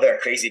other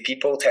crazy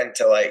people tend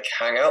to like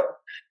hang out.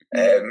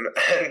 And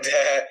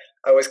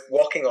I was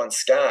walking on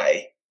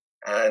Skye,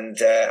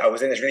 and I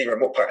was in this really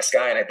remote part of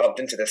Skye, and I bumped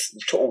into this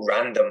total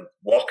random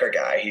walker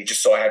guy. He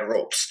just saw I had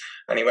ropes,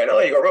 and he went, "Oh,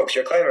 you got ropes?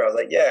 You're a climber?" I was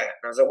like, "Yeah."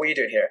 And I was like, "What are you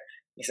doing here?"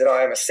 He said, "Oh,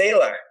 I'm a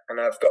sailor, and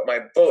I've got my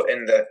boat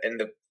in the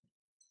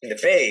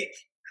bay."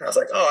 And I was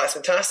like, "Oh, that's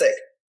fantastic.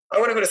 I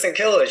want to go to St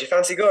Kilda. Do you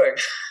fancy going?"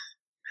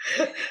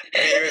 And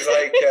he was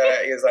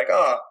like,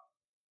 "Oh,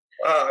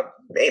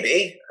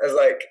 maybe." I was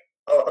like,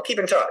 I'll keep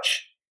in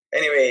touch.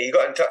 Anyway, he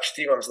got in touch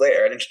 3 months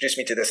later and introduced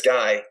me to this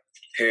guy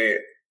who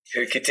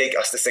could take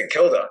us to St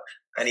Kilda.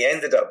 And he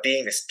ended up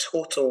being this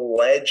total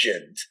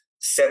legend,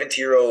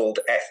 70-year-old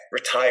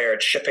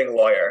retired shipping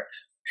lawyer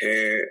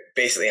who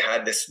basically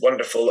had this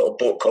wonderful little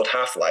boat called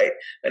Half Light.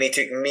 And he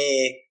took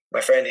me,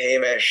 my friend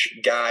Hamish,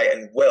 Guy,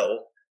 and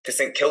Will to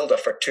St Kilda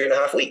for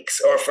 2.5 weeks,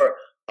 or for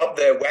up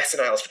the Western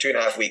Isles for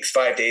 2.5 weeks.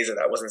 5 days of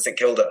that was in St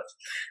Kilda.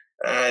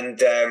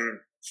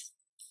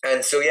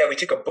 And so, yeah, we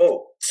took a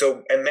boat.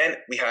 So it meant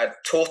we had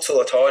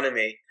total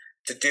autonomy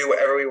to do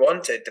whatever we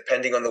wanted,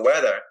 depending on the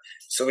weather.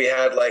 So we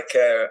had like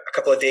a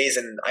couple of days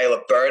in Isle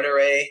of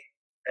Berneray,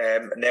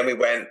 and then we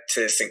went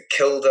to St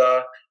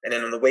Kilda, and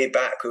then on the way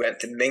back we went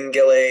to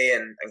Mingulay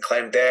and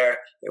climbed there.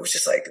 It was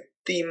just like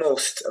the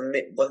most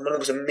one of the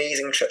most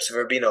amazing trips I've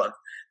ever been on.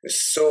 It was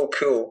so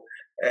cool.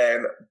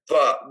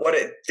 But what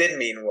it did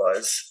mean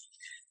was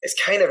it's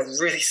kind of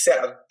really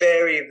set a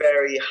very,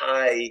 very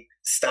high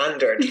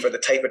standard for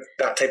that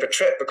type of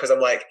trip, because I'm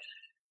like,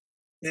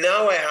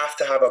 now I have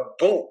to have a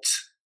boat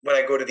when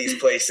I go to these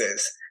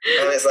places,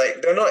 and it's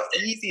like they're not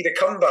easy to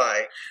come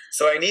by,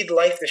 so I need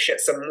life to shit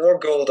some more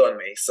gold on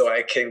me so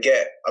I can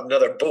get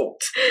another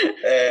boat.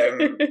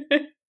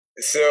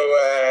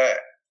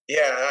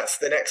 Yeah, that's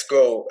the next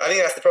goal. I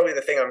think that's probably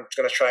the thing I'm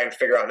going to try and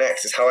figure out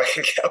next, is how I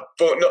can get a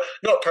boat.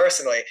 Not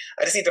personally.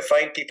 I just need to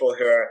find people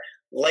who are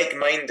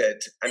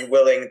like-minded and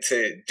willing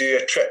to do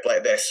a trip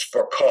like this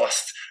for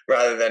cost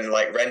rather than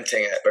like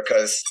renting it,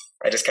 because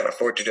I just can't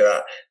afford to do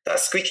that. That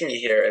squeaking you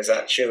hear is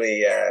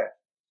actually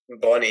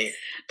Bonnie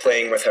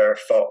playing with her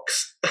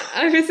fox.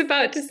 I was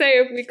about to say,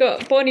 have we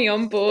got Bonnie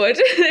on board?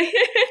 From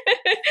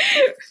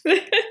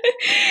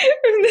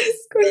the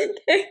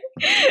squeaking.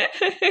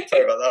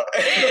 Sorry about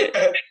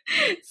that.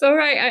 It's all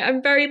right.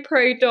 I'm very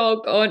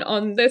pro-dog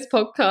on this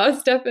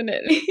podcast,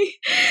 definitely.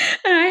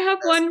 And I have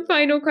one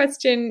final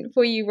question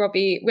for you,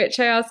 Robbie, which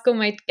I ask all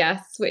my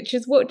guests, which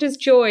is, what does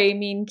joy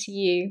mean to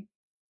you?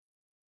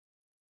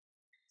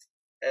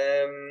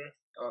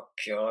 Oh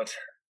God.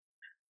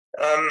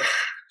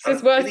 This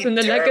is worse than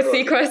the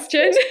legacy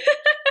question.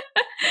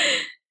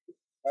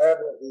 I have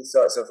these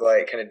sorts of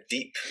like kind of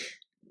deep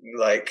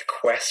like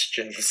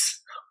questions.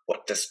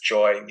 What does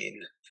joy mean?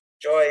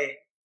 Joy,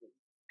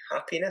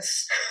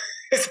 happiness?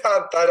 Is that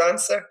a bad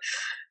answer?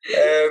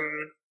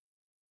 I'm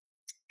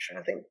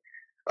trying to think.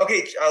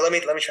 Okay, let me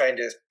try and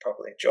do this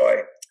properly.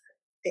 Joy.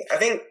 I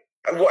think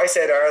what I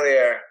said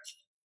earlier,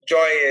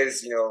 joy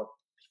is,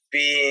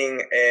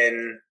 being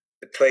in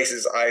the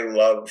places I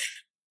love,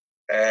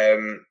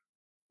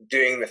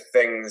 doing the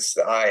things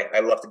that I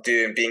love to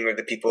do, and being with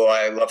the people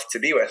I love to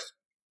be with.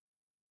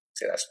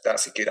 So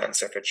that's a good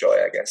answer for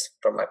joy, I guess,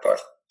 from my part.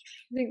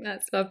 I think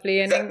that's lovely.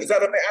 And is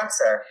that the right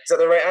answer? Is that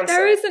the right answer?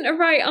 There isn't a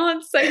right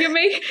answer.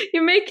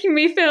 You're making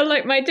me feel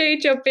like my day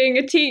job being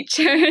a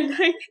teacher. And like,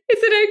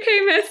 is it okay,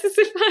 miss? Is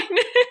it fine?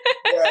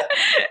 Yeah.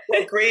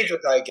 What grade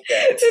would I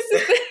get? This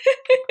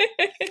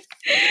is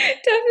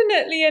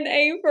definitely an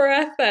A for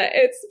effort.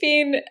 It's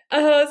been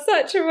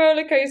such a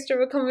roller coaster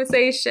of a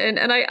conversation,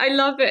 and I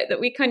love it that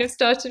we kind of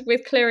started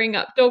with clearing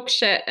up dog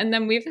shit, and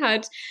then we've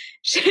had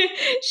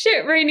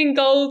shit raining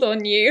gold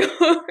on you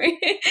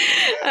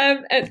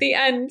at the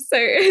end. So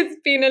it's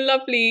been a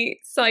lovely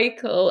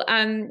cycle.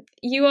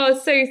 You are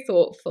so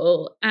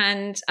thoughtful,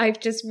 and I've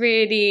just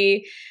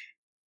really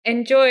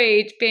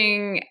enjoyed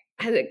being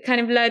kind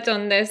of led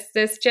on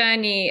this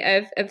journey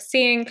of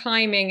seeing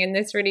climbing in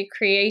this really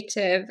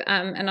creative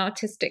and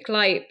artistic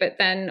light, but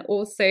then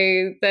also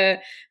the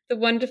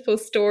wonderful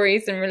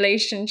stories and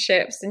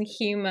relationships and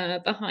humor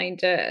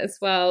behind it as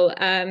well.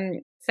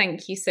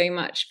 Thank you so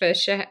much for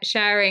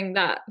sharing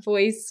that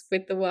voice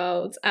with the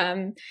world,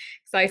 because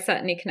I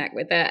certainly connect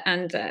with it,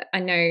 and I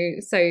know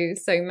so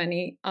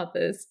many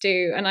others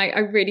do. And I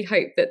really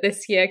hope that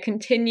this year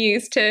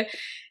continues to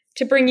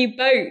bring you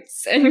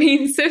boats and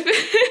means of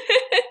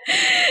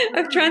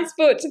of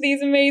transport to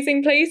these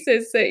amazing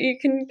places, so that you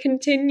can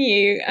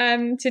continue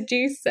to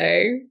do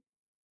so.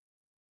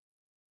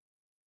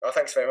 Well,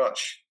 thanks very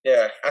much.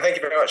 Yeah, and thank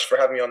you very much for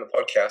having me on the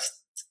podcast.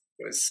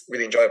 It was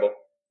really enjoyable.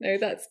 No,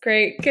 that's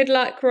great. Good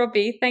luck,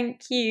 Robbie.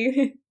 Thank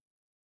you.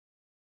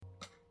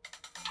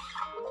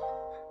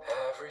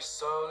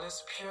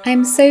 I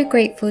am so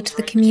grateful to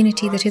the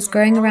community that is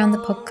growing around the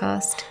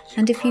podcast,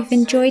 and if you've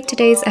enjoyed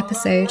today's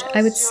episode,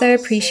 I would so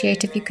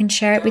appreciate if you can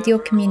share it with your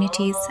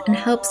communities and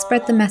help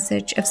spread the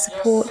message of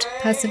support,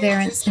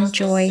 perseverance and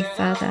joy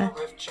further.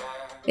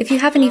 If you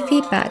have any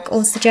feedback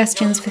or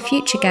suggestions for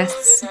future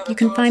guests, you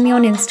can find me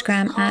on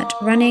Instagram at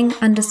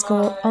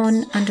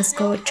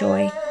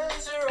running_on_joy.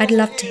 I'd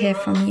love to hear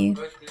from you.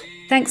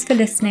 Thanks for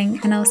listening,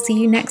 and I'll see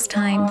you next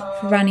time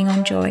for Running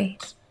on Joy.